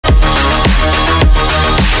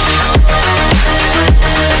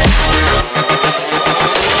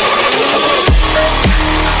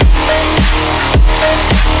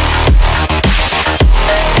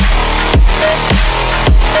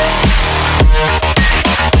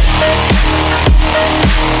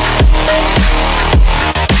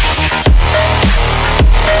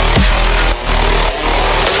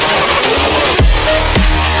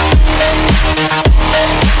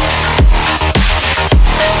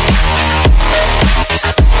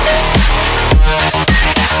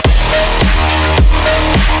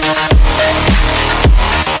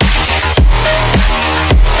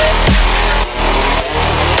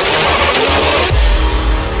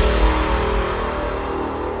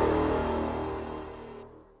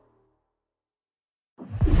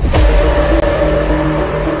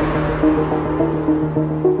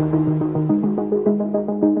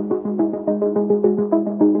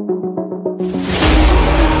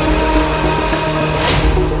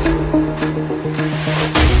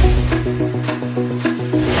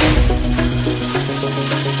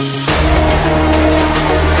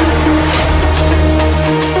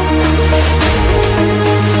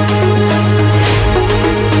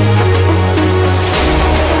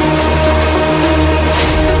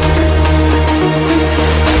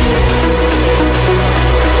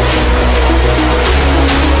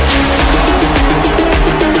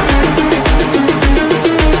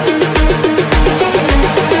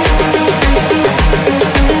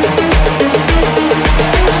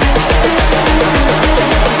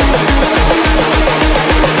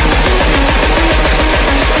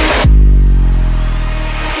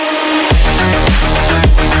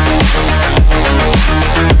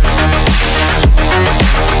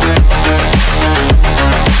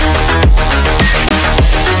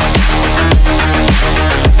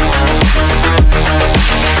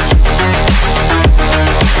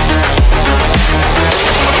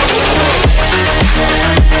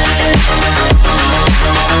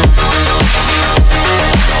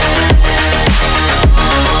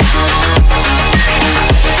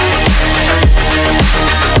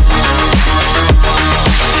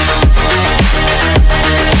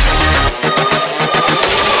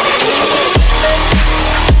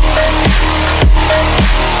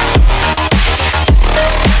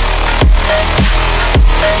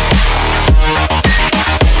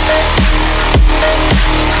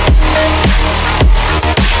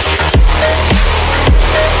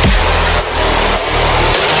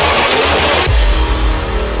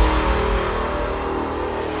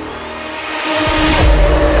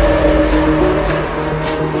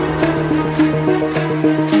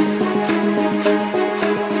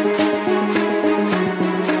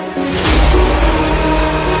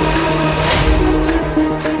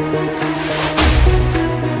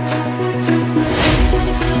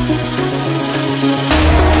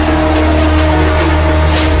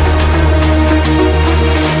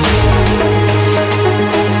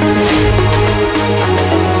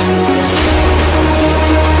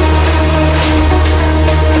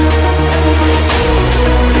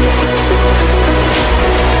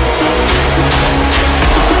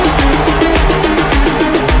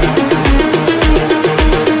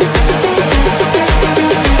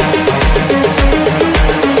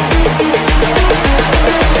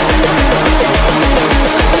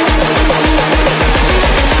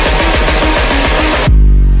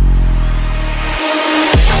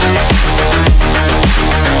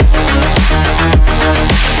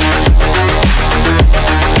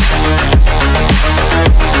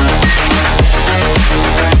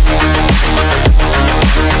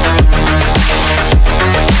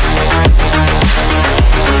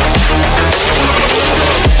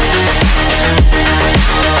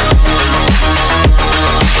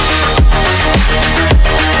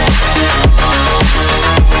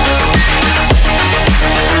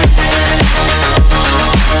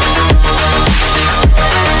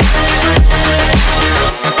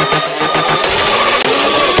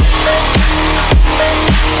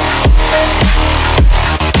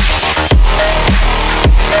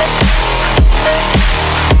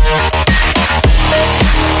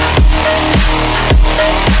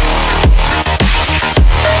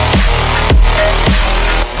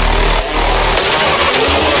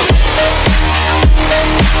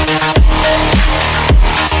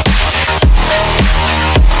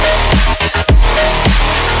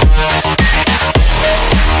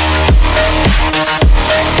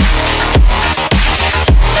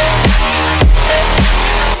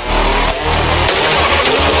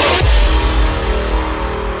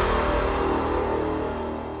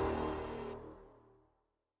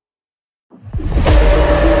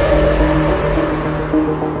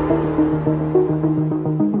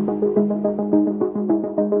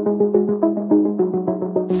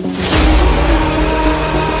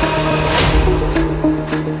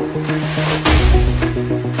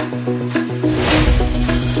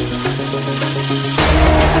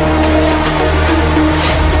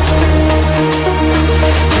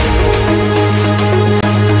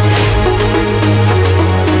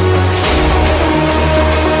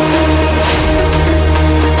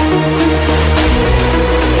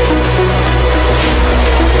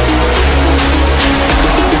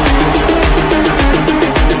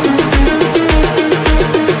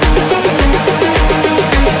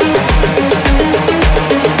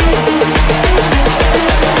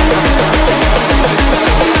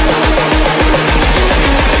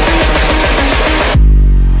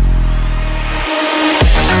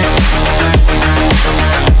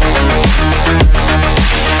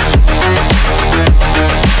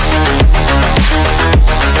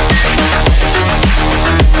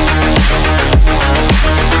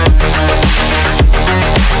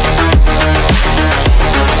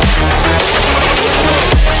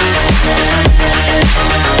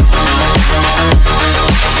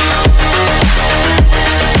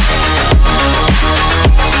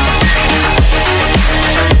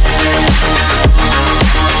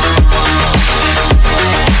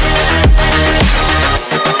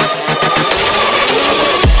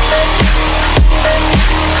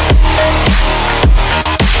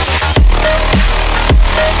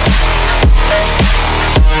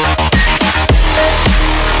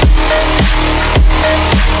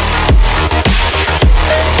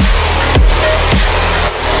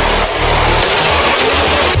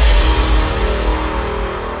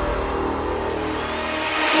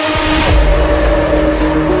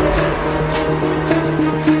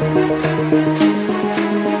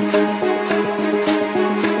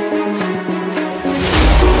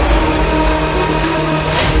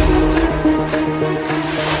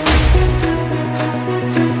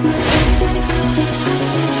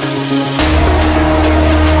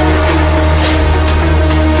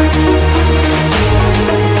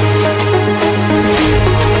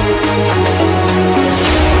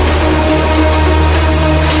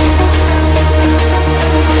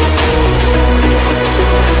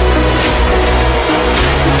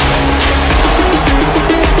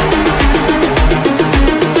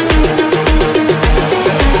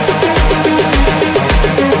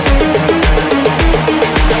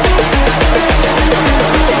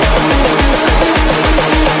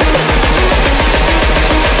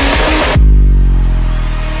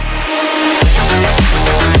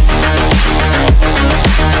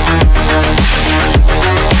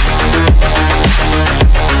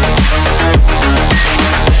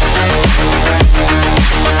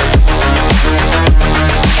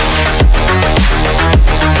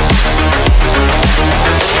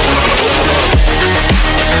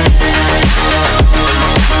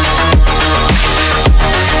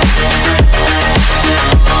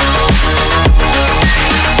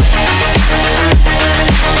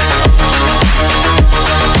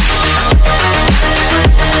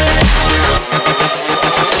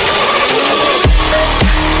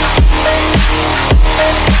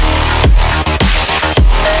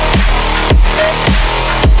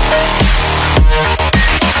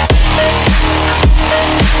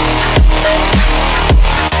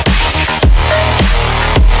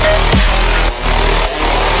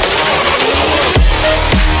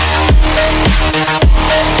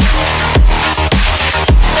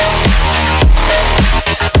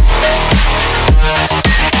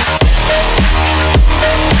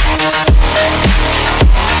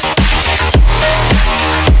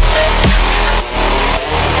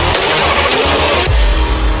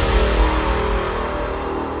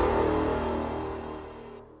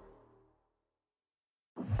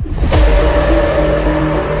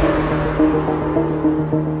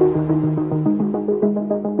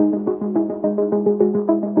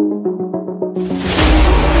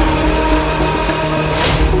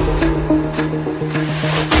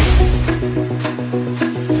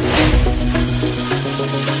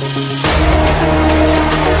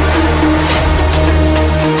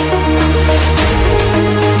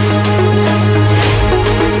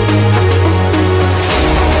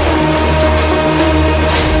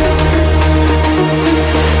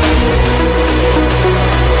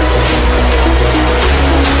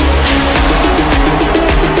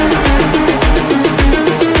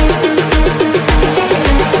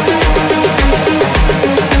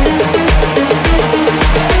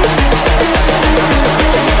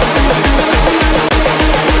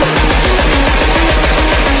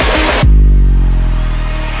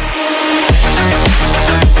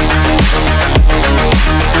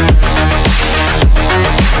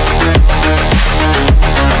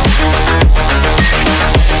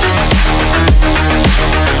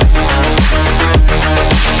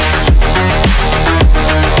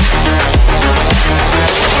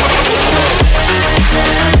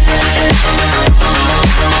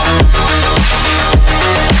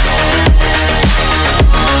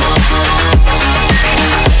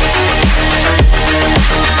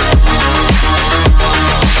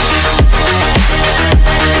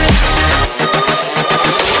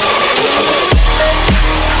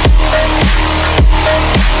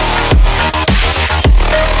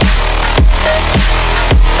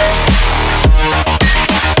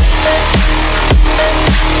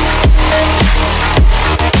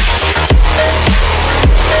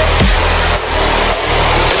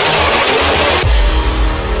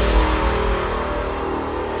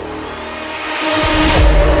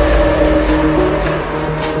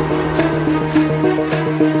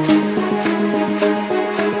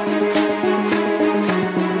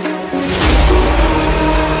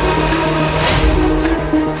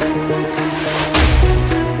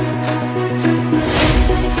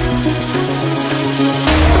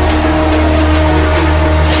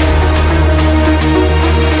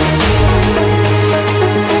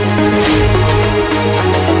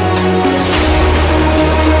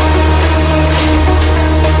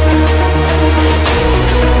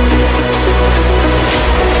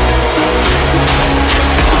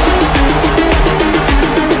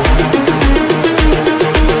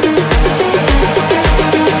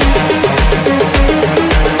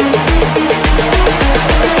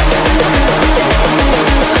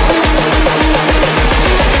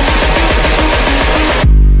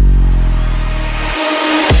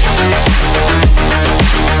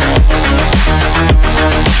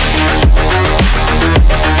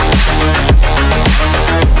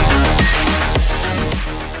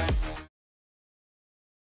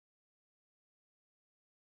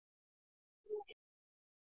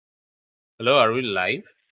Hello, are we live?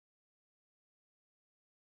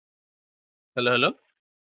 Hello, hello.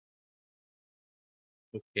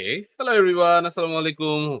 Okay. Hello, everyone.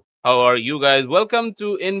 Assalamualaikum. How are you guys? Welcome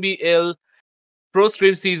to NBL Pro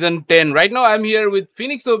Scrim Season 10. Right now, I'm here with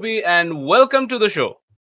Phoenix Obi, and welcome to the show.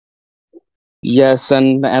 Yes,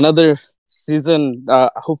 and another season.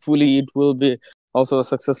 Hopefully, it will be also a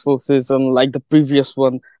successful season like the previous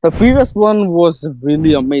one. The previous one was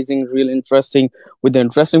really amazing, really interesting, with the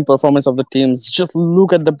interesting performance of the teams. Just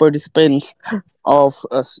look at the participants of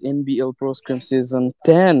us NBL Pro Scrim Season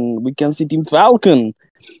 10. We can see Team Falcon,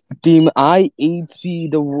 Team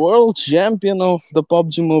I8C, the world champion of the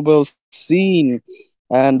PUBG Mobile scene,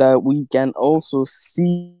 and we can also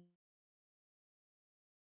see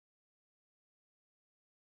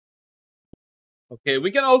Okay,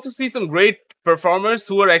 we can also see some great performers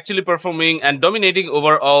who are actually performing and dominating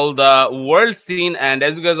over all the world scene. And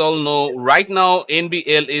as you guys all know, right now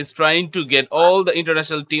NBL is trying to get all the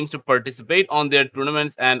international teams to participate on their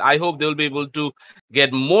tournaments, and I hope they'll be able to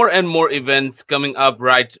get more and more events coming up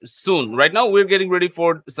right soon. Right now, we're getting ready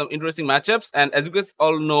for some interesting matchups, and as you guys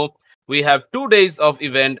all know, we have 2 days of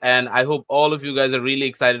event, and I hope all of you guys are really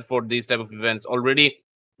excited for these type of events already.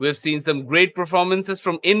 We've seen some great performances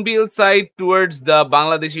from NBL side towards the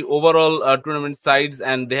Bangladeshi overall tournament sides,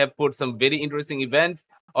 and they have put some very interesting events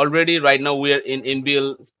already. Right now, we are in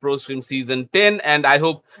NBL Pro Scrim Season 10, and I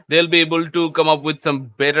hope they'll be able to come up with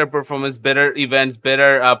some better performance, better events,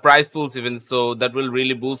 better prize pools, even. So that will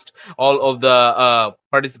really boost all of the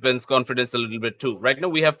participants' confidence a little bit too. Right now,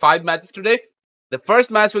 we have 5 matches today. The first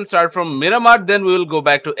match will start from Miramar, then we will go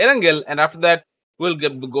back to Erangel, and after that, we'll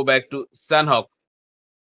go back to Sanhok.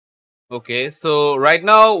 Okay, so right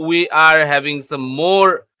now we are having some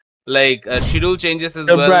more like schedule changes as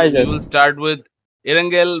well. We will surprises. start with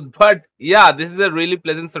Erangel, but yeah, this is a really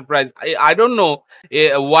pleasant surprise. I don't know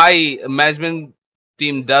why management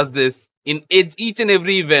team does this in each and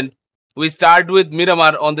every event. We start with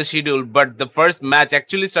Miramar on the schedule, but the first match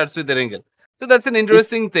actually starts with Erangel. So that's an It's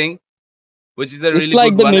interesting thing, which is a it's really like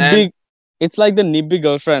good the one. And nibby. It's like the nibby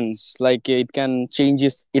girlfriends. Like it can change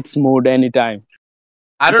its mood anytime.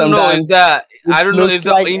 I don't know if Sometimes the it looks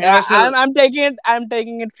the like international. I'm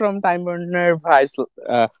taking it from Time Warner Vice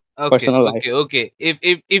Okay, personal okay, life. okay.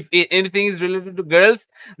 If anything is related to girls,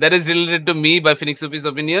 that is related to me by Phoenix Sophie's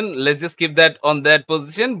opinion. Let's just keep that on that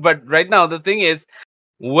position. But right now, the thing is,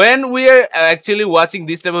 when we are actually watching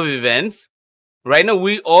these type of events, right now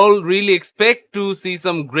we all really expect to see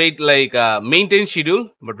some great like maintained schedule.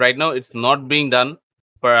 But right now, it's not being done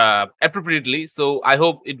appropriately. So I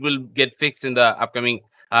hope it will get fixed in the upcoming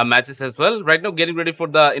matches as well. Right now, getting ready for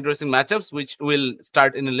the interesting matchups, which will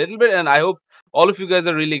start in a little bit, and I hope all of you guys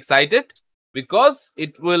are really excited because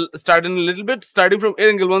it will start in a little bit, starting from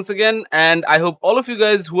Erangel once again. And I hope all of you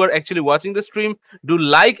guys who are actually watching the stream do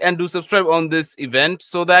like and do subscribe on this event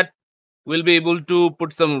so that we'll be able to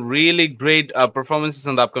put some really great performances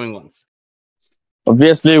on the upcoming ones.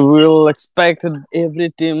 Obviously, we'll expect that every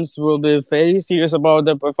teams will be very serious about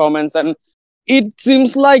their performance, and it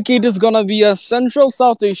seems like it is gonna be a Central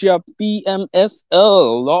South Asia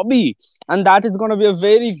PMSL lobby, and that is gonna be a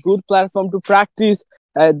very good platform to practice.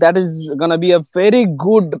 That is gonna be a very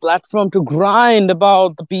good platform to grind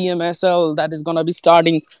about the PMSL. That is gonna be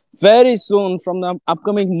starting very soon from the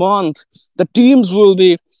upcoming month. The teams will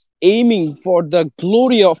be aiming for the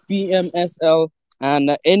glory of PMSL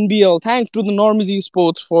and NBL. Thanks to the Normies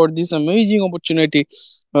esports for this amazing opportunity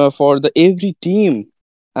for the every team,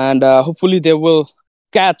 and hopefully they will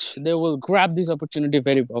grab this opportunity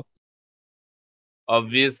very well.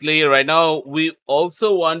 Obviously, right now we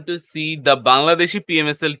also want to see the Bangladeshi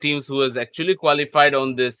PMSL teams who has actually qualified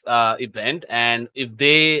on this event, and if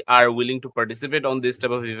they are willing to participate on this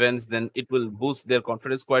type of events, then it will boost their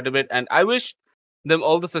confidence quite a bit. And I wish them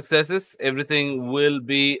all the successes. Everything will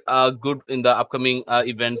be good in the upcoming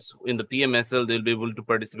events in the PMSL. They'll be able to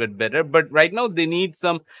participate better. But right now they need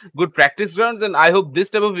some good practice grounds, and I hope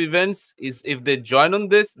this type of events is if they join on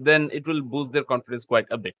this, then it will boost their confidence quite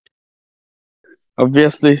a bit.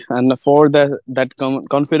 Obviously, and for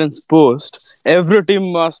confidence boost, every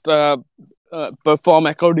team must perform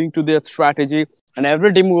according to their strategy, and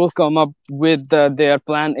every team will come up with their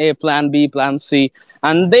plan A, plan B, plan C,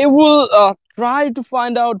 and they will try to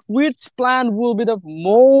find out which plan will be the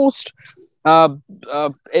most uh,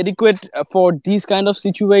 adequate for this kind of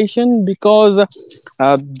situation, because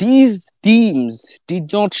these teams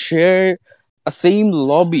did not share a same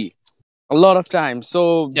lobby a lot of times.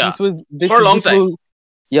 So Yeah, for a long this time. will,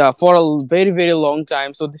 yeah, for a very long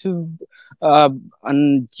time. So this is a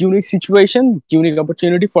unique situation, unique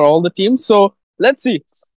opportunity for all the teams. So let's see.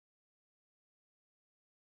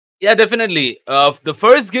 Yeah, definitely. The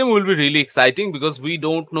first game will be really exciting because we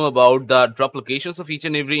don't know about the drop locations of each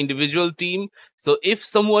and every individual team. So if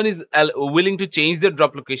someone is willing to change their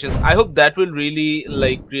drop locations, I hope that will really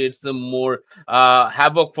like create some more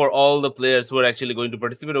havoc for all the players who are actually going to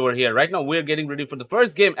participate over here. Right now, we're getting ready for the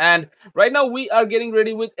first game, and right now we are getting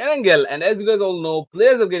ready with Erangel. And as you guys all know,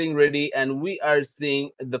 players are getting ready, and we are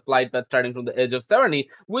seeing the flight path starting from the edge of Sarani,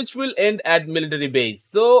 which will end at military base.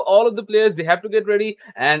 So all of the players, they have to get ready,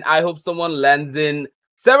 and I hope someone lands in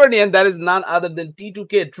Severny, and that is none other than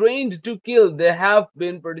T2K, trained to kill. They have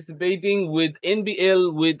been participating with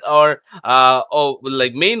NBL with our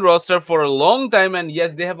like main roster for a long time, and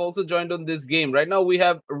yes, they have also joined on this game. Right now we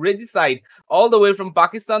have Regicide all the way from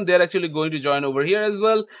Pakistan. They're actually going to join over here as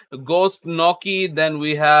well. Ghost Noki, then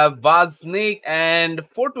we have Baz Snake and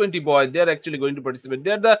 420 Boy. They're actually going to participate.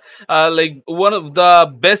 They're the like one of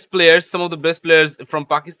the best players, some of the best players from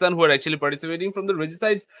Pakistan who are actually participating from the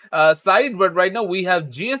Regicide side. But right now we have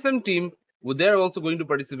GSM team, they're also going to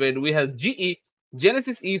participate. We have GE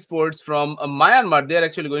Genesis Esports from Myanmar. They're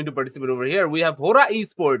actually going to participate over here. We have HORAA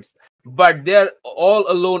Esports, but they're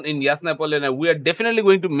all alone in Yasnapol, and we are definitely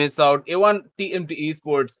going to miss out A1 TMT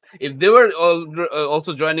Esports. If they were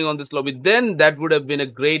also joining on this lobby, then that would have been a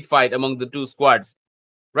great fight among the two squads.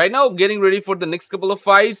 Right now, getting ready for the next couple of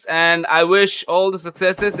fights, and I wish all the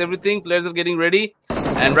successes, everything. Players are getting ready.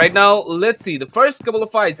 And right now, let's see. The first couple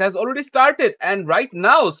of fights has already started, and right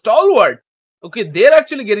now, Stalwart. Okay, they're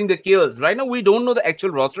actually getting the kills. Right now, we don't know the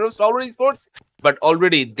actual roster of Stalwart Esports, but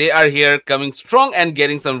already they are here coming strong and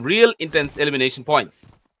getting some real intense elimination points.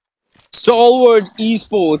 Stalwart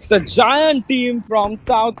Esports, the giant team from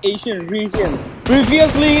South Asian region.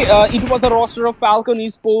 Previously, it was the roster of Falcon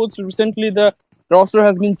Esports. Recently, the roster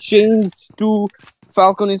has been changed to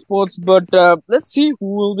Falcon Esports, but let's see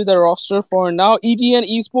who will be the roster for now. ETN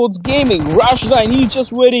Esports Gaming, Rashda, and he's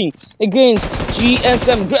just waiting against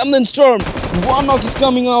GSM Gremlin Storm. One knock is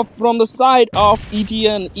coming off from the side of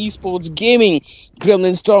ETN Esports Gaming.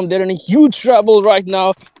 Gremlin Storm, they're in a huge trouble right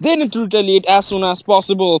now. They need to retaliate as soon as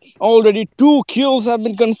possible. Already 2 kills have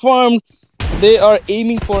been confirmed. They are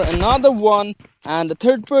aiming for another one, and the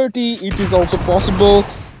third party, it is also possible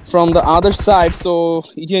from the other side. So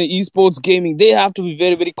ETN Esports Gaming, they have to be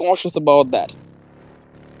very, very cautious about that.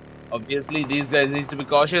 Obviously, these guys need to be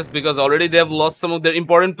cautious because already they have lost some of their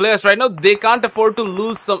important players. Right now, they can't afford to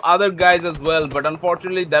lose some other guys as well. But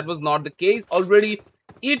unfortunately, that was not the case. Already,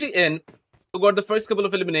 ETN got the first couple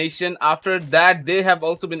of elimination. After that, they have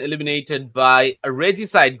also been eliminated by a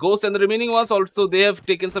Regicide. Ghost and the remaining ones also, they have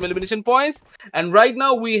taken some elimination points. And right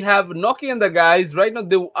now, we have Noki and the guys. Right now,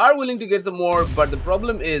 they are willing to get some more. But the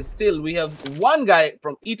problem is still, we have one guy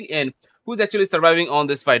from ETN who's actually surviving on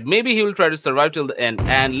this fight. Maybe he will try to survive till the end.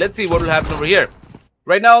 And let's see what will happen over here.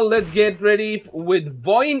 Right now, let's get ready with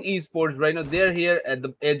VOIN Esports. Right now, they're here at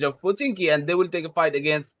the edge of Pochinki, and they will take a fight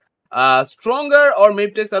against Stronger or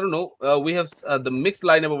Maptex. I don't know. We have the mixed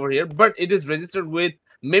lineup over here, but it is registered with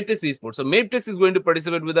Maptex Esports. So Maptex is going to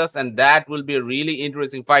participate with us, and that will be a really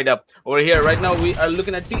interesting fight up over here. Right now, we are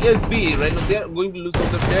looking at TSB. Right now, they are going to lose some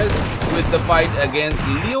of their players with the fight against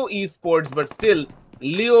Leo Esports, but still,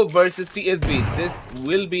 Leo versus TSB. This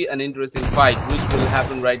will be an interesting fight, which will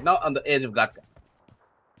happen right now on the edge of Gatka.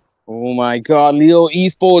 Oh my god, Leo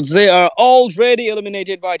Esports, they are already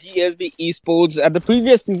eliminated by TSB Esports. At the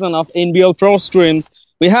previous season of NBL Pro Scrims,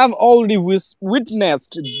 we have already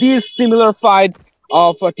witnessed this similar fight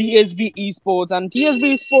of TSB Esports. And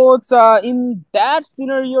TSB Esports, in that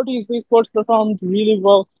scenario, TSB Esports performed really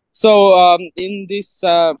well. So in this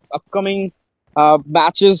upcoming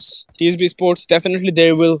matches, TSB Sports definitely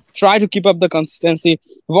they will try to keep up the consistency.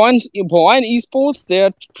 VOIN Esports, they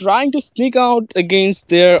are trying to sneak out against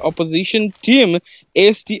their opposition team,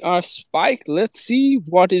 STR Spike. Let's see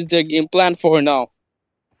what is their game plan for now.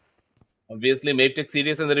 Obviously, Maptex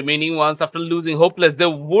Serious and the remaining ones, after losing Hopeless, they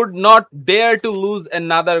would not dare to lose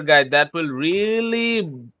another guy. That will really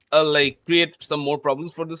like create some more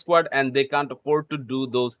problems for the squad, and they can't afford to do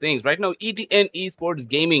those things. Right now, ETN Esports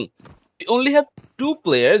Gaming, we only have 2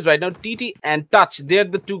 players right now, TT and Touch. They're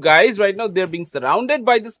the 2 guys right now. They're being surrounded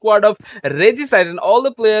by the squad of Regicide, and all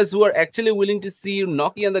the players who are actually willing to see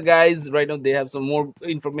Noki and the guys. Right now, they have some more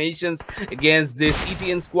informations against this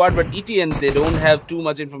ETN squad, but ETN, they don't have too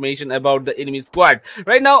much information about the enemy squad.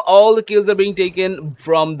 Right now, all the kills are being taken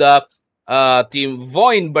from the team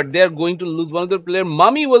VOIN, but they're going to lose one of their player.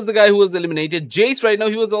 Mummy was the guy who was eliminated. Jace right now,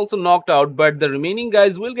 he was also knocked out, but the remaining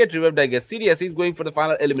guys will get revived, I guess. Sirius, he's going for the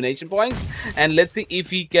final elimination points, and let's see if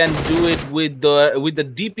he can do it with the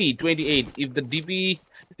DP 28. If the DP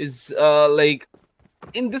is like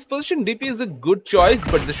in this position, DP is a good choice,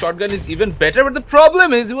 but the shotgun is even better. But the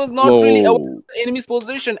problem is he was not really aware Whoa. of the enemy's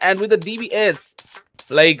position, and with the DBS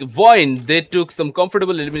like VOIN, they took some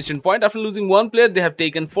comfortable elimination point. After losing one player, they have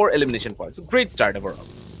taken 4 elimination points. So great start overall.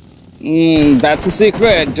 That's a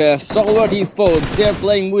secret. Stalwart Esports, they're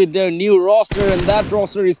playing with their new roster, and that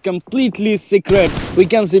roster is completely secret. We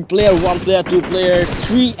can see player 1, player 2, player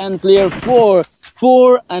 3, and player 4.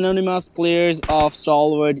 4 anonymous players of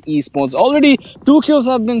Stalwart Esports. Already 2 kills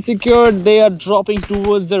have been secured. They are dropping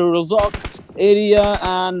towards the Rozok area,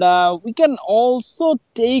 and we can also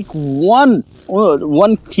take one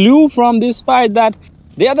clue from this fight that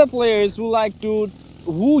the other players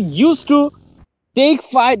who used to take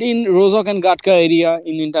fight in Rozok and Gatka area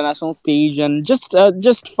in international stage, and just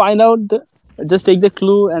find out just take the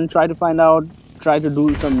clue and try to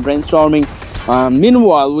do some brainstorming.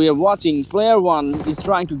 Meanwhile, we are watching player 1 is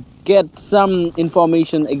trying to get some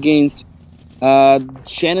information against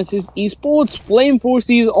Genesis Esports. Flame Force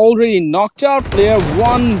is already knocked out. Player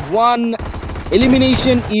 1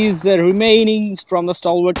 elimination is remaining from the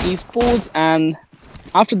Stalwart Esports, and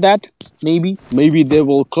after that, maybe they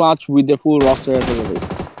will clutch with their full roster available.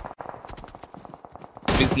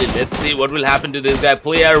 Obviously, let's see what will happen to this guy.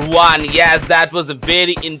 Player 1, yes, that was a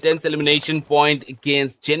very intense elimination point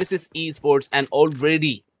against Genesis Esports, and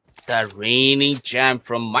already the reigning champ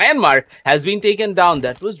from Myanmar has been taken down.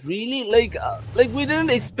 That was really like we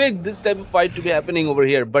didn't expect this type of fight to be happening over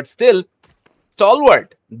here, but still,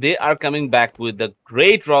 Stalwart, they are coming back with a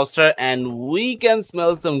great roster, and we can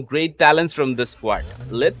smell some great talents from the squad.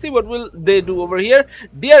 Let's see what will they do over here.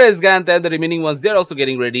 DRS Ganta and the remaining ones, they're also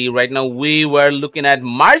getting ready. Right now, we were looking at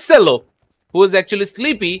Marcelo, who was actually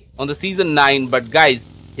sleepy on the season 9, but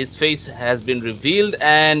guys, his face has been revealed,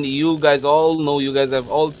 and you guys all know, you guys have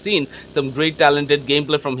all seen some great talented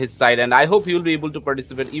gameplay from his side, and I hope he will be able to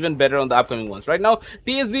participate even better on the upcoming ones. Right now,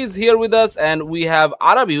 TSB is here with us, and we have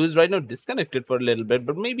Arabi, who is right now disconnected for a little bit,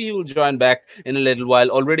 but maybe he will join back in a little while.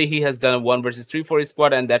 Already he has done a 1 versus 3 for his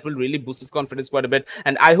squad, and that will really boost his confidence quite a bit,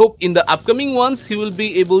 and I hope in the upcoming ones he will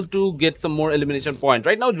be able to get some more elimination point.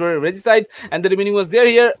 Right now, Regicide and the remaining ones, they're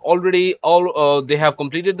here already. They have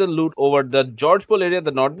completed the loot over the George Pole area.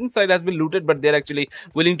 The northern side has been looted, but they're actually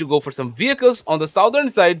willing to go for some vehicles on the southern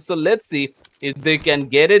side. So let's see if they can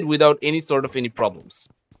get it without any problems.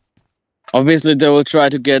 Obviously, they will try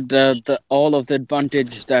to get all of the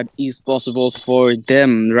advantage that is possible for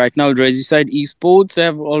them. Right now, Regicide Esports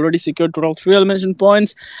have already secured total 3 elimination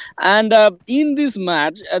points, and in this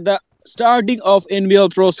match, at the starting of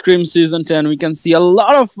NBL Pro Scrim Season 10, we can see a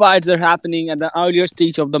lot of fights are happening at the earlier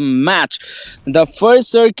stage of the match. The first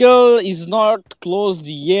circle is not closed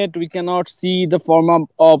yet. We cannot see the form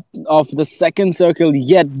of the second circle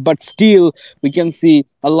yet, but still we can see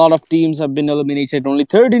a lot of teams have been eliminated. Only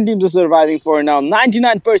 13 teams are surviving for now.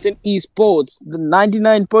 99% esports. The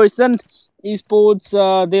 99%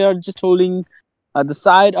 esports, they are just holding the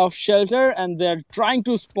side of shelter, and they're trying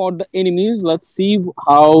to spot the enemies. Let's see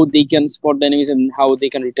how they can spot the enemies and how they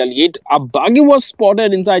can retaliate. A buggy was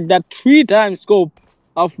spotted inside that 3-time scope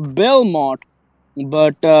of Belmont,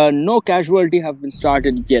 but no casualty have been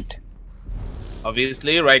started yet.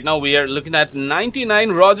 Obviously, right now we are looking at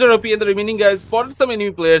 99. Roger OP and the remaining guys spotted some enemy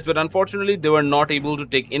players, but unfortunately they were not able to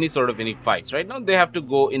take any fights. Right now they have to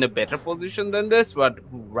go in a better position than this, but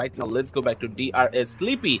right now let's go back to DRS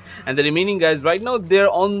Sleepy and the remaining guys. Right now they're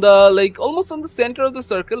on the almost on the center of the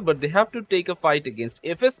circle, but they have to take a fight against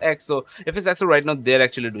FS Exo. FS Exo right now they're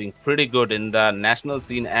actually doing pretty good in the national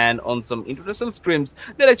scene, and on some international scrims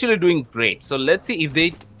they're actually doing great. So let's see if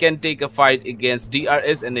they can take a fight against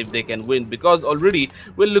DRS and if they can win, because already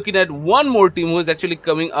we're looking at one more team who is actually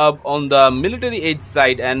coming up on the military age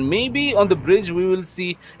side, and maybe on the bridge we will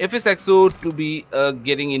see FSXO to be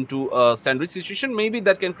getting into a sandwich situation. Maybe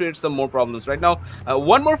that can create some more problems. Right now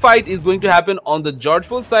one more fight is going to happen on the George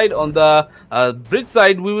Pole side. On the bridge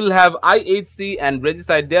side we will have IHC and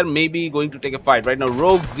Regicide. They are maybe going to take a fight. Right now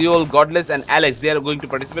Rogue, Zeol, Godless and Alex, they are going to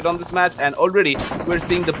participate on this match, and already we're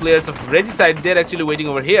seeing the players of Regicide, they're actually waiting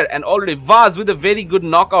over here, and already Vaz with a very good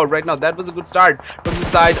knockout. Right now that was a good start from the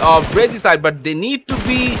side of Regicide, but they need to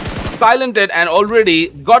be silented, and already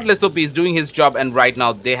Godless OP is doing his job, and right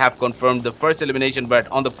now they have confirmed the first elimination, but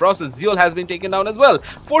on the process Zeol has been taken down as well.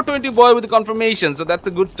 420 boy with the confirmation, so that's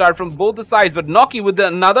a good start from both the sides, but Noki with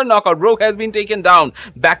another knockout. Rogue has been taken down.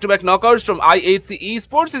 Back-to-back knockouts from IHC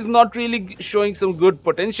Esports is not really showing some good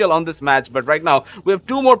potential on this match, but right now we have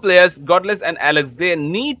two more players, Godless and Alex. They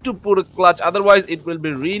need to put a clutch, otherwise it will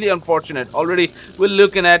be really unfortunate. Already we're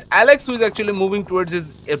looking at Alex, who is actually moving towards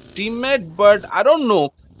his teammate, but I don't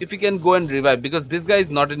know if he can go and revive, because this guy is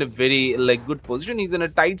not in a very like good position. He's in a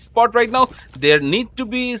tight spot right now. There need to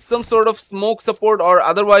be some sort of smoke support, or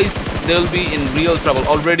otherwise they'll be in real trouble.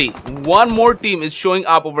 Already one more team is showing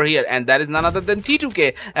up over here, and that is none other than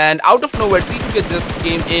T2K. And out of nowhere, T2K just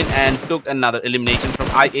came in and took another elimination from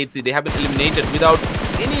I8C. They have been eliminated without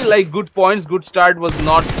any like good points. Good start was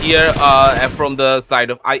not here from the side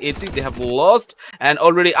of I8C. They have lost, and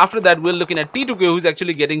already after that we're looking at T2K, who's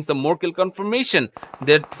actually getting some more kill confirmation.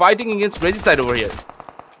 They're fighting against Regicide over here.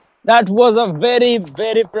 That was a very,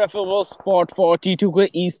 very preferable spot for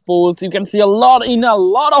T2K esports. You can see a lot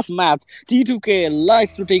of maps. T2K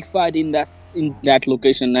likes to take fight in that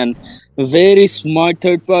location, and very smart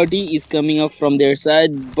third party is coming up from their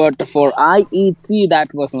side. But for I8C,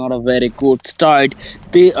 that was not a very good start.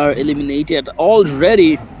 They are eliminated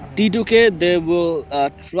already. T2K, they will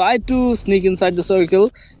try to sneak inside the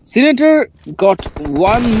circle. Senator got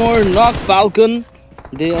one more knock. Falcon,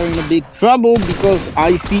 they are in a big trouble because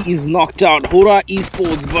IC is knocked out. HORAA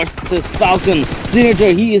Esports versus Falcon.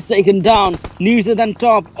 Senator, he is taken down. Nirzad and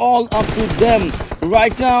Top, all up to them.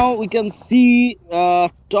 Right now, we can see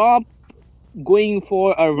Top going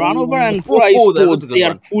for a run over, and HORAA Esports, they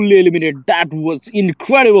are fully eliminated. That was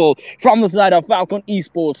incredible from the side of Falcon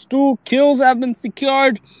Esports. 2 kills have been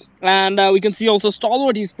secured, and we can see also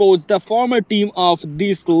Stalwart Esports, the former team of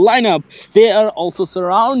this lineup. They are also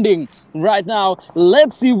surrounding right now.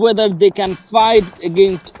 Let's see whether they can fight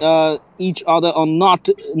against each other or not.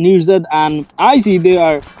 Nirzad and IC, they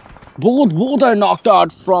are both are knocked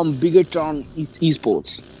out from BIGETRON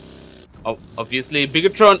Esports. Obviously,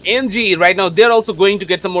 BIGETRON, NG, right now they're also going to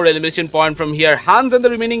get some more elimination point from here. Hans and the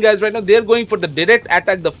remaining guys right now, they're going for the direct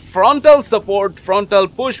attack. The frontal support, frontal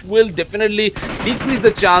push will definitely decrease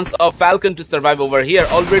the chance of Falcon to survive over here.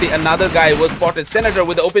 Already another guy was spotted, Senator,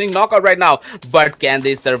 with the opening knockout right now. But can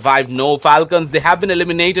they survive? No, Falcons, they have been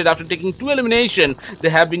eliminated after taking 2 elimination. They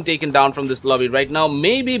have been taken down from this lobby right now.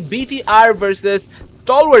 Maybe BTR versus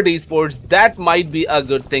Stalwart Esports, that might be a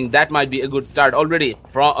good thing. That might be a good start. Already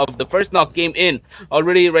from the first knock came in.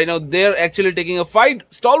 Already right now they're actually taking a fight.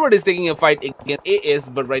 Stalwart is taking a fight against AS,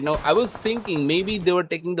 but right now I was thinking maybe they were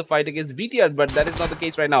taking the fight against BTR, but that is not the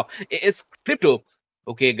case right now. AS Crypto.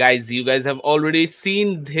 Okay, guys, you guys have already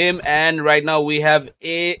seen him, and right now we have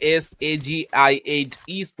AGi8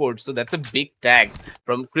 ESPORTS. So that's a big tag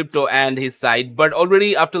from Crypto and his side. But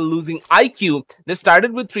already after losing IQ, they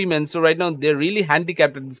started with 3 men. So right now they're really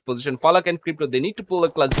handicapped at this position. Falak and Crypto, they need to pull a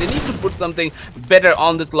clutch. They need to put something better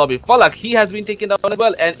on this lobby. Falak, he has been taken down as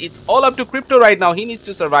well, and it's all up to Crypto right now. He needs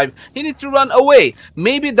to survive. He needs to run away.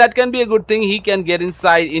 Maybe that can be a good thing. He can get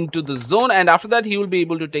inside into the zone, and after that he will be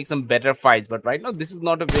able to take some better fights. But right now this is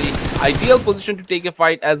not a very ideal position to take a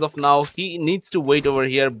fight as of now. He needs to wait over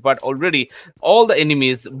here, but already all the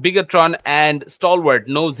enemies, BIGETRON and Stalwart,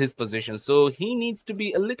 knows his position, so he needs to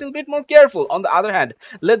be a little bit more careful. On the other hand,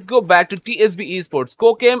 let's go back to TSB Esports.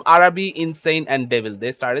 Kokem, Arabi, Insane and Devil,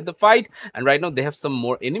 they started the fight, and right now they have some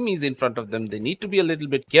more enemies in front of them. They need to be a little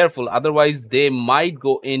bit careful, otherwise they might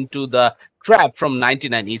go into the trap from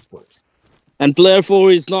 99 Esports. And player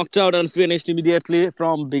 4 is knocked out and finished immediately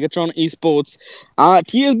from BIGETRON Esports.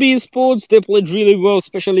 TSB Esports, they played really well,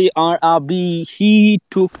 especially RRB. He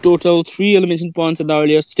took total 3 elimination points at the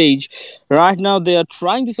earlier stage. Right now, they are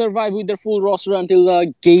trying to survive with their full roster until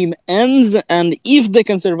the game ends. And if they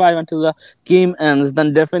can survive until the game ends,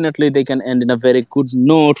 then definitely they can end in a very good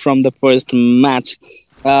note from the first match.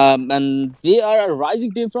 And they are a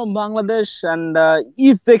rising team from Bangladesh, and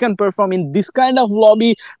if they can perform in this kind of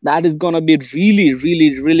lobby, that is gonna be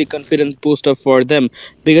really confidence booster for them.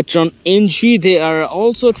 BIGETRON NG, they are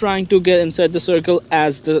also trying to get inside the circle,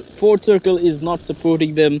 as the 4th circle is not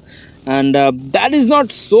supporting them, and that is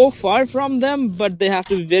not so far from them, but they have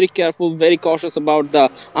to be very careful, very cautious about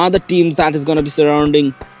the other teams that is gonna be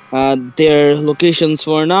surrounding their locations.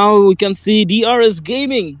 For now, we can see DRS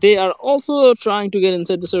Gaming. They are also trying to get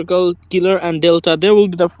inside the circle. Killer and Delta, they will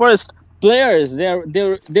be the first players. They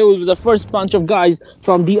will be the first bunch of guys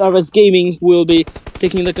from DRS Gaming who will be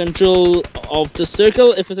taking the control of the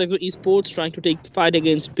circle. FSX Esports trying to take fight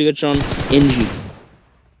against BIGETRON NG.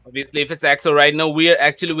 Obviously, FSX, right now we are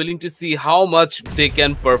actually willing to see how much they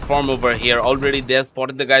can perform over here. Already they have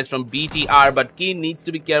spotted the guys from BTR, but Keen needs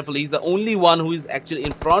to be careful. He's the only one who is actually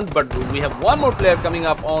in front, but we have one more player coming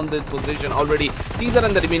up on this position already. Teaser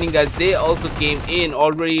and the remaining guys, they also came in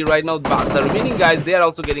already. Right now the remaining guys, they are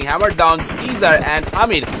also getting hammered down. Teaser and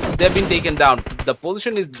Hamid, they've been taken down. The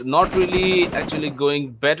position is not really actually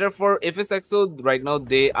going better for FSXO. Right now,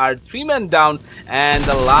 they are 3 men down, and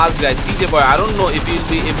the last guy, CJ Boy, I don't know if he'll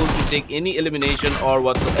be able to take any elimination or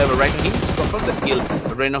whatsoever. Right now, he needs to confirm the kill,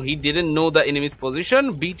 but right now, he didn't know the enemy's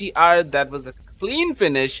position. BTR, that was a clean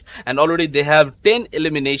finish, and already they have 10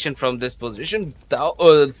 elimination from this position,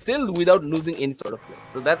 still without losing any sort of play.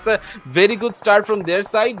 So that's a very good start from their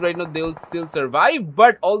side. Right now, they will still survive,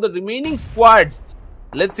 but all the remaining squads,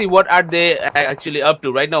 let's see what are they actually up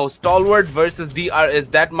to right now. Stalwart versus DRS,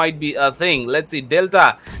 that might be a thing. Let's see,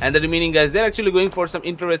 Delta and the remaining guys, they're actually going for some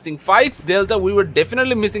interesting fights. Delta, we were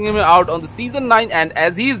definitely missing him out on the season 9, and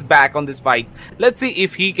as he's back on this fight, let's see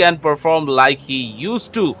if he can perform like he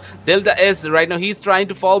used to. Delta S, right now he's trying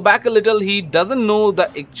to fall back a little. He doesn't know the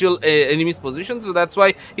actual enemy's position, so that's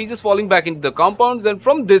why he's just falling back into the compounds, and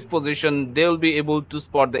from this position they will be able to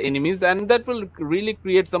spot the enemies, and that will really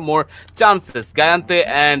create some more chances. Gayante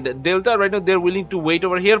and Delta, right now they're willing to wait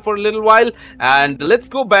over here for a little while. And let's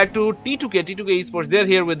go back to T2K Esports. They're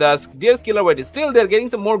here with us. Dear Killer Whitey, still they're getting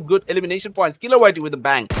some more good elimination points. Killer Whitey with a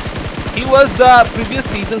bang. He was the previous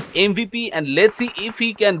season's MVP, and let's see if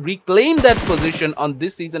he can reclaim that position on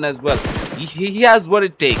this season as well. He has what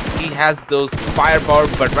it takes. He has those firepower,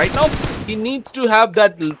 but right now he needs to have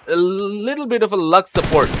that little bit of a luck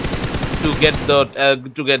support to get the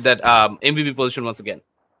that MVP position once again.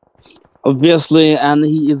 Obviously, and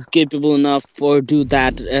he is capable enough for do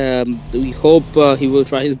that. We hope he will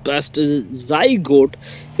try his best. Zygote,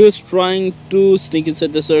 he was trying to sneak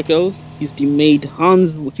inside the circle. His teammate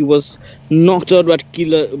Hans, he was knocked out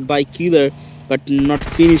by Killer, but not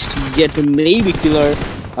finished yet. Maybe Killer,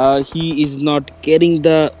 he is not getting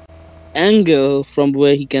the angle from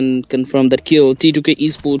where he can confirm that kill. T2K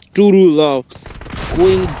Esports, True Love,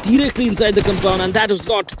 going directly inside the compound, and that was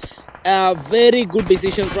not a very good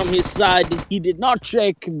decision from his side. He did not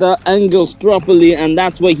check the angles properly, and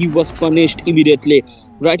that's why he was punished immediately.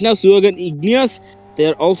 Right now, Suagan Igneous,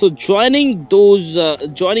 they're also joining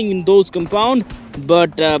in those compound,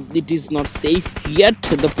 but it is not safe yet.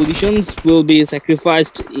 The positions will be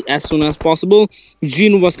sacrificed as soon as possible.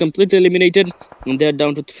 Jin was completely eliminated, and they're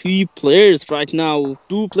down to 3 players right now.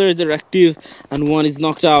 2 players are active and 1 is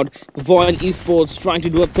knocked out. VOIN Esports trying to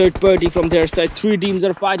do a third party from their side. 3 teams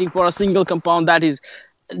are fighting for a single compound that is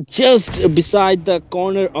just beside the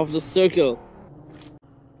corner of the circle.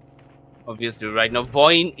 Obviously, right now,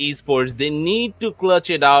 VOIN Esports, they need to clutch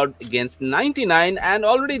it out against 99, and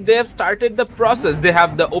already they have started the process. They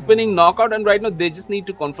have the opening knockout, and right now they just need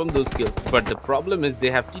to confirm those kills. But the problem is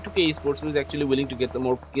they have T2K Esports, who is actually willing to get some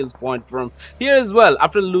more kills point from here as well.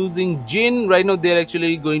 After losing Jin, right now they're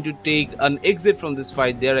actually going to take an exit from this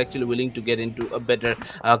fight. They're actually willing to get into a better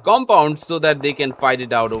compound so that they can fight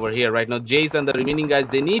it out over here. Right now, Jace and the remaining guys,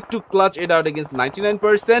 they need to clutch it out against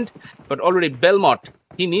 99%, but already Belmont,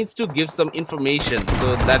 he needs to give some information.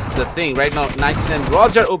 So that's the thing. Right now, 99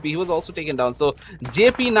 Roger OP, he was also taken down. So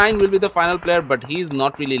JP9 will be the final player, but he's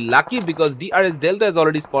not really lucky because DRS Delta has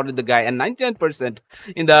already spotted the guy, and 99%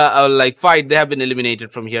 in the fight, they have been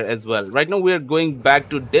eliminated from here as well. Right now, we are going back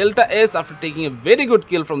to Delta S after taking a very good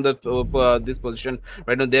kill from the this position.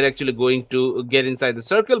 Right now, they're actually going to get inside the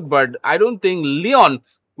circle, but I don't think Leon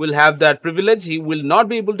will have that privilege. He will not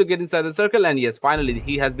be able to get inside the circle, and yes, finally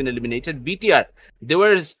he has been eliminated. BTR, they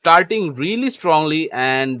were starting really strongly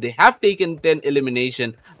and they have taken 10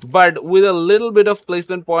 elimination, but with a little bit of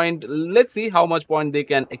placement point, let's see how much point they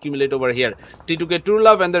can accumulate over here. T2K True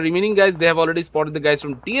Love and the remaining guys, they have already spotted the guys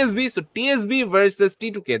from TSB. So TSB versus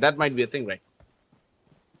T2K, that might be a thing, right?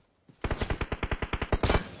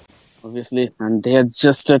 Obviously, and they are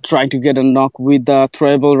just trying to get a knock with the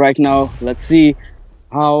treble right now. Let's see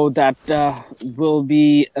how that will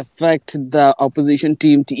be affect the opposition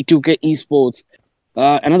team, T2K Esports.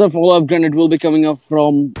 Another follow-up grenade will be coming up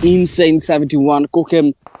from Insane 71.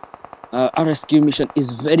 Kokem, a rescue mission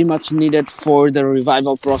is very much needed for the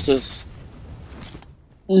revival process.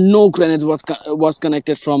 No grenade was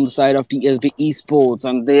connected from the side of TSB Esports,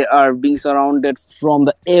 and they are being surrounded from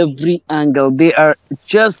the every angle. They are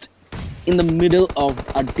just in the middle of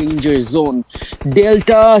a danger zone.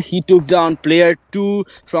 Delta, he took down player 2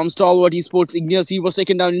 from Stalwart Esports. Igneous, he was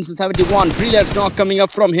taken down in 71. Brilliant knock coming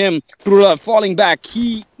up from him. Trula falling back.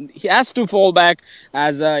 He has to fall back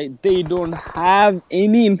as they don't have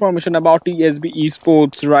any information about TSB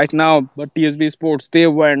Esports right now. But TSB Esports, they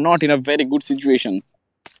were not in a very good situation.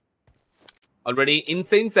 Already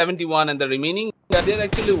Insane 71 and the remaining they're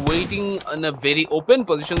actually waiting in a very open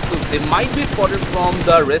position, so they might be spotted from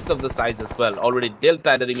the rest of the sides as well. Already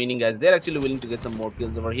Delta, the remaining guys, they're actually willing to get some more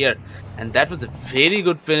kills over here. And that was a very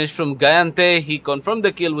good finish from GI8. He confirmed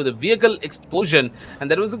the kill with a vehicle explosion,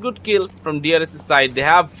 and that was a good kill from DRS's side. They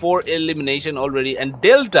have 4 elimination already, and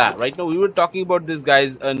Delta, right now we were talking about these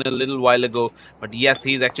guys a little while ago, but yes,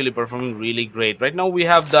 he's actually performing really great. Right now we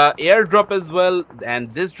have the airdrop as well,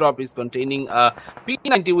 and this drop is containing a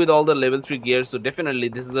P90 with all the level 3 gears, so definitely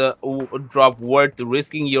this is a drop worth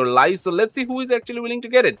risking your life. So let's see who is actually willing to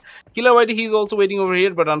get it. Killer Whitey, he's also waiting over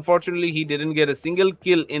here, but unfortunately he didn't get a single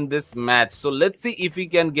kill in this match. So let's see if he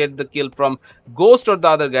can get the kill from Ghost or the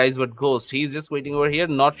other guys. But Ghost, he's just waiting over here,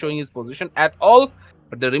 not showing his position at all.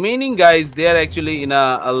 But the remaining guys, they are actually in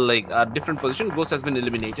a different position. Ghost has been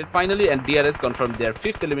eliminated finally, and DRS confirmed their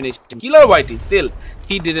 5th elimination. Killer Whitey, still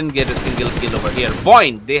he didn't get a single kill over here.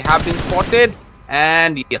 VOIN, they have been spotted.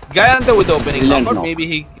 And yes, GI8 with the opening knockout, maybe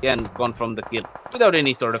he can confirm the kill without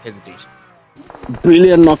any sort of hesitations.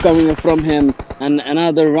 Brilliant knock coming up from him, and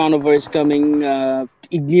another round over is coming.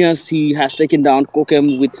 Igneous, he has taken down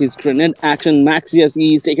Kokem with his grenade action. Maxius,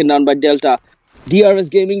 he is taken down by Delta. DRS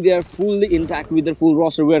Gaming, they are fully intact with their full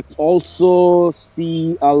roster. We also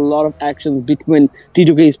see a lot of actions between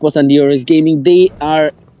T2K Esports and DRS Gaming. They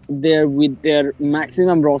are there with their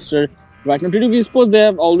maximum roster. Right now, T2K Esports, they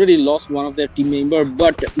have already lost one of their team member,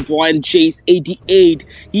 but VOIN Chase 88,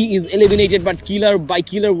 he is eliminated by Killer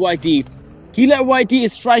Whitey. Killer Whitey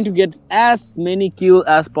is trying to get as many kills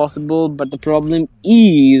as possible, but the problem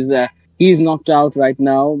is he is knocked out right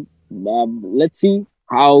now. Let's see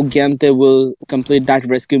how GI8 will complete that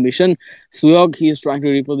rescue mission. Suyog, he is trying to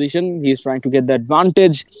reposition. He is trying to get the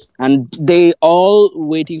advantage. And they all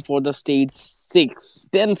waiting for the stage 6.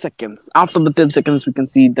 10 seconds. After the 10 seconds, we can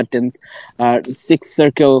see the 10th 6th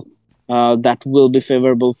circle that will be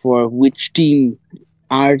favorable for which team?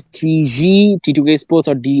 R3G, T2K Sports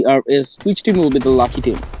or DRS? Which team will be the lucky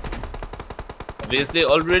team? Obviously,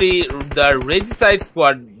 already the Regicide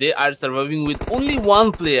squad, they are surviving with only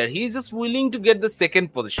one player. He is just willing to get the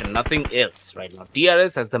 2nd position, nothing else right now.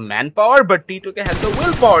 TRS has the manpower, but T2K has the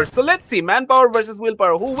willpower. So let's see, manpower versus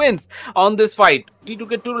willpower. Who wins on this fight?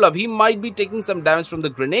 T2K Turlove, he might be taking some damage from the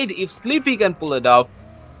grenade. If Sleepy can pull it off,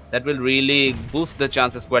 that will really boost the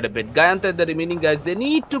chances quite a bit. GI8, the remaining guys, they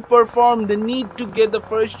need to perform, they need to get the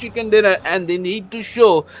first chicken dinner, and they need to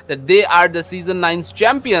show that they are the season 9's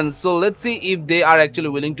champions. So let's see if they are actually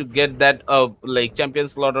willing to get that champion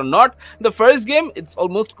slot or not. The first game, it's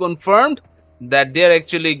almost confirmed that they're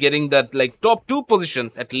actually getting that top 2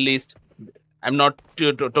 positions at least. I'm not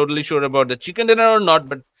totally sure about the chicken dinner or not,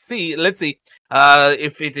 but let's see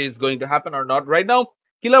if it is going to happen or not. Right now,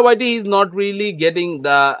 Killer Whitey is not really getting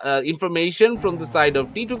the information from the side of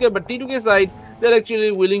T2K, but T2K side, they're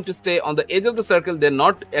actually willing to stay on the edge of the circle. They're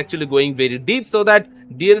not actually going very deep so that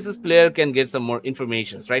DRS's player can get some more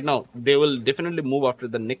information. Right now, they will definitely move after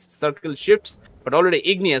the next circle shifts. But already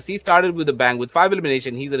Igneous, he started with a bang with 5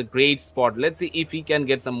 elimination. He's at a great spot. Let's see if he can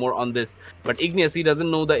get some more on this. But Igneous, he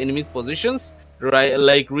doesn't know the enemy's positions, right?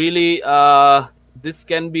 This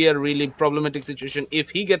can be a really problematic situation if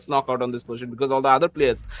he gets knocked out on this position, because all the other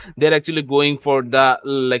players, they're actually going for the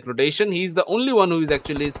rotation. He's the only one who is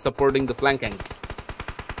actually supporting the flank angle.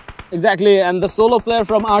 Exactly, and the solo player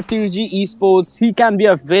from R3G Esports, he can be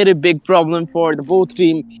a very big problem for the both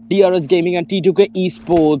team, DRS Gaming and T2K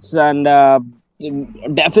Esports, and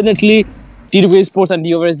definitely T2K Esports and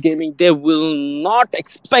DRS Gaming, they will not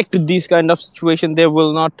expect this kind of situation. They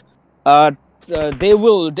will not. They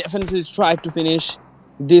will definitely try to finish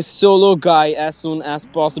this solo guy as soon as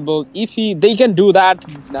possible. If they can do that,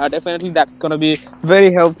 definitely that's gonna be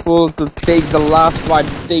very helpful to take the last fight,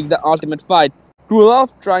 take the ultimate fight.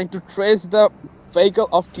 Turlove trying to trace the vehicle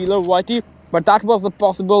of Killer Whitey, but that was not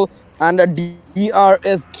possible. And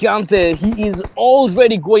DRS GI8, he is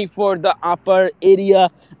already going for the upper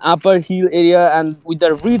hill area, and with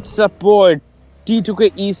the reach support, T2K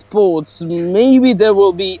Esports, maybe they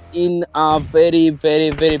will be in a very, very,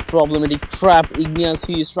 very problematic trap. Igneous,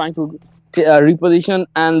 he is trying to reposition,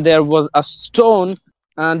 and there was a stone,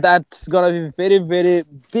 and that's gonna be very, very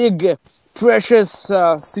big, precious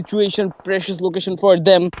situation, precious location for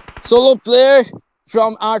them. Solo player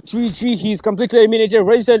from R3G, he's completely eliminated.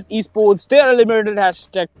 Registered Esports, they are eliminated.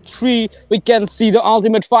 #3. We can see the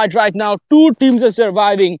ultimate fight right now. 2 teams are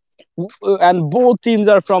surviving, and both teams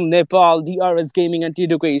are from Nepal, DRS Gaming and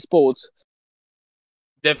T2K Esports.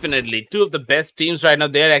 Definitely. Two of the best teams right now,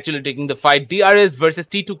 they're actually taking the fight. DRS versus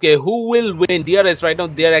T2K. Who will win? DRS right now,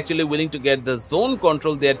 they're actually willing to get the zone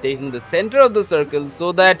control. They're taking the center of the circle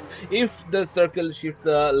so that if the circle shifts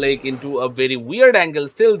the lake into a very weird angle,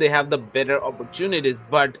 still they have the better opportunities.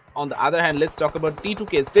 But on the other hand, let's talk about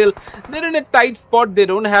T2K. Still, they're in a tight spot. They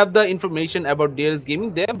don't have the information about DRS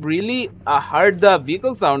gaming. They have really heard the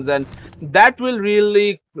vehicle sounds, and that will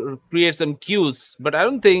really create some cues, but I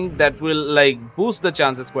don't think that will like boost the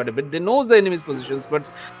chances quite a bit. They knows the enemy's positions, but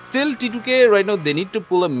still T2K right now, they need to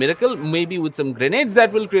pull a miracle, maybe with some grenades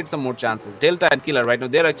that will create some more chances. Delta and Killer right now,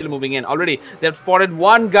 they're actually moving in already. They've spotted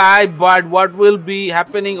one guy, but what will be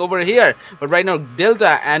happening over here? But right now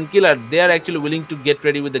Delta and Killer, they are actually willing to get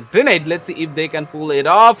ready with the grenade. Let's see if they can pull it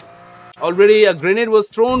off. Already a grenade was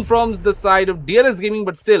thrown from the side of DRS Gaming,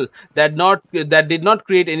 but still that did not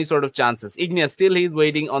create any sort of chances. Igneous still he's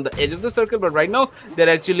waiting on the edge of the circle, but right now they're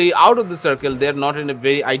actually out of the circle. They're not in a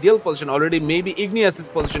very ideal position. Already maybe Igneous's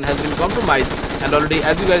position has been compromised, and already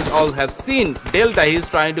as you guys all have seen, Delta he's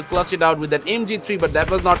trying to clutch it out with that MG3, but that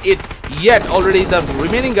was not it yet. Already the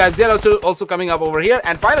remaining guys, they're also coming up over here,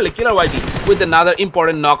 and finally Killer YT with another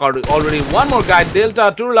important knockout. Already one more guy,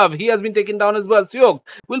 Delta Turlov, he has been taken down as well. Suyok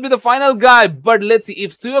will be the final guy, but let's see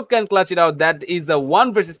if Suyok can clutch it out. That is a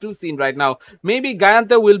 1 versus 2 scene right now. Maybe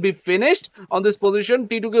Gayantha will be finished on this position.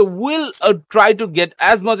 T2K will try to get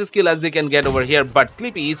as much skill as they can get over here, but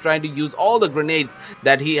Sleepy is trying to use all the grenades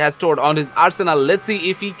that he has stored on his arsenal. Let's see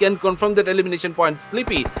if he can confirm that elimination point.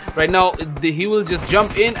 Sleepy right now, he will just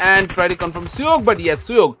jump in and try to confirm Suyok, but yes,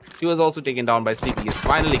 Suyok, he was also taken down by Sleepy. Yes,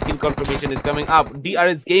 finally kill confirmation is coming up.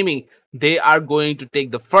 DRS Gaming, they are going to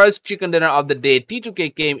take the first chicken dinner of the day.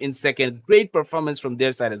 T2K came in second. Great performance from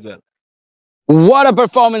their side as well. What a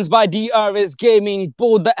performance by DRS Gaming,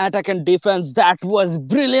 both the attack and defense. That was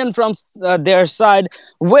brilliant from their side.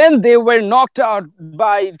 When they were knocked out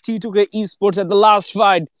by T2K Esports at the last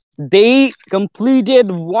fight, they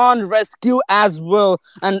completed one rescue as well,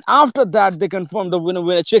 and after that they confirmed the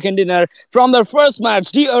winner chicken dinner from their first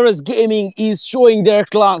match. DRS Gaming is showing their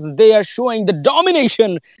class. They are showing the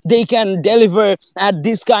domination they can deliver at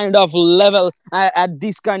this kind of level, at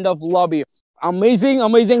this kind of lobby.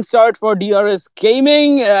 Amazing start for DRS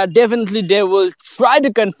Gaming. Definitely they will try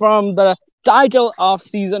to confirm the title of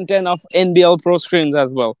season 10 of NBL Pro Screens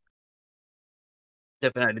as well.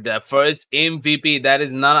 Definitely the first MVP, that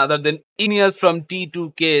is none other than Ineos from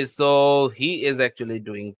T2K. So he is actually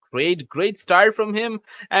doing great start from him,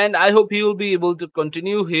 and I hope he will be able to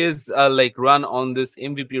continue his run on this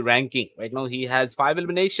MVP ranking. Right now he has 5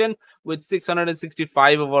 elimination with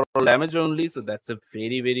 665 overall damage only, so that's a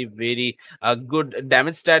very good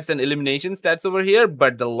damage stats and elimination stats over here.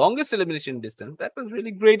 But the longest elimination distance, that was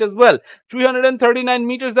really great as well, 339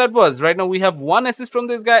 meters that was. Right now we have 1 assist from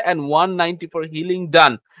this guy and 190 for healing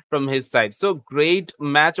done from his side. So great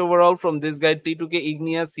match overall from this guy. T2K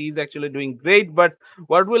Igneous, he's actually doing great, but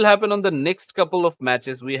what will happen on the next couple of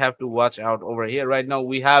matches, we have to watch out over here. Right now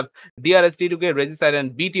we have DRS, T2K, Regicide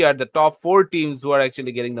and BTR, the top 4 teams who are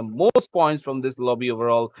actually getting the most points from this lobby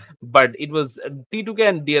overall, but it was T2K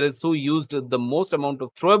and DRS who used the most amount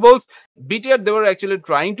of throwables. BTR, they were actually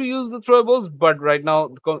trying to use the throwables, but right now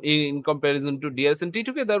in comparison to DRS and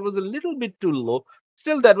T2K, that was a little bit too low.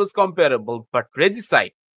 Still that was comparable, but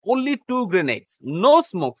Regicide, only 2 grenades, no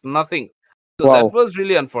smokes, nothing. So Wow. that was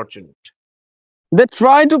really unfortunate. They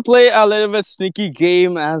tried to play a little bit sneaky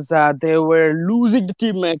game as they were losing the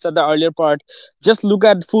teammates at the earlier part. Just look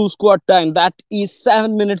at full squad time. That is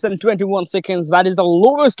 7 minutes and 21 seconds. That is the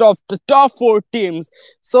lowest of the top 4 teams.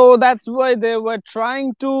 So that's why they were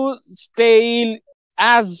trying to stay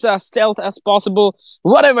as stealth as possible.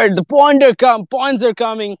 Whatever, the points are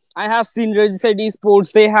coming. I have seen Regicide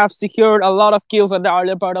Esports, they have secured a lot of kills at the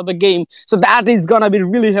earlier part of the game. So that is gonna be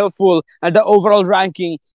really helpful at the overall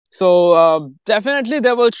ranking. So definitely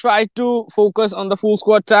they will try to focus on the full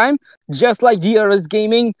squad time, just like DRS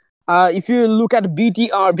Gaming. If you look at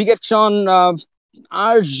BTR, BIGETRON,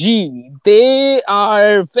 RG, they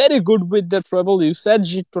are very good with the treble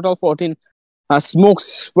usage. Total 14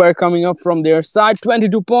 smokes were coming up from their side.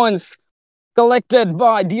 22 points collected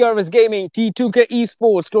by DRS Gaming. T2K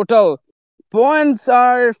Esports, total points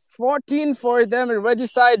are 14 for them.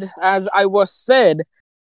 Regicide, as I was said,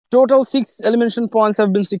 total 6 elimination points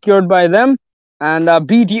have been secured by them. And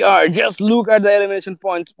BTR, just look at the elimination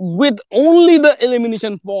points. With only the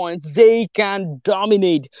elimination points, they can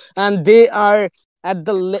dominate. And they are at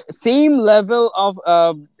the same level of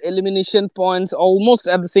elimination points, almost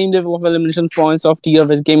at the same level of elimination points of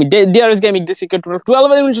DRS Gaming. DRS Gaming, they secured total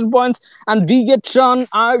 12 elimination points. And BIGETRON,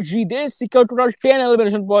 RG, they secured total 10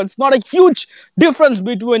 elimination points. Not a huge difference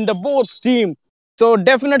between the both teams. So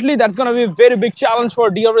definitely that's going to be a very big challenge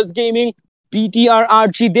for DRS Gaming.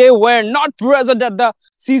 PTRRG, they were not present at the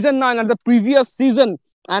season 9 at the previous season,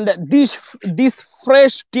 and this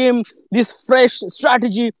fresh team, this fresh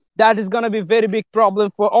strategy, that is going to be a very big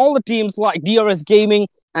problem for all the teams like DRS Gaming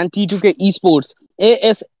and T2K Esports.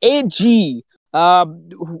 ASAG,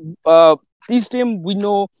 this team we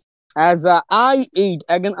know as I8,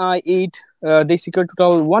 again I8, they secured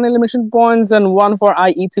total 1 elimination points and 1 for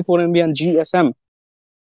I84MB and GSM.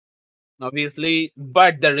 Obviously,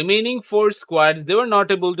 but the remaining 4 squads, they were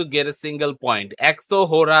not able to get a single point. EXO,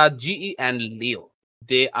 HORAA, GE, and Leo.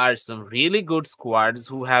 They are some really good squads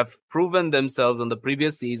who have proven themselves on the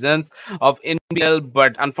previous seasons of NBL,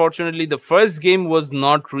 but unfortunately the first game was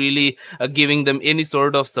not really giving them any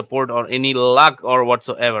sort of support or any luck or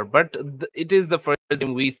whatsoever. But it is the first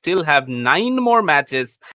game. We still have 9 more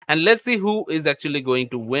matches, and let's see who is actually going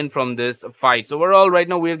to win from this fight. So overall, right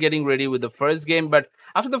now we're getting ready with the first game, but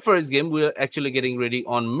after the first game, we're actually getting ready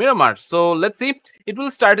on Miramar. So let's see. It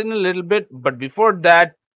will start in a little bit, but before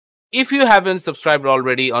that, if you haven't subscribed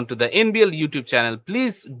already onto the NBL YouTube channel,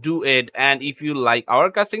 please do it. And if you like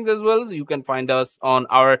our castings as well, you can find us on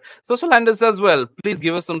our social handles as well. Please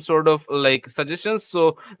give us some sort of like suggestions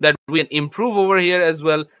so that we can improve over here as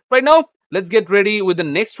well. Right now, let's get ready with the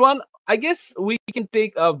next one. I guess we can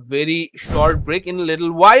take a very short break in a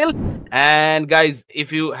little while. And guys,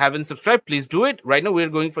 if you haven't subscribed, please do it. Right now, we're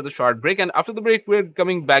going for the short break. And after the break, we're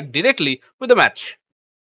coming back directly with the match.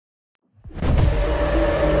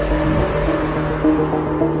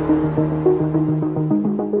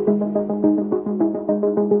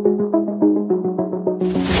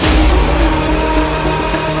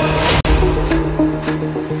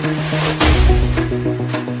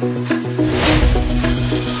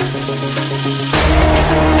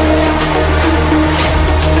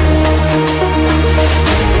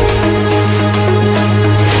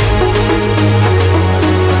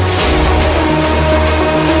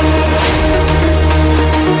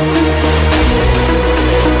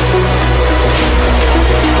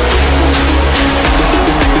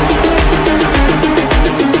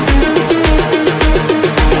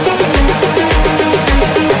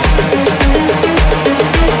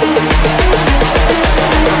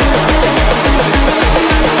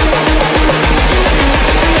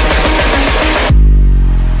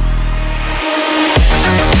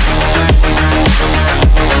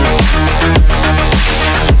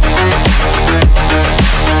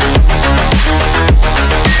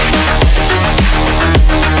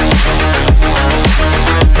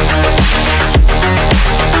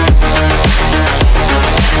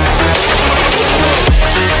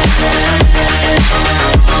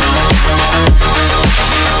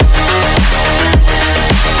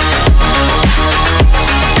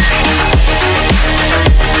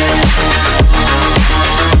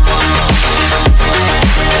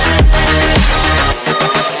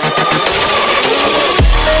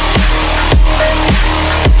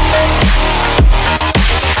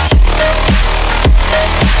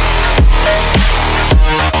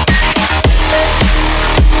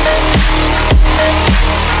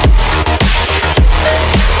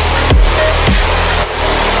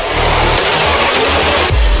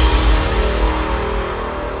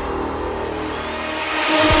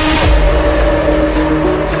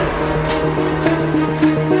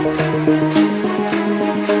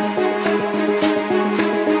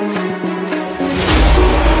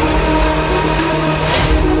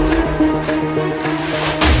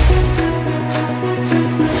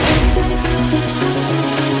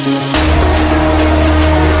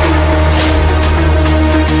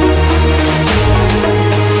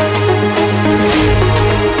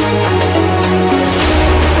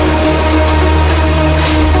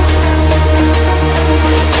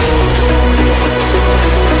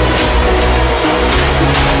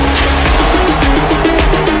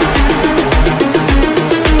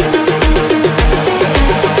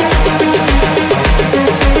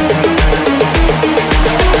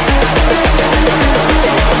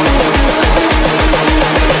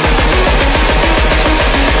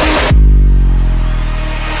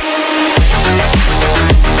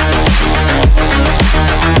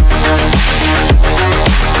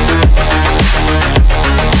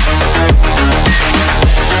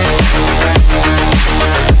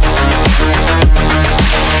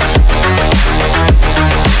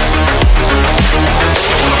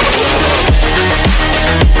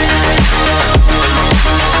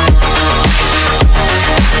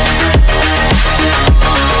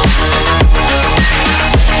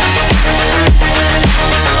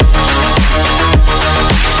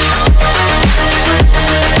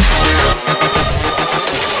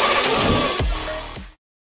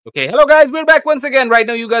 Okay, hello guys, we're back once again. Right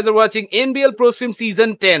now, you guys are watching NBL Pro Scrim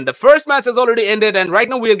Season 10. The first match has already ended, and right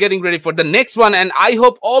now we are getting ready for the next one. And I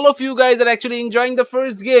hope all of you guys are actually enjoying the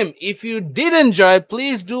first game. If you did enjoy,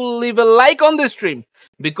 please do leave a like on this stream,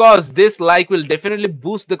 because this like will definitely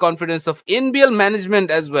boost the confidence of NBL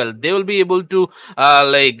management as well. They will be able to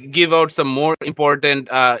like give out some more important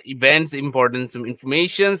events, important some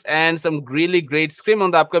informations, and some really great scrim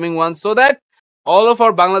on the upcoming ones, so that all of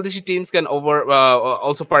our Bangladeshi teams can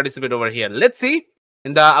also participate over here. Let's see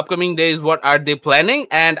in the upcoming days what are they planning,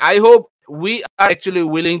 and I hope we are actually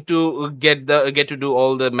willing to get to do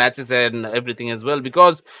all the matches and everything as well,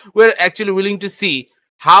 because we're actually willing to see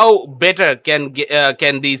how better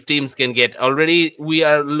can these teams can get. Already we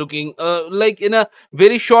are looking like in a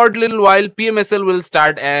very short little while PMSL will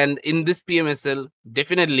start, and in this PMSL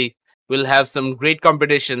definitely we'll have some great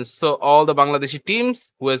competitions. So all the Bangladeshi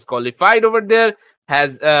teams who has qualified over there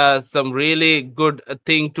has some really good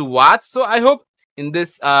thing to watch. So I hope in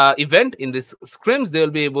this event, in this scrims, they'll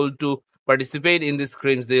be able to participate in these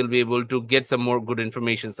scrims. They'll be able to get some more good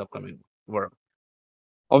information upcoming world.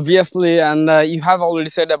 Obviously, and you have already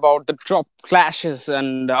said about the drop clashes,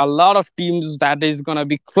 and a lot of teams that is gonna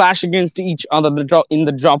be clash against each other in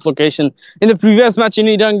the drop location. In the previous match in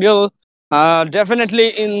Idangil,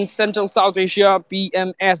 definitely in Central South Asia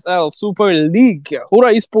PMSL Super League,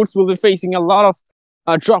 HORAA Esports will be facing a lot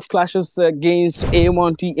of drop clashes against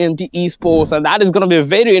A1 TMT Esports, and that is going to be a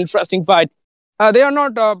very interesting fight. They are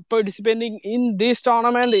not participating in this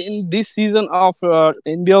tournament in this season of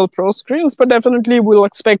NBL Pro Scrims, but definitely we'll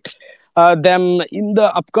expect them in the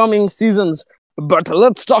upcoming seasons. But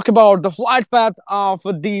let's talk about the flight path of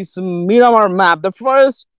this Miramar map, the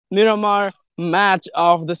first Miramar match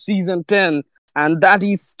of the season 10, and that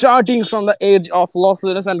is starting from the edge of Los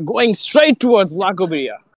Lunas and going straight towards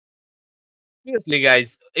Lagoberia. Seriously,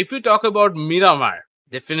 guys, if you talk about Miramar,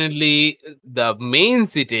 definitely the main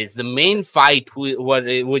cities, the main fight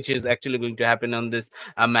which is actually going to happen on this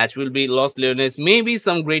match will be Los Leones. Maybe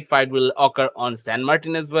some great fight will occur on San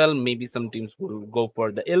Martin as well. Maybe some teams will go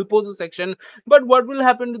for the El Pozo section. But what will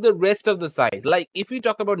happen to the rest of the sides? Like if we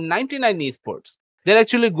talk about 99 Esports, they're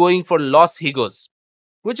actually going for Los Higos,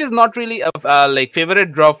 which is not really a like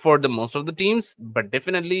favorite drop for the most of the teams. But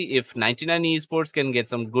definitely if 99 Esports can get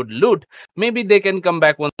some good loot, maybe they can come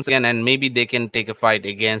back once again, and maybe they can take a fight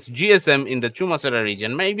against GSM in the Chumasara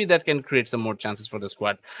region. Maybe that can create some more chances for the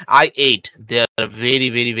squad. I8, they're a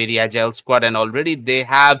very agile squad, and already they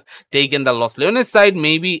have taken the Los Leones side.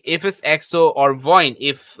 Maybe FS EXO or VOIN,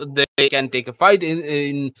 if they can take a fight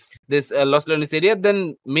in this Los Leones area,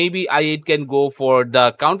 then maybe I8 can go for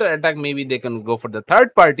the counter attack. Maybe they can go for the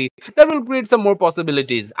third party. That will create some more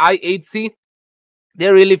possibilities. I8C,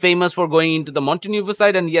 they're really famous for going into the Montenuvo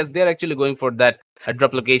side, and yes, they're actually going for that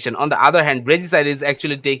drop location. On the other hand, Bregi side is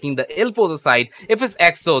actually taking the El Pozo side. If it's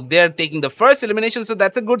EXO, they're taking the first elimination, so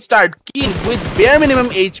that's a good start. Keen with bare minimum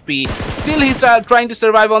HP, still he's trying to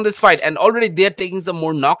survive on this fight, and already they're taking some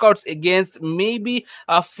more knockouts against maybe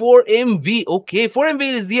 4MV. Okay,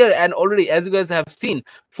 4MV is here, and already, as you guys have seen,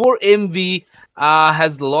 4MV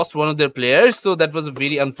has lost one of their players, so that was a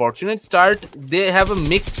very unfortunate start. They have a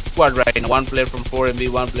mixed squad right now. One player from 4MV,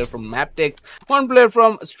 one player from Maptex, one player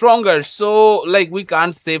from Stronger. So like we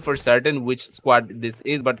can't say for certain which squad this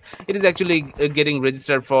is, but it is actually getting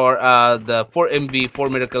registered for the 4MV 4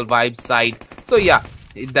 Miracle Vibes side. So yeah,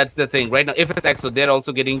 that's the thing right now. FSX, so they're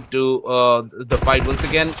also getting to the fight once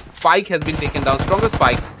again. Spike has been taken down. Stronger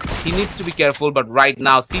Spike, he needs to be careful, but right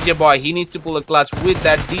now CJ Boy, he needs to pull a clutch with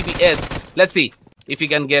that DBS. Let's see if he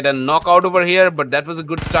can get a knockout over here, but that was a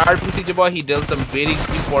good start from CJ Boy. He dealt some very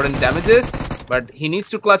important damages, but he needs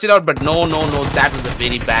to clutch it out. But no, that was a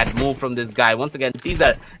very bad move from this guy. Once again,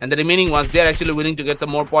 Teaser and the remaining ones, they're actually willing to get some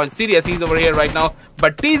more points. Serious, he's over here right now,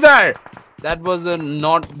 but Teaser, that was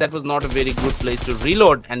not a very good place to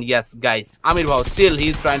reload. And yes, guys, Amir Bhau, still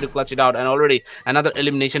he's trying to clutch it out, and already another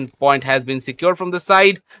elimination point has been secured from the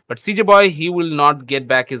side. But CJ Boy, he will not get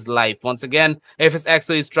back his life. Once again, FS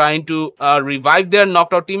EXO is trying to revive their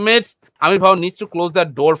knocked out teammates. Amir Bhau needs to close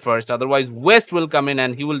that door first, otherwise West will come in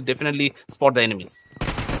and he will definitely spot the enemies.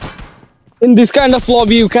 In this kind of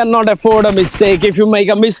lobby, you cannot afford a mistake. If you make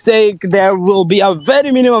a mistake, there will be a very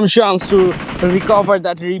minimum chance to recover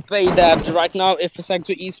that, repay that. Right now,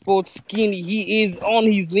 FALCONS Esports skin, he is on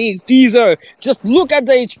his knees. Teaser, just look at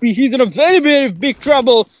the HP. He's in a very big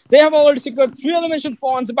trouble. They have already secured 3 elimination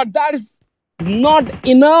points, but that is not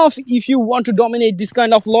enough if you want to dominate this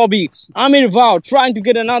kind of lobby. Amir Bhau trying to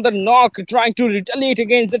get another knock, trying to retaliate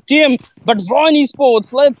against the team. But VOIN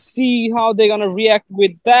Esports, let's see how they're gonna react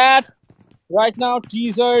with that. Right now,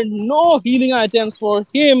 Teaser, no healing items for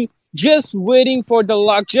him. just waiting for the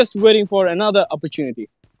luck, just waiting for another opportunity.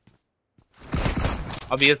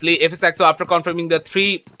 Obviously, FSXO, after confirming the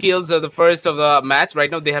 3 kills of the first of the match,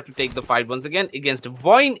 right now they have to take the fight once again against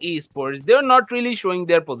VOIN eSports. They're not really showing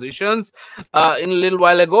their positions in a little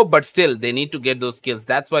while ago, but still, they need to get those kills.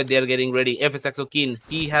 That's why they're getting ready. FSXO Keen,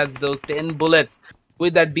 he has those 10 bullets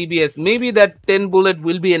with that DBS. Maybe that 10 bullet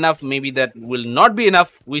will be enough. Maybe that will not be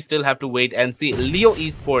enough. We still have to wait and see. Leo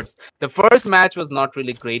eSports, the first match was not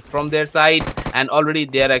really great from their side, and already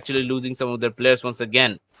they are actually losing some of their players once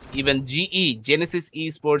again. Even Genesis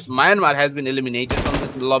Esports Myanmar has been eliminated from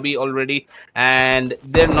this lobby already, and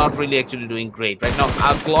they're not really actually doing great right now.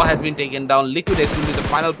 Claw has been taken down. Liquid X will be the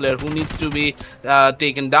final player who needs to be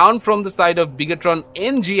taken down from the side of BIGETRON.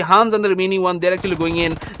 NG Hans and the remaining one, they're actually going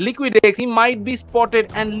in. Liquid X, he might be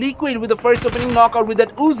spotted, and Liquid with the first opening knockout with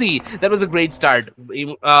that Uzi. That was a great start.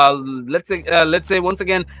 Let's say once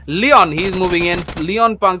again, Leon, he's moving in.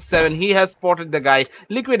 Leon Punk 7, he has spotted the guy.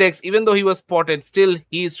 Liquid X, even though he was spotted, still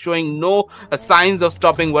he's showing no signs of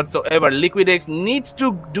stopping whatsoever. Liquid X needs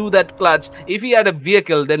to do that clutch. If he had a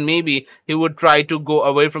vehicle, then maybe he would try to go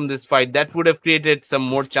away from this fight. That would have created some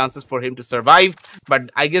more chances for him to survive, but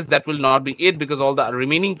I guess that will not be it, because all the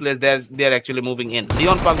remaining players, they're actually moving in.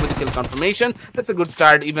 Leon Punk with the kill confirmation. That's a good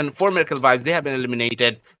start. Even for Miracle Vibes, they have been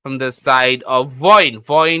eliminated from the side of VOIN.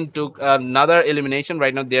 VOIN took another elimination.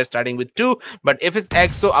 Right now they're starting with 2, but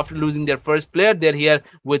FSXO, after losing their first player, they're here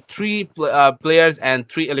with 3 players and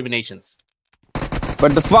 3 eliminations.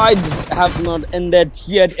 But the fight have not ended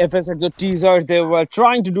yet. FSXO Teaser, they were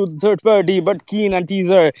trying to do the third party, but Keen and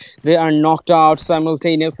Teaser, they are knocked out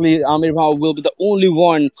simultaneously. Amir Bhau will be the only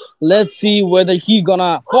one. Let's see whether he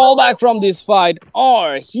gonna fall back from this fight,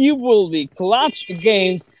 or he will be clutch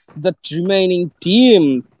against the remaining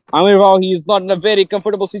team. Amir Bhau, he is not in a very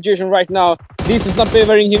comfortable situation right now. This is not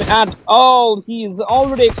favoring him at all. He is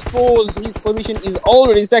already exposed. His position is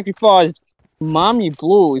already sacrificed. Mami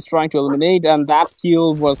Blue is trying to eliminate, and that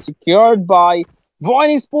kill was secured by VOIN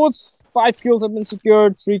Esports. 5 kills have been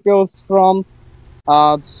secured, 3 kills from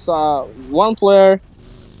one player,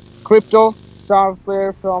 Crypto, star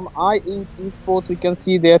player from AGi8 ESPORTS. You can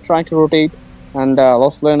see they are trying to rotate, and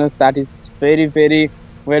Lost Learners, that is very, very,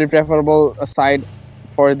 very preferable side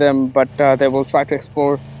for them, but they will try to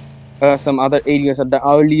explore some other areas at the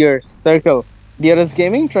earlier circle. DRS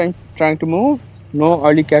Gaming trying to move. No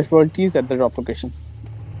early casualties at the drop location.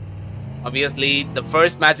 Obviously, the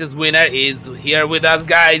first match's winner is here with us,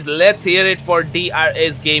 guys. Let's hear it for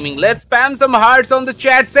DRS Gaming. Let's spam some hearts on the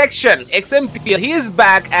chat section. XMP, he is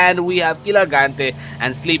back, and we have Killer Gante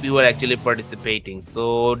and Sleep, who are actually participating.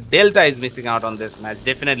 So Delta is missing out on this match.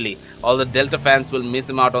 Definitely, all the Delta fans will miss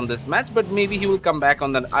him out on this match, but maybe he will come back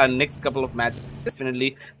on the next couple of matches.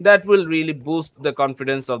 Definitely, that will really boost the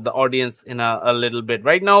confidence of the audience in a little bit.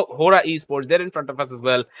 Right now, HORAA Esports, they're in front of us as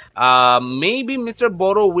well. Maybe Mr.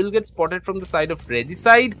 Boro will get spotted from the side of Reggie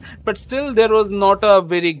side, but still there was not a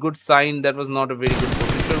very good sign. That was not a very good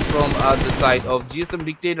position from the side of GSM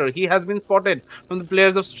Dictator. He has been spotted from the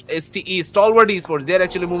players of STE, Stalwart Esports. They're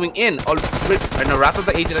actually moving in. And now Wrath of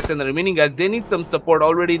the HRX and the remaining guys, they need some support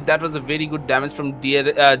already. That was a very good damage from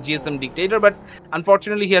GSM Dictator, but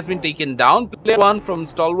unfortunately he has been taken down. Player 1 from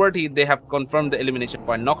Stalwart, they have confirmed the elimination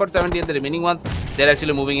point. Knockout 70 and the remaining ones, they're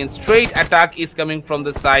actually moving in. Straight attack is coming from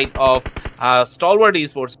the side of Stalwart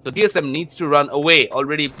Esports. So DSM needs to run away.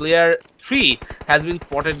 Already player 3 has been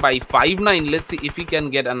spotted by 5-9. Let's see if he can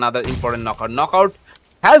get another important knockout. Knockout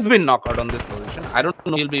has been knocked out on this position. I don't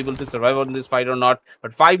know if he'll be able to survive on this fight or not,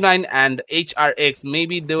 but 5-9 and HRX,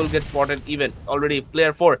 maybe they will get spotted even. Already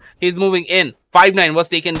player 4, he's moving in. 5-9 was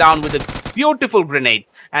taken down with a beautiful grenade,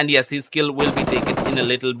 and yes, his kill will be taken in a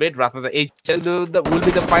little bit. Rather the HL will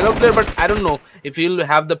be the final player, but I don't know if he'll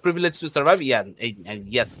have the privilege to survive. Yeah, and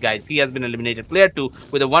yes guys, he has been eliminated. Player 2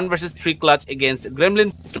 with a 1 versus 3 clutch against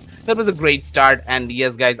Gremlin. That was a great start, and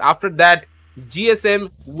yes guys, after that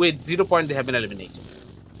GSM with 0 point, they have been eliminated.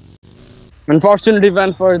 Unfortunate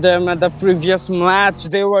event for them at the previous match.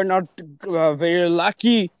 They were not very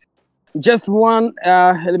lucky. Just one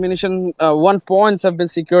elimination, 1 points have been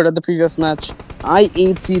secured at the previous match.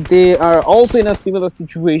 I8C, they are also in a similar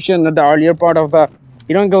situation. At the earlier part of the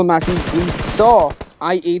inaugural match, we saw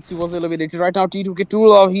I8C was eliminated. Right now, T2K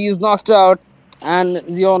Tulov, he is knocked out. And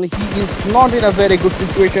Zion, he is not in a very good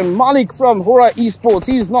situation. Malik from HORAA Esports,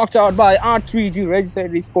 he is knocked out by R3G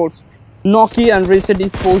Registered Esports. Noki and Registered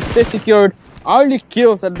Esports, they secured early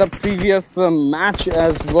kills at the previous match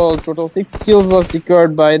as well. Total 6 kills was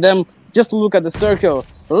secured by them. Just look at the circle.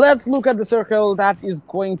 Let's look at the circle that is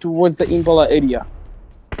going towards the Impala area.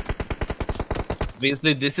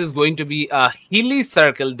 Obviously, this is going to be a hilly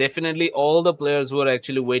circle. Definitely, all the players who are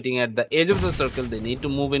actually waiting at the edge of the circle, they need to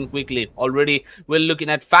move in quickly. Already, we're looking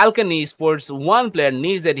at Falcon Esports. One player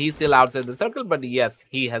needs that he's still outside the circle, but yes,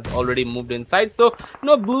 he has already moved inside. So,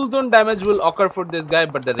 no blue zone damage will occur for this guy,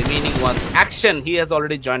 but the remaining ones, action, he has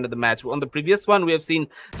already joined the match. On the previous one, we have seen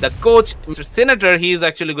the coach, Mr. Senator, he is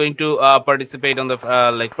actually going to participate on the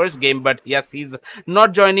first game, but yes, he's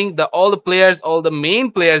not joining. All the players, all the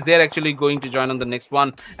main players, they're actually going to join on the next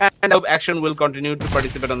one, and action will continue to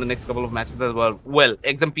participate on the next couple of matches as well. Well,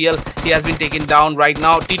 XMPL, he has been taken down right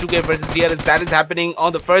now. T2K versus DRS, that is happening.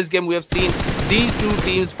 On the first game, we have seen these two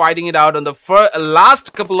teams fighting it out on the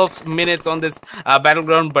last couple of minutes on this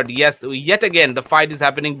battleground, but yes, yet again the fight is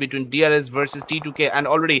happening between DRS versus T2K, and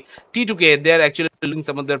already T2K, they're actually losing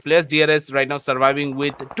some of their players. DRS right now surviving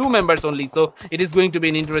with 2 members only, so it is going to be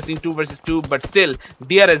an interesting 2 versus 2, but still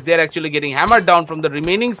DRS, they're actually getting hammered down from the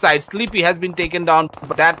remaining side. Sleepy has been taken down,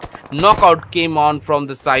 but that knockout came on from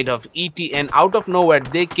the side of ET, and out of nowhere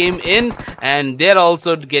they came in, and they're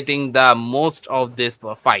also getting the most of this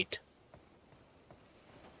fight.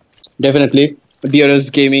 Definitely, DRS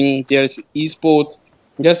Gaming, DRS Esports,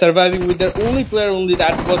 they're surviving with their only player only,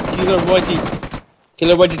 that was Killer Whitey.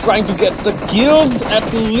 Killer Whitey trying to get the kills,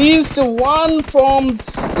 at least one from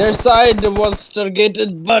their side was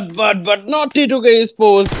targeted, but not T2K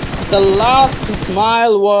Esports. The last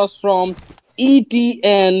smile was from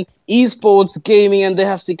ETN Esports Gaming, and they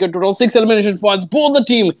have secured total 6 elimination points. Both the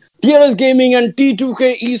team, DRS Gaming and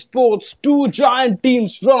T2K Esports, 2 giant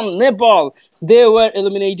teams from Nepal, they were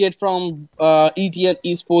eliminated from ETN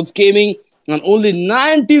Esports Gaming, and only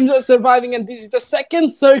 9 teams are surviving, and this is the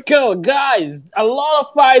second circle. Guys, a lot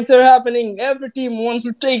of fights are happening. Every team wants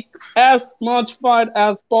to take as much fight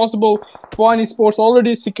as possible. VOIN Esports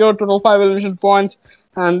already secured total 5 elimination points,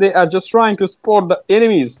 and they are just trying to spot the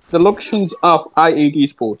enemies, the locations of AGi8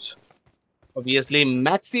 ESPORTS. Obviously,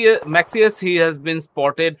 Maxius, he has been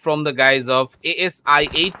spotted from the guys of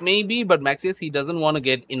ASI8 maybe, but Maxius, he doesn't want to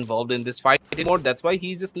get involved in this fight anymore. That's why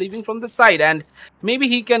he's just leaving from the side, and maybe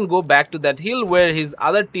he can go back to that hill where his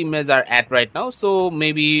other teammates are at right now. So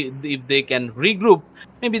maybe if they can regroup,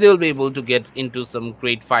 maybe they will be able to get into some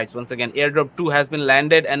great fights. Once again, airdrop 2 has been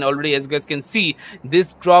landed, and already, as you guys can see,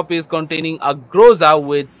 this drop is containing a Groza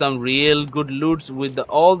with some real good loots with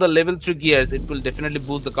all the level 3 gears. It will definitely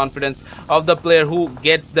boost the confidence of the player who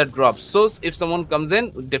gets the drop. So if someone comes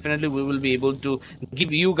in, definitely we will be able to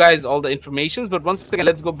give you guys all the informations. But once again,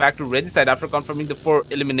 let's go back to Regicide. After confirming the 4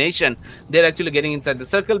 elimination, they're actually getting inside the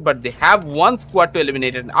circle, but they have 1 squad to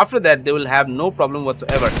eliminate, and after that they will have no problem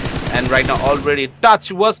whatsoever. And right now already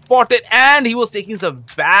Touch was spotted, and he was taking some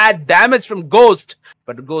bad damage from Ghost,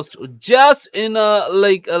 but Ghost just in a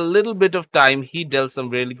little bit of time, he dealt some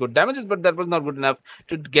really good damages, but that was not good enough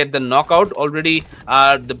to get the knockout. Already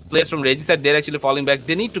the players from Regicide, they're actually falling back.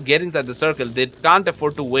 They need to get inside the circle. They can't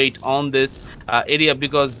afford to wait on this area,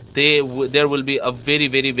 because there will be a very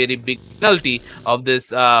big penalty of this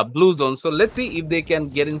blue zone. So let's see if they can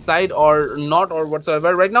get inside or not or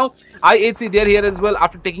whatsoever. Right now IHC, they're here as well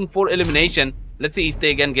after taking 4 elimination. Let's see if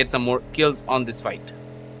they can get some more kills on this fight.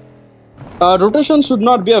 Rotation should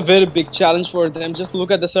not be a very big challenge for them. Just look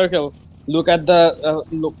at the circle. Look at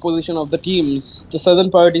the position of the teams. The southern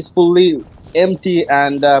part is fully empty,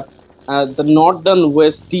 and the northern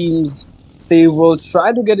west teams, they will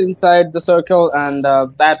try to get inside the circle, and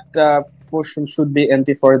that portion should be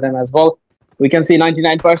empty for them as well. We can see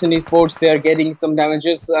 99% esports, they are getting some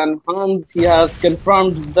damages, and Hans, he has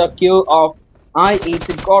confirmed the kill of I8.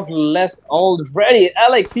 It got less already.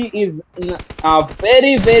 Alex, he is in a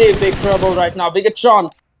very big trouble right now. BIGETRON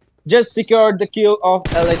just secured the kill of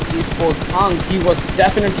Alex Esports. Hans, he was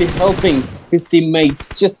definitely helping his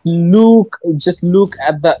teammates. Just look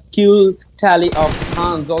at the kill tally of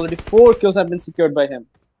Hans. Already 4 kills have been secured by him.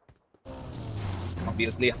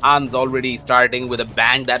 Obviously, Hans already starting with a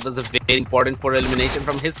bang. That was a very important for elimination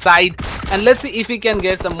from his side. And let's see if he can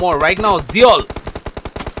get some more. Right now, Zeol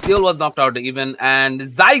was knocked out even, and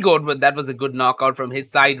Zygote, but that was a good knockout from his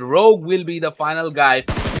side. Rogue will be the final guy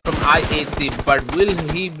from I8C, but will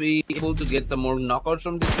he be able to get some more knockouts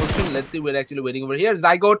from this position? Let's see. We're actually waiting over here.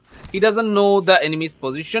 Zygote, he doesn't know the enemy's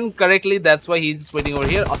position correctly. That's why he's just waiting over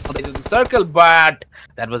here on the edge of the circle, but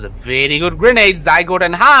that was a very good grenade. Zygote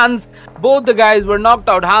and Hans, both the guys were knocked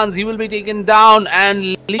out. Hans, he will be taken down,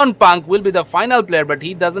 and Leon Punk will be the final player, but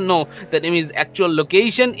he doesn't know the enemy's actual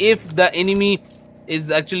location. If the enemy is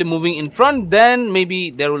actually moving in front, then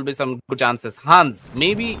maybe there will be some good chances. Hans,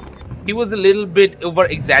 maybe he was a little bit over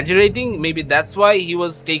exaggerating. Maybe that's why he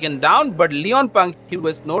was taken down. But Leon Punk, he'll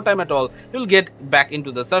waste no time at all. He'll get back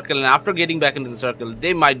into the circle, and after getting back into the circle,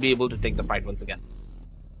 they might be able to take the fight once again.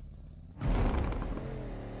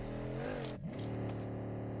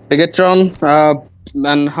 BIGETRON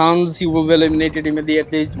and Hans, he will be eliminated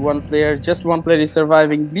immediately. Just one player is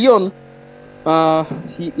surviving. Leon,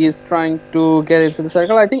 he is trying to get into the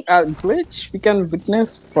circle. I think a glitch we can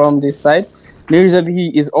witness from this side. Mirza,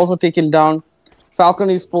 he is also taken down. Falcon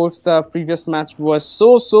Esports, the previous match was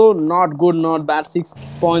so not good, not bad. 6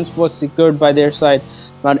 points was secured by their side.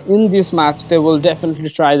 But in this match, they will definitely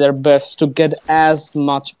try their best to get as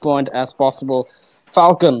much point as possible.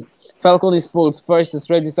 Falcon Esports versus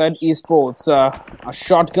Regicide Esports. A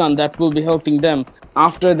shotgun that will be helping them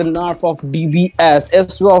after the nerf of DBS.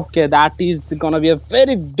 S12K, that is going to be a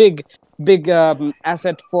very big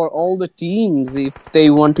asset for all the teams if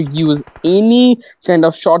they want to use any kind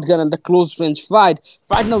of shotgun in the close range fight.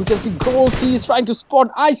 Right now we can see Ghost, he is trying to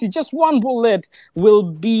spot Icy. Just one bullet will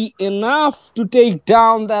be enough to take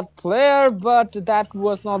down that player, but that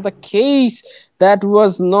was not the case. That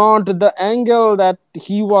was not the angle that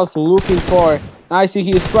he was looking for. Icy,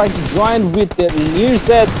 he is trying to join with the near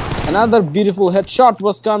set. Another beautiful headshot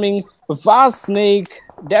was coming. Vast Snake,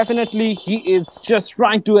 definitely he is just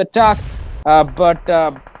trying to attack, but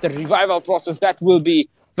the revival process, that will be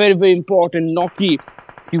very important. Noki,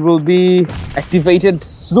 he will be activated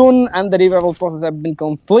soon, and the revival process have been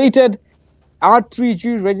completed.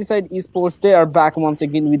 R3G Regicide Esports, they are back once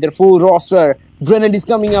again with their full roster. Grenade is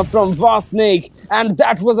coming up from Vast Snake, and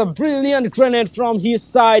that was a brilliant grenade from his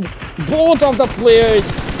side. Both of the players,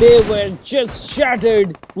 they were just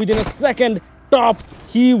shattered within a second. Top,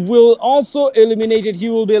 he will also eliminated. He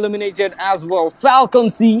will be eliminated as well. Falcon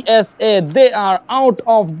CSA, they are out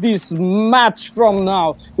of this match from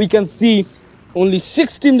now. We can see only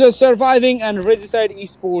 6 teams are surviving, and Regicide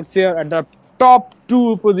Esports here at the top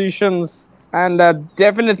 2 positions, and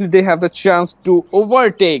definitely they have the chance to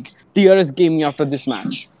overtake TRS Gaming after this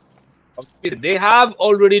match. They have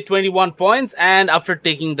already 21 points, and after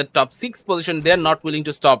taking the top 6 position, they're not willing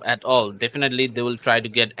to stop at all. Definitely, they will try to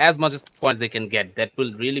get as much as points they can get. That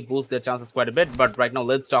will really boost their chances quite a bit. But right now,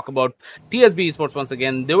 let's talk about TSB Esports once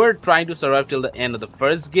again. They were trying to survive till the end of the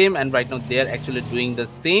first game, and right now, they're actually doing the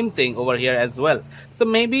same thing over here as well. So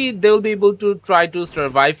maybe they'll be able to try to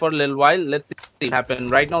survive for a little while. Let's see what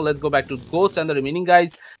happens. Right now, let's go back to Ghost and the remaining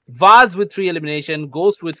guys. Vaz with 3 elimination,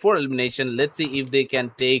 Ghost with 4 elimination. Let's see if they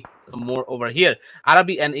can take some more over here.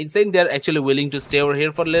 Arabi and Insane, they're actually willing to stay over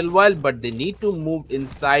here for a little while, but they need to move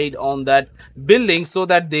inside on that building so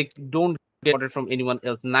that they don't get spotted from anyone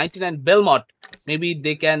else. 99 Belmont, maybe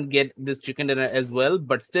they can get this chicken dinner as well,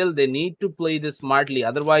 but still they need to play this smartly,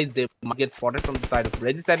 otherwise they might get spotted from the side of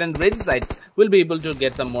Regicide, and Regicide will be able to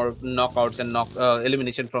get some more knockouts and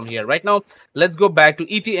elimination from here. Right now, let's go back to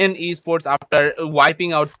ETN Esports after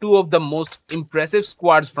wiping out 2 of the most impressive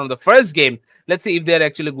squads from the first game. Let's see if they're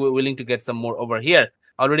actually willing to get some more over here.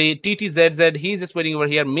 Already TTZZ, he's just waiting over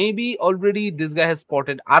here. Maybe already this guy has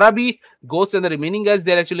spotted Arabi. Ghost and the remaining guys,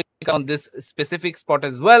 they're actually on this specific spot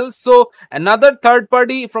as well. So another third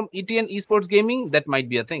party from ETN Esports Gaming, that might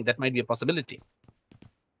be a thing. That might be a possibility.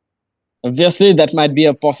 Obviously, that might be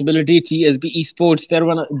a possibility. TSB Esports,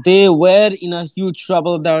 they were in a huge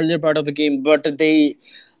trouble the earlier part of the game, but they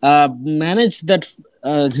managed that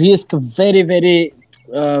risk very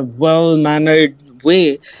well-mannered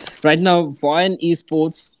way. Right now, VOIN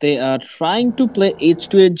Esports, they are trying to play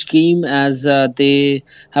edge-to-edge game, as they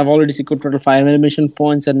have already secured total 5 elimination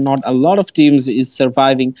points, and not a lot of teams is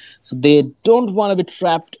surviving. So they don't want to be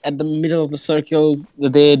trapped at the middle of the circle.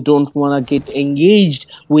 They don't want to get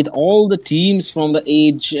engaged with all the teams from the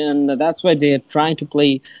edge, and that's why they are trying to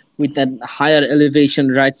play with that higher elevation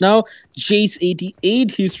right now.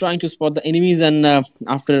 Jace88, he's trying to spot the enemies, and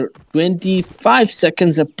after 25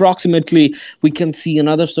 seconds approximately, we can see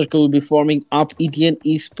another circle will be forming up. ETN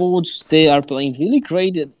Esports, they are playing really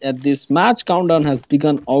great at this match. Countdown has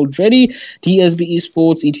begun already. TSB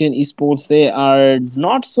Esports, ETN Esports, they are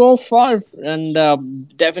not so far, and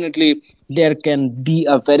definitely there can be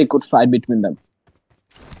a very good fight between them.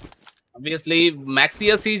 Obviously,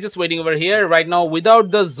 Maxius, he's just waiting over here right now.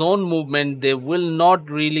 Without the zone movement, they will not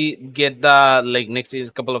really get the next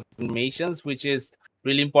couple of animations, which is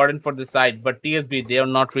really important for the side. But TSB, they are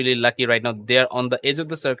not really lucky right now. They're on the edge of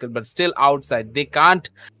the circle, but still outside. They can't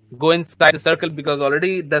go inside the circle because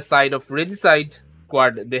already the side of Regicide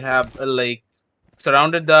squad, they have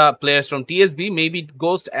surrounded the players from TSB. Maybe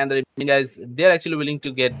Ghost and the guys, they're actually willing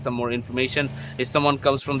to get some more information. If someone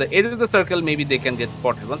comes from the edge of the circle, maybe they can get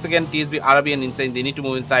spotted. Once again, TSB, Arabi, and Insane, they need to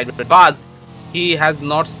move inside. But Baz, he has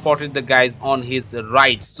not spotted the guys on his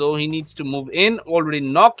right, so he needs to move in. Already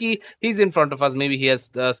Noki, he's in front of us. Maybe he has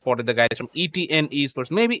spotted the guys from ETN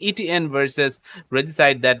Esports. Maybe ETN versus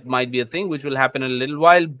Regicide, that might be a thing which will happen in a little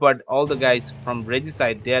while. But all the guys from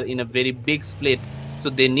Regicide, they are in a very big split, so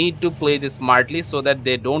they need to play this smartly so that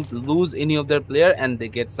they don't lose any of their player and they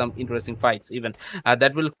get some interesting fights. Even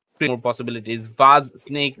that will create more possibilities. Vaz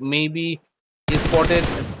Snake, maybe he spotted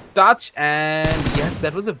touch, and yes,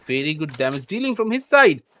 that was a very good damage dealing from his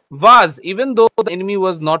side. Vaz, even though the enemy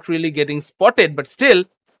was not really getting spotted, but still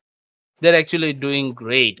they're actually doing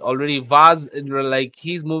great. Already Vaz, like,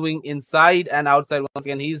 he's moving inside and outside once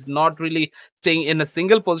again. He's not really staying in a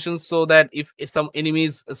single position, so that if some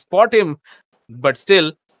enemies spot him, but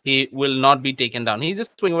still he will not be taken down. He's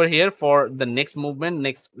just swing over here for the next movement.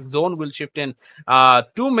 Next zone will shift in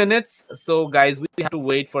 2 minutes, so guys, we have to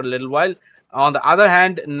wait for a little while. On the other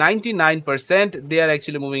hand, 99% they are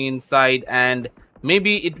actually moving inside, and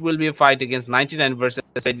maybe it will be a fight against 99 versus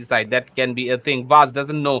Regicide. That can be a thing. Vaz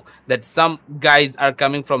doesn't know that some guys are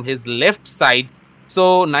coming from his left side,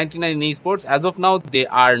 so 99 Esports, as of now, they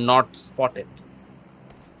are not spotted.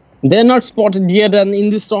 They're not spotted yet, and in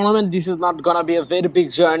this tournament, this is not gonna be a very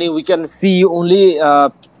big journey. We can see only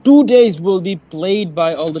 2 days will be played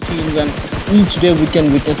by all the teams, and each day we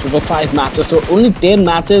can witness over 5 matches. So only 10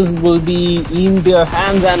 matches will be in their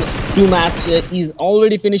hands, and 2 matches is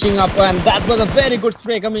already finishing up. And that was a very good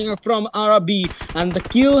spray coming up from RB, and the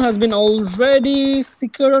kill has been already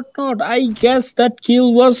secured or not. I guess that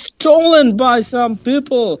kill was stolen by some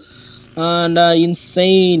people. And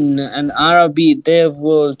insane, and RB, they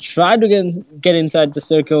will try to get inside the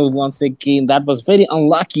circle once again. That was very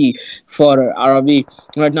unlucky for RB.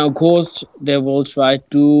 Right now, Ghost, they will try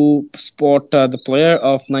to spot the player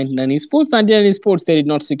of 99 Esports. 99 Esports, they did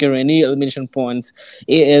not secure any elimination points.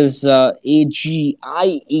 It is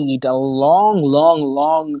AGi8, a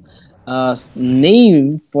long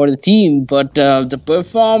name for the team, but the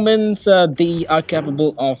performance they are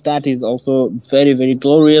capable of, that is also very, very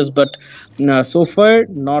glorious. But so far,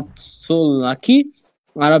 not so lucky.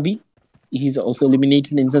 Arabi, he's also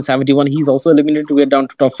eliminated in 71. He's also eliminated. We're down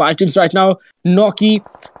to top 5 teams right now. Noki,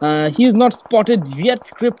 he is not spotted yet.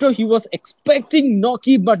 Crypto, he was expecting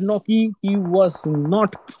Noki, but Noki, he was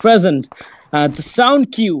not present. The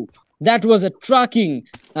sound cue, that was attracting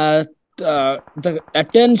the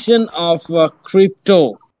attention of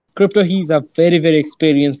Crypto. Crypto, he's a very, very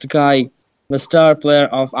experienced guy, the star player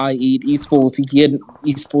of i8 Esports, ETN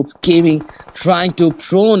Esports Gaming, trying to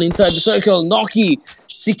prone inside the circle. Noki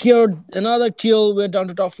secured another kill. We're down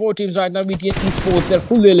to top 4 teams right now. ETN Esports, they're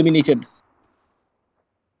fully eliminated.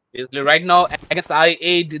 Right now, against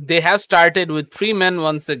i8, they have started with 3 men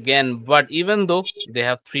once again. But even though they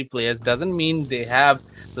have 3 players, doesn't mean they have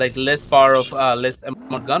like less power of less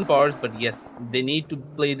amount gun powers. But yes, they need to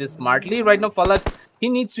play this smartly. Right now, Falak, he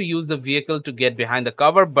needs to use the vehicle to get behind the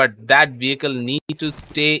cover, but that vehicle needs to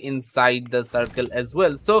stay inside the circle as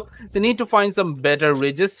well. So they need to find some better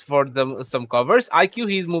ridges for them, some covers. IQ,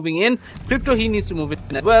 he's moving in. Crypto, he needs to move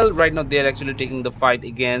in as well. Right now, they're actually taking the fight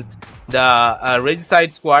against the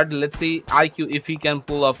Regicide squad. Let's see IQ if he can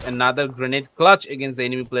pull off another grenade clutch against the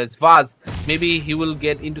enemy players. Vaz, maybe he will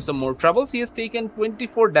get into some more troubles. He has taken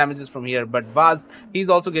 24 damages from here, but Vaz, he's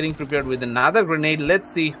also getting prepared with another grenade.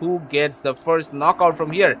 Let's see who gets the first knockout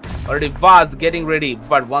from here. Already Vaz getting ready,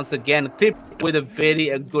 but once again Crypto with a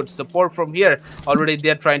very good support from here. Already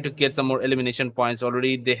they're trying to get some more elimination points.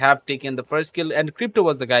 Already they have taken the first kill, and Crypto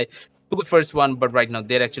was the guy who took the first one, but right now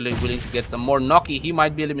they're actually willing to get some more. Noki, he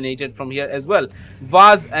might be eliminated from here as well.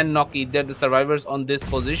 Vaz and Noki, they're the survivors on this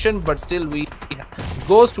position, but still we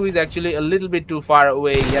Ghost, who is actually a little bit too far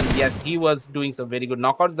away, and yes, he was doing some very good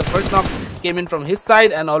knockouts. The first knock came in from his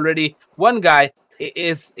side, and already one guy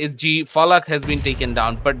is G Falak has been taken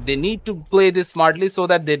down, but they need to play this smartly so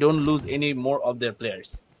that they don't lose any more of their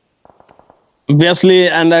players. Obviously,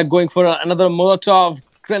 and going for another Molotov.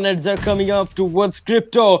 Grenades are coming up towards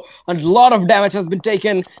Crypto, and a lot of damage has been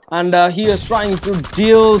taken, and he is trying to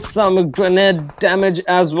deal some grenade damage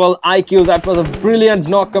as well. IQ, that was a brilliant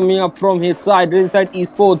knock coming up from his side. Regicide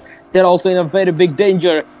Esports, they're also in a very big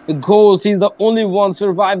danger. Ghost, he's the only one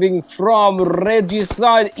surviving from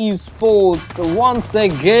Regicide Esports. Once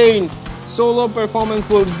again, solo performance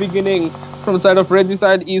will be beginning from the side of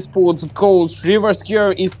Regicide Esports. Ghost, reverse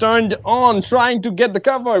gear is turned on, trying to get the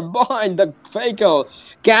cover behind the vehicle.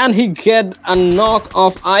 Can he get a knock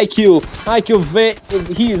off IQ?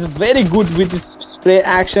 IQ, he is very good with his spray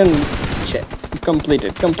action.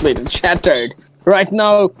 Completed, shattered. Right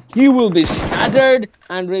now, Q will be shattered,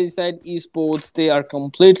 and Redside Esports, they are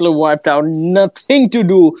completely wiped out. Nothing to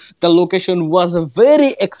do. The location was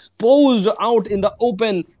very exposed out in the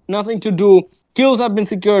open. Nothing to do. Kills have been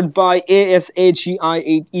secured by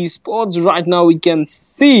ASAGi8 Esports. Right now, we can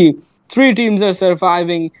see three teams are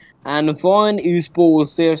surviving, and VOIN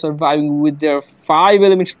Esports, they are surviving with their 5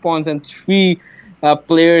 elimination points and 3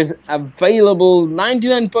 players available.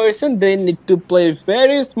 99%, they need to play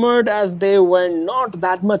very smart, as they were not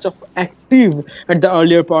that much of active at the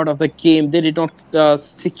earlier part of the game. They did not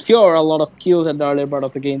secure a lot of kills at the earlier part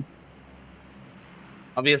of the game.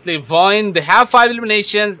 Obviously, VOIN, they have 5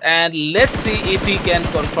 eliminations, and let's see if he can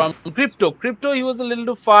confirm Crypto. Crypto, he was a little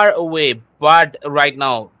too far away, but right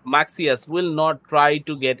now, Maxius will not try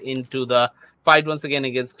to get into the fight once again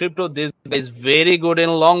against Crypto. This guy is very good in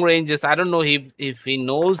long ranges. I don't know if he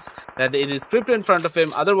knows that it is Crypto in front of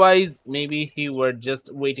him. Otherwise, maybe he were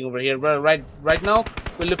just waiting over here. But right now,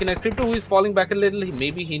 we're looking at Crypto, who is falling back a little.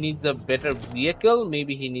 Maybe he needs a better vehicle.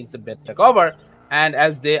 Maybe he needs a better cover. And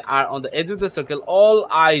as they are on the edge of the circle, all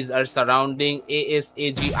eyes are surrounding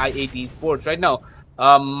ASAGi8 Esports right now.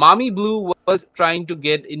 Mami Blue was trying to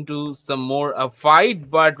get into some more fight,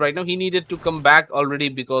 but right now he needed to come back already,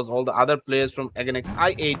 because all the other players from Against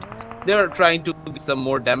i8, they are trying to get some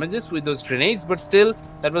more damages with those grenades, but still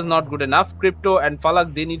that was not good enough. Crypto and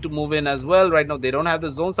Falak, they need to move in as well. Right now they don't have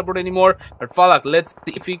the zone support anymore, but Falak, let's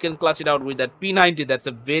see if he can clutch it out with that P90. That's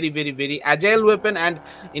a very agile weapon, and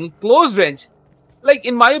in close range, like,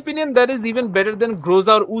 in my opinion, that is even better than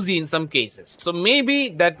Groza or Uzi in some cases. So maybe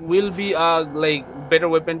that will be a better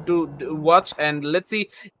weapon to watch. And let's see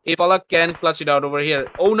if Falak can clutch it out over here.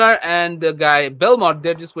 Owner and the guy Belmont,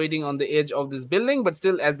 they're just waiting on the edge of this building, but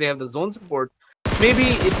still, as they have the zone support, maybe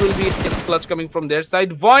it will be a clutch coming from their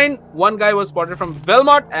side. VOIN, one guy was spotted from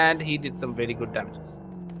Belmont, and he did some very good damages.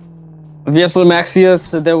 Obviously,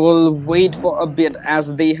 Maxius, they will wait for a bit,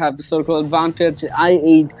 as they have the circle advantage.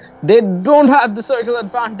 i8, they don't have the circle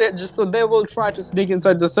advantage, so they will try to sneak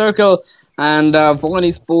inside the circle. And VOIN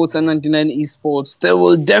Esports and 99 Esports, they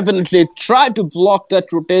will definitely try to block that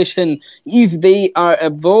rotation. If they are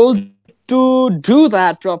able to do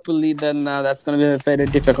that properly, then that's going to be a very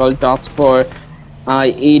difficult task for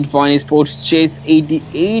i8. VOIN Esports. Chase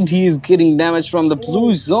 88, he is getting damage from the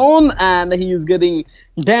blue zone, and he is getting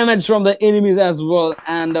damage from the enemies as well.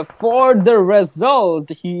 And for the result,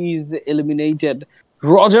 he is eliminated.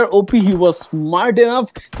 Roger OP, he was smart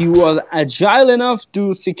enough, he was agile enough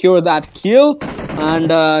to secure that kill, and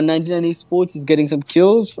 99 Esports is getting some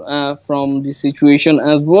kills from this situation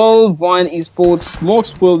as well. VOIN Esports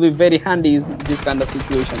smokes will be very handy in this kind of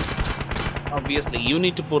situation. Obviously, you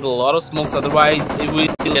need to put a lot of smokes, otherwise it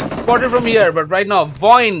will get spotted from here. But right now,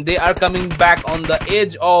 VOIN, they are coming back on the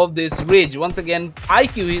edge of this ridge. Once again,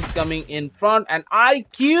 IQ is coming in front, and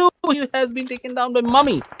IQ has been taken down by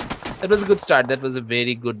Mummy. That was a good start. That was a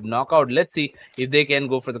very good knockout. Let's see if they can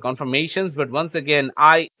go for the confirmations. But once again,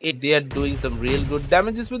 they are doing some real good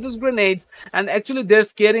damages with those grenades. And actually, they're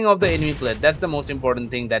scaring off the enemy player. That's the most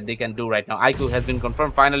important thing that they can do right now. IQ has been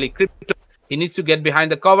confirmed. Finally, Crypto, he needs to get behind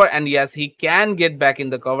the cover. And yes, he can get back in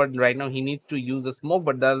the cover. Right now, he needs to use a smoke.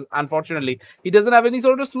 But unfortunately, he doesn't have any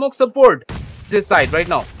sort of smoke support this side right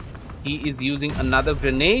now. He is using another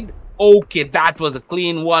grenade. Okay, that was a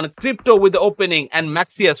clean one. Crypto with the opening, and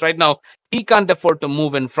Maxius right now, he can't afford to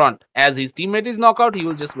move in front. As his teammate is knocked out, he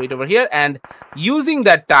will just wait over here, and using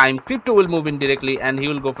that time, Crypto will move in directly, and he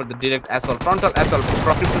will go for the direct assault. Frontal assault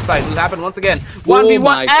from Crypto side will happen once again.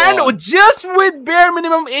 1v1, and just with bare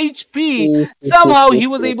minimum HP, somehow he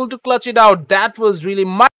was able to clutch it out. That was really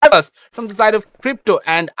marvelous from the side of Crypto,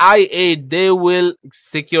 and i8, they will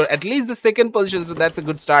secure at least the second position, so that's a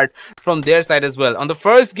good start from their side as well. On the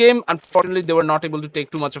first game, unfortunately, they were not able to take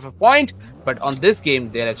too much of a point, but on this game,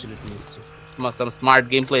 they're actually doing some smart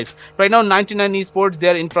gameplays. Right now, 99 Esports,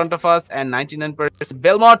 they're in front of us, and 99%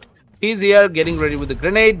 Belmont, he's here getting ready with the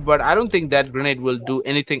grenade, but I don't think that grenade will do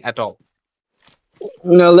anything at all.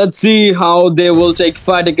 Now let's see how they will take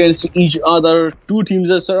fight against each other. Two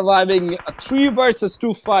teams are surviving a 3 versus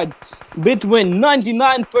 2 fight between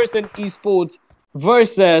 99% Esports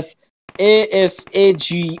versus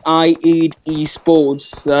ASAGi8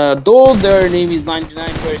 Esports. Though their name is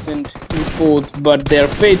 99% Esports, but their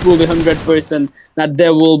fate will be 100%, that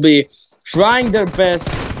they will be trying their best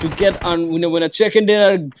to get on when a check-in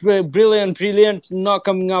dinner. Brilliant knock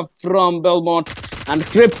coming up from Belmont, and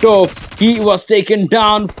Crypto, he was taken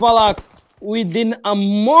down. Falak, within a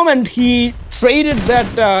moment, he traded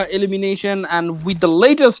that elimination, and with the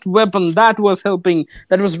latest weapon, that was helping.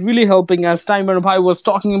 That was really helping, as Timer Bhai was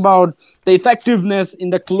talking about the effectiveness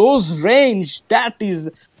in the close range. That is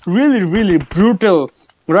really, really brutal.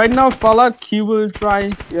 Right now, Falak, he will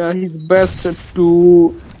try his best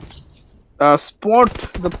to spot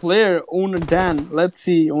the player Owner Dan. Let's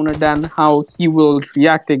see Owner Dan how he will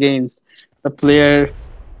react against the player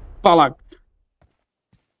Falak.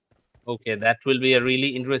 Okay, that will be a really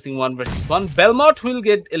interesting one versus one. Belmont will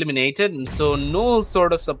get eliminated, so no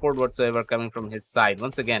sort of support whatsoever coming from his side.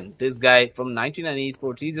 Once again, this guy from 99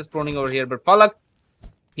 Esports, he's just proning over here. But Falak,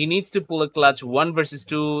 he needs to pull a clutch 1 versus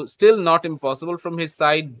 2. Still not impossible from his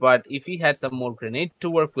side, but if he had some more grenade to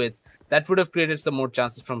work with, that would have created some more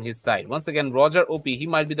chances from his side. Once again, Roger OP, he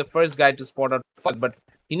might be the first guy to spot out Falak, but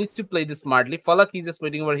he needs to play this smartly. Falak, he's just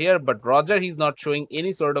waiting over here, but Roger, he's not showing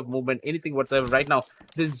any sort of movement, anything whatsoever right now.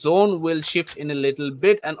 This zone will shift in a little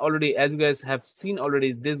bit, and already, as you guys have seen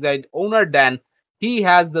already, this guy, Owner Dan, he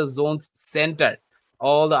has the zone's center.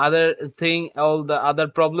 All the other thing, all the other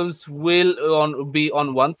problems will be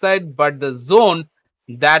on one side, but the zone,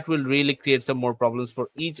 that will really create some more problems for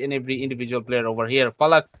each and every individual player over here.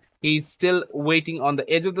 Palak, he's still waiting on the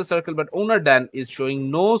edge of the circle, but Owner Dan is showing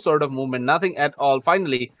no sort of movement, nothing at all.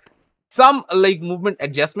 Finally, some like movement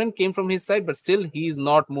adjustment came from his side, but still he is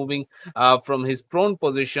not moving from his prone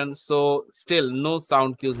position. So still no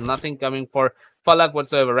sound cues, nothing coming for Falak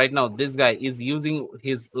whatsoever. Right now, this guy is using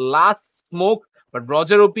his last smoke, but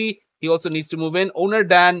Roger OP, he also needs to move in. Owner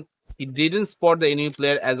Dan, he didn't spot the enemy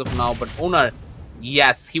player as of now, but Owner,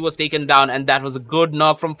 yes, he was taken down, and that was a good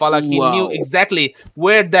knock from Falak. He knew Wow. exactly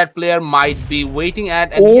where that player might be waiting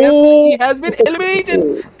at, and yes, Oh, he has been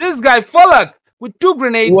eliminated. This guy, Falak, with 2 what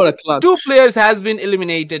grenades, a clutch. 2 players has been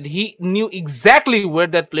eliminated. He knew exactly where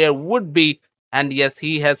that player would be, and yes,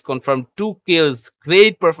 he has confirmed 2 kills.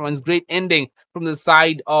 Great performance, great ending from the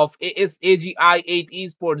side of AGi8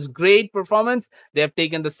 Esports. Great performance. They have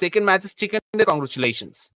taken the second match's chicken.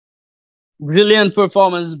 Congratulations. Brilliant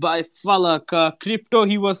performance by Falak. Crypto,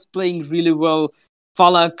 he was playing really well.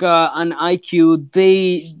 Falak and IQ,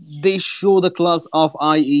 they show the class of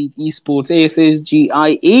I8 Esports. ASSG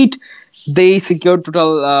I8, they secured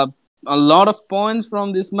total a lot of points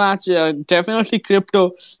from this match. Definitely,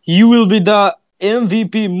 Crypto, you will be the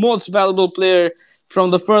MVP, most valuable player from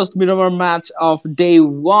the first Miramar match of day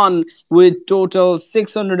one, with total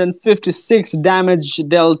 656 damage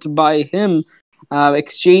dealt by him,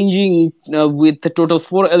 exchanging with the total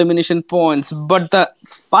 4 elimination points. But the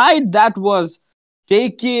fight that was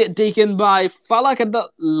taken by Falak at the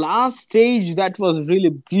last stage, that was really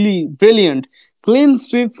brilliant. Clean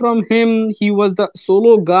sweep from him. He was the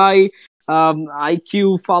solo guy.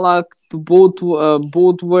 IQ, Falak,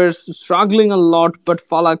 both were struggling a lot, but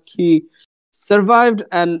Falak, he survived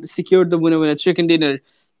and secured the winner chicken dinner.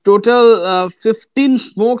 Total 15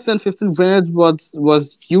 smokes and 15 grenades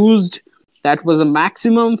was used. That was the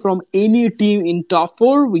maximum from any team in top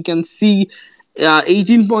 4. We can see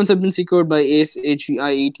 18 points have been secured by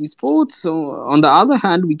AGi8 Esports. So on the other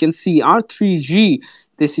hand, we can see R3G,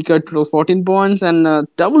 they secured total 14 points, and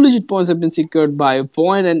double-digit points have been secured by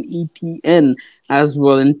VOIN and ETN as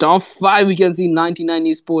well. In top 5, we can see 99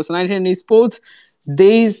 Esports. 99 Esports,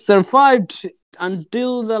 they survived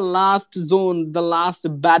until the last zone, the last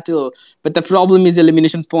battle. But the problem is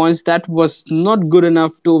elimination points. That was not good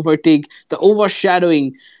enough to overtake the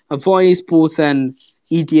overshadowing of VOIN Esports and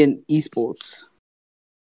ETN Esports.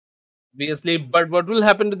 Obviously, but what will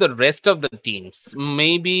happen to the rest of the teams?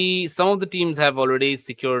 Maybe some of the teams have already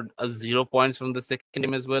secured a 0 points from the second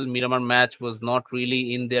game as well. Miramar match was not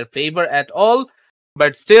really in their favor at all,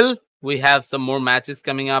 but still, we have some more matches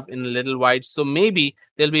coming up in a little while, so maybe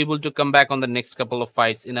they'll be able to come back on the next couple of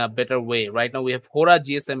fights in a better way. Right now, we have HORAA,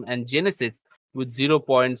 GSM, and Genesis with 0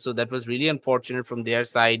 points, so that was really unfortunate from their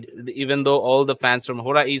side. Even though all the fans from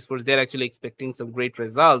HORAA Esports, they're actually expecting some great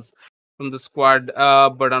results from the squad,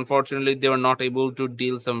 but unfortunately they were not able to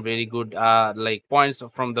deal some very good like points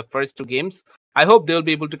from the first 2 games. I hope they'll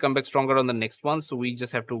be able to come back stronger on the next one, so we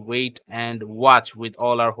just have to wait and watch with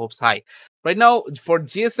all our hopes high. Right now, for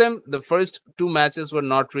GSM, the first 2 matches were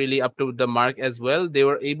not really up to the mark as well. They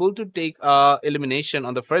were able to take elimination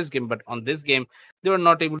on the first game, but on this game they were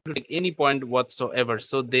not able to take any point whatsoever,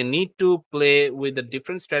 so they need to play with a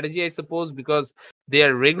different strategy, I suppose, because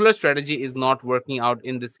their regular strategy is not working out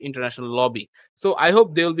in this international lobby. So I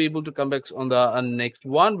hope they'll be able to come back on the next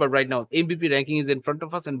one. But right now, MVP ranking is in front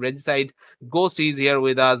of us, and Regicide Ghost is here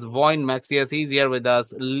with us. Voin Maxius, he's here with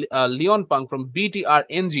us. Leon Punk from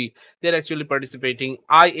BTRNG, they're actually actually participating.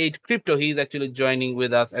 I8 Crypto, he is actually joining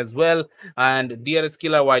with us as well. And DRS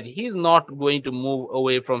Killer White, he is not going to move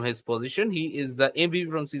away from his position. He is the MVP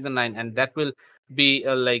from season 9, and that will be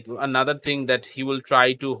like another thing that he will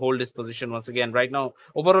try to hold his position once again. Right now,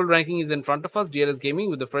 overall ranking is in front of us. DRS Gaming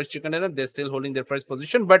with the first chicken dinner, they're still holding their first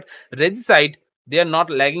position, but Regicide, they are not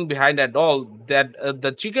lagging behind at all. That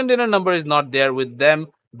the chicken dinner number is not there with them,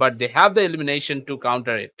 but they have the elimination to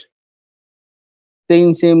counter it.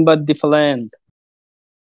 Same but different.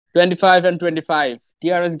 25 and 25.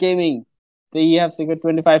 DRS Gaming, they have secured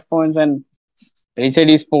 25 points, and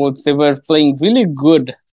HORAA Esports, they were playing really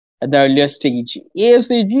good at the earlier stage.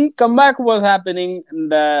 AGi8 comeback was happening, and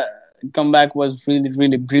the comeback was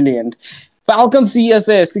really brilliant. Falcons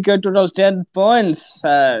CSA secured total 10 points,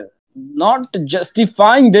 not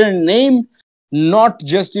justifying their name, not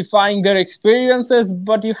justifying their experiences,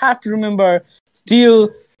 but you have to remember, still,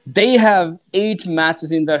 they have 8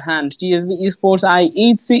 matches in their hand. TSB Esports,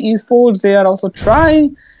 AGi8 Esports, they are also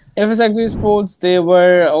trying. FSX Esports, they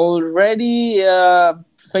were already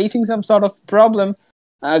facing some sort of problem.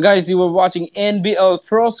 Guys, you were watching NBL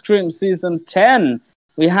Pro Scrim Season 10.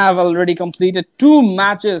 We have already completed 2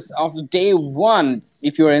 matches of day 1.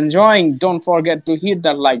 If you're enjoying, don't forget to hit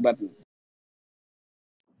that like button.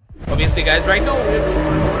 Obviously, guys, right now we're going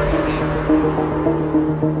for a short break.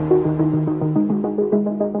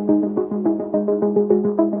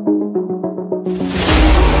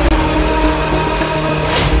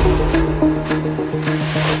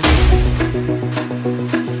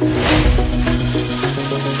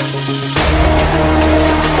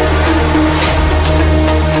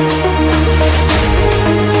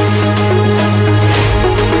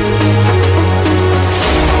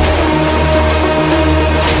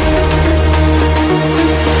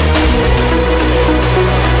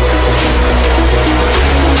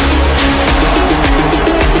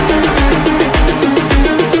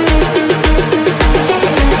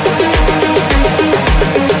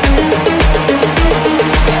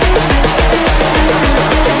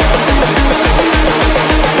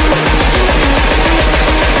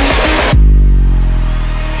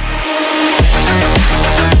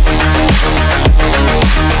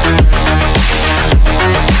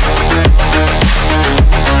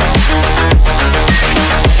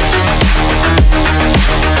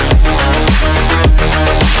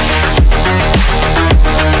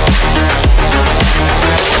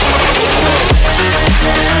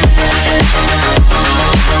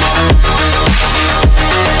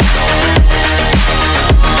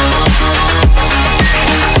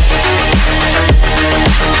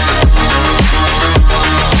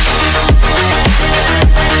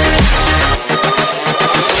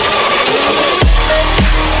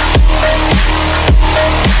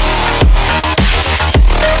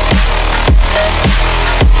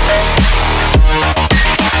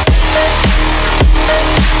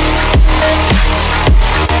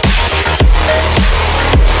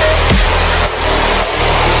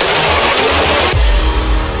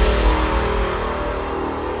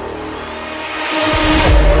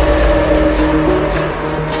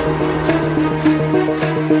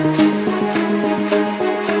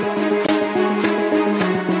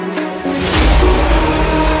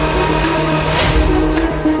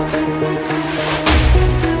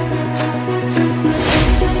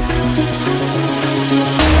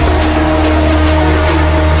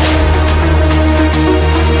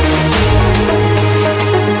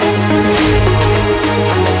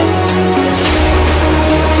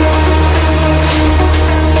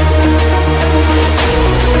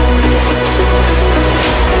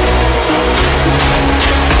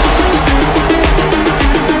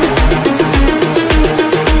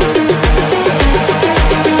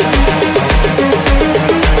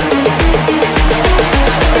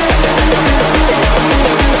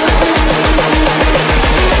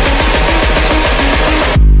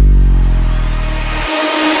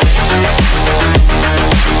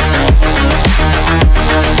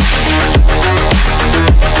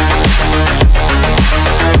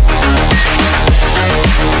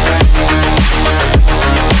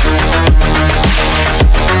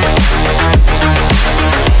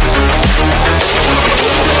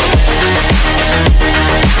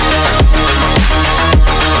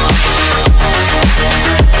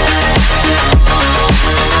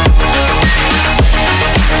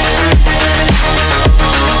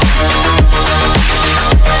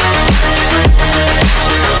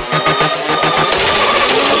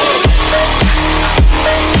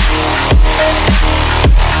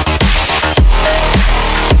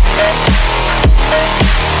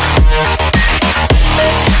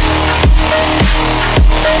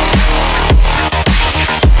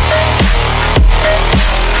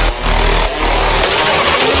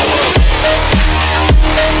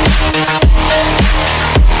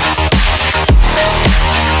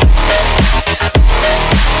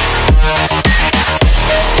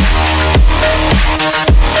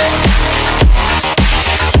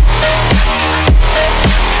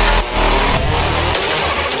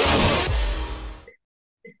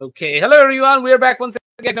 Okay, hello everyone. We are back once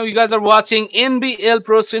again. Now you guys are watching NBL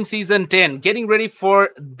Pro Swim Season 10, getting ready for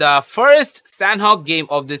the first Sandhawk game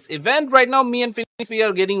of this event. Right now, me and Phoenix, we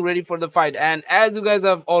are getting ready for the fight. And as you guys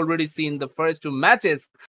have already seen the first two matches,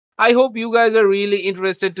 I hope you guys are really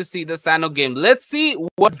interested to see the Sandhawk game. Let's see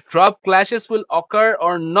what drop clashes will occur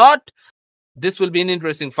or not. This will be an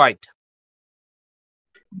interesting fight.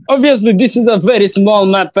 Obviously, this is a very small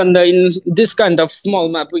map, and in this kind of small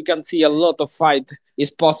map, we can see a lot of fight is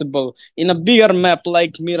possible. In a bigger map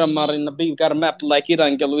like Miramar, in a bigger map like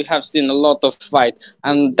Irangel, we have seen a lot of fight,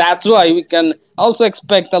 and that's why we can also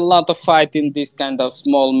expect a lot of fight in this kind of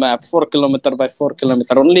small map, 4 kilometer by 4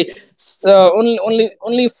 kilometer. Only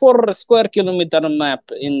 4 square kilometer map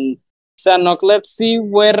in Sanok. Let's see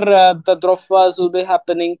where the drop was will be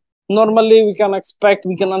happening. Normally, we can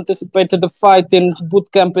anticipate the fight in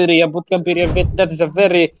bootcamp area. That is a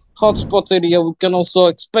very hotspot area. We can also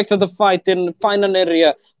expect the fight in Pinan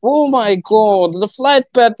area. Oh my god, the flight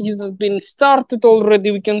path has been started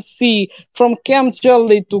already. We can see from Camp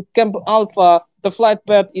Charlie to Camp Alpha, the flight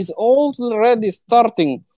path is already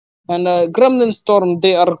starting. And Gremlin Storm,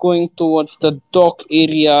 they are going towards the dock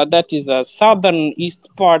area. That is the southern east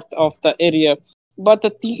part of the area. But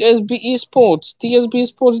the TSB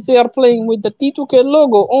Esports, they are playing with the T2K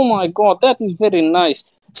logo. Oh my god, that is very nice.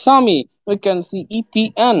 Sami, we can see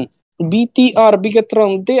ETN, BTR,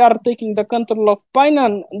 BIGETRON, they are taking the control of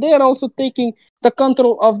Pinan. They are also taking the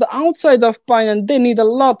control of the outside of Pinan. They need a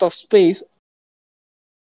lot of space.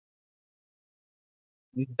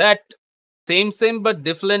 That same but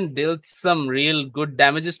different dealt some real good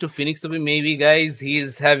damages to Phoenix Obi. Maybe guys,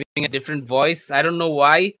 he's having a different voice. I don't know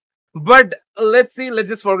why. But let's see, let's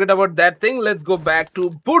just forget about that thing. Let's go back to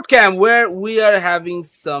bootcamp where we are having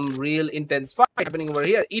some real intense fight happening over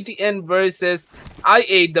here. ETN versus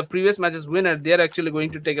I8, the previous match's winner. They're actually going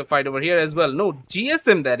to take a fight over here as well. No,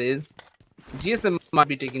 GSM that is. GSM might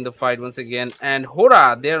be taking the fight once again. And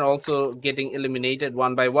HORAA, they're also getting eliminated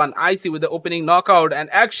one by one. IC with the opening knockout and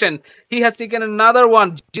action. He has taken another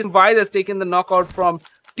one. GSM Wide has taken the knockout from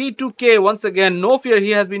T2K once again. No fear,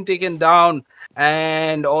 he has been taken down.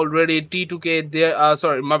 And already T2K, there,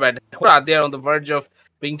 sorry, my bad. HORAA, they're on the verge of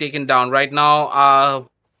being taken down right now.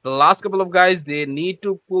 The last couple of guys, they need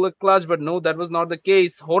to pull a clutch, but no, that was not the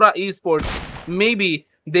case. HORAA Esports, maybe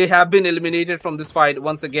they have been eliminated from this fight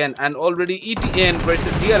once again. And already ETN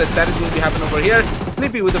versus DRS, that is going to happen over here.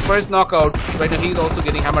 Sleepy with the first knockout. Right now, he's also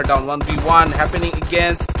getting hammered down. 1v1 happening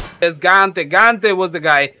against Gante. Gante was the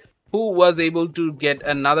guy who was able to get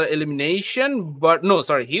another elimination, but no,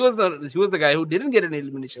 sorry, he was the guy who didn't get any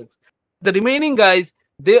eliminations. The remaining guys,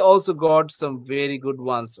 they also got some very good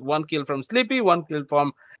ones. 1 kill from Sleepy, 1 kill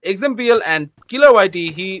from XMPL, and Killer YT,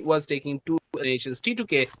 he was taking 2 eliminations.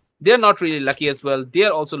 T2K, they're not really lucky as well.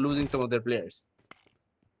 They're also losing some of their players.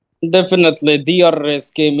 Definitely,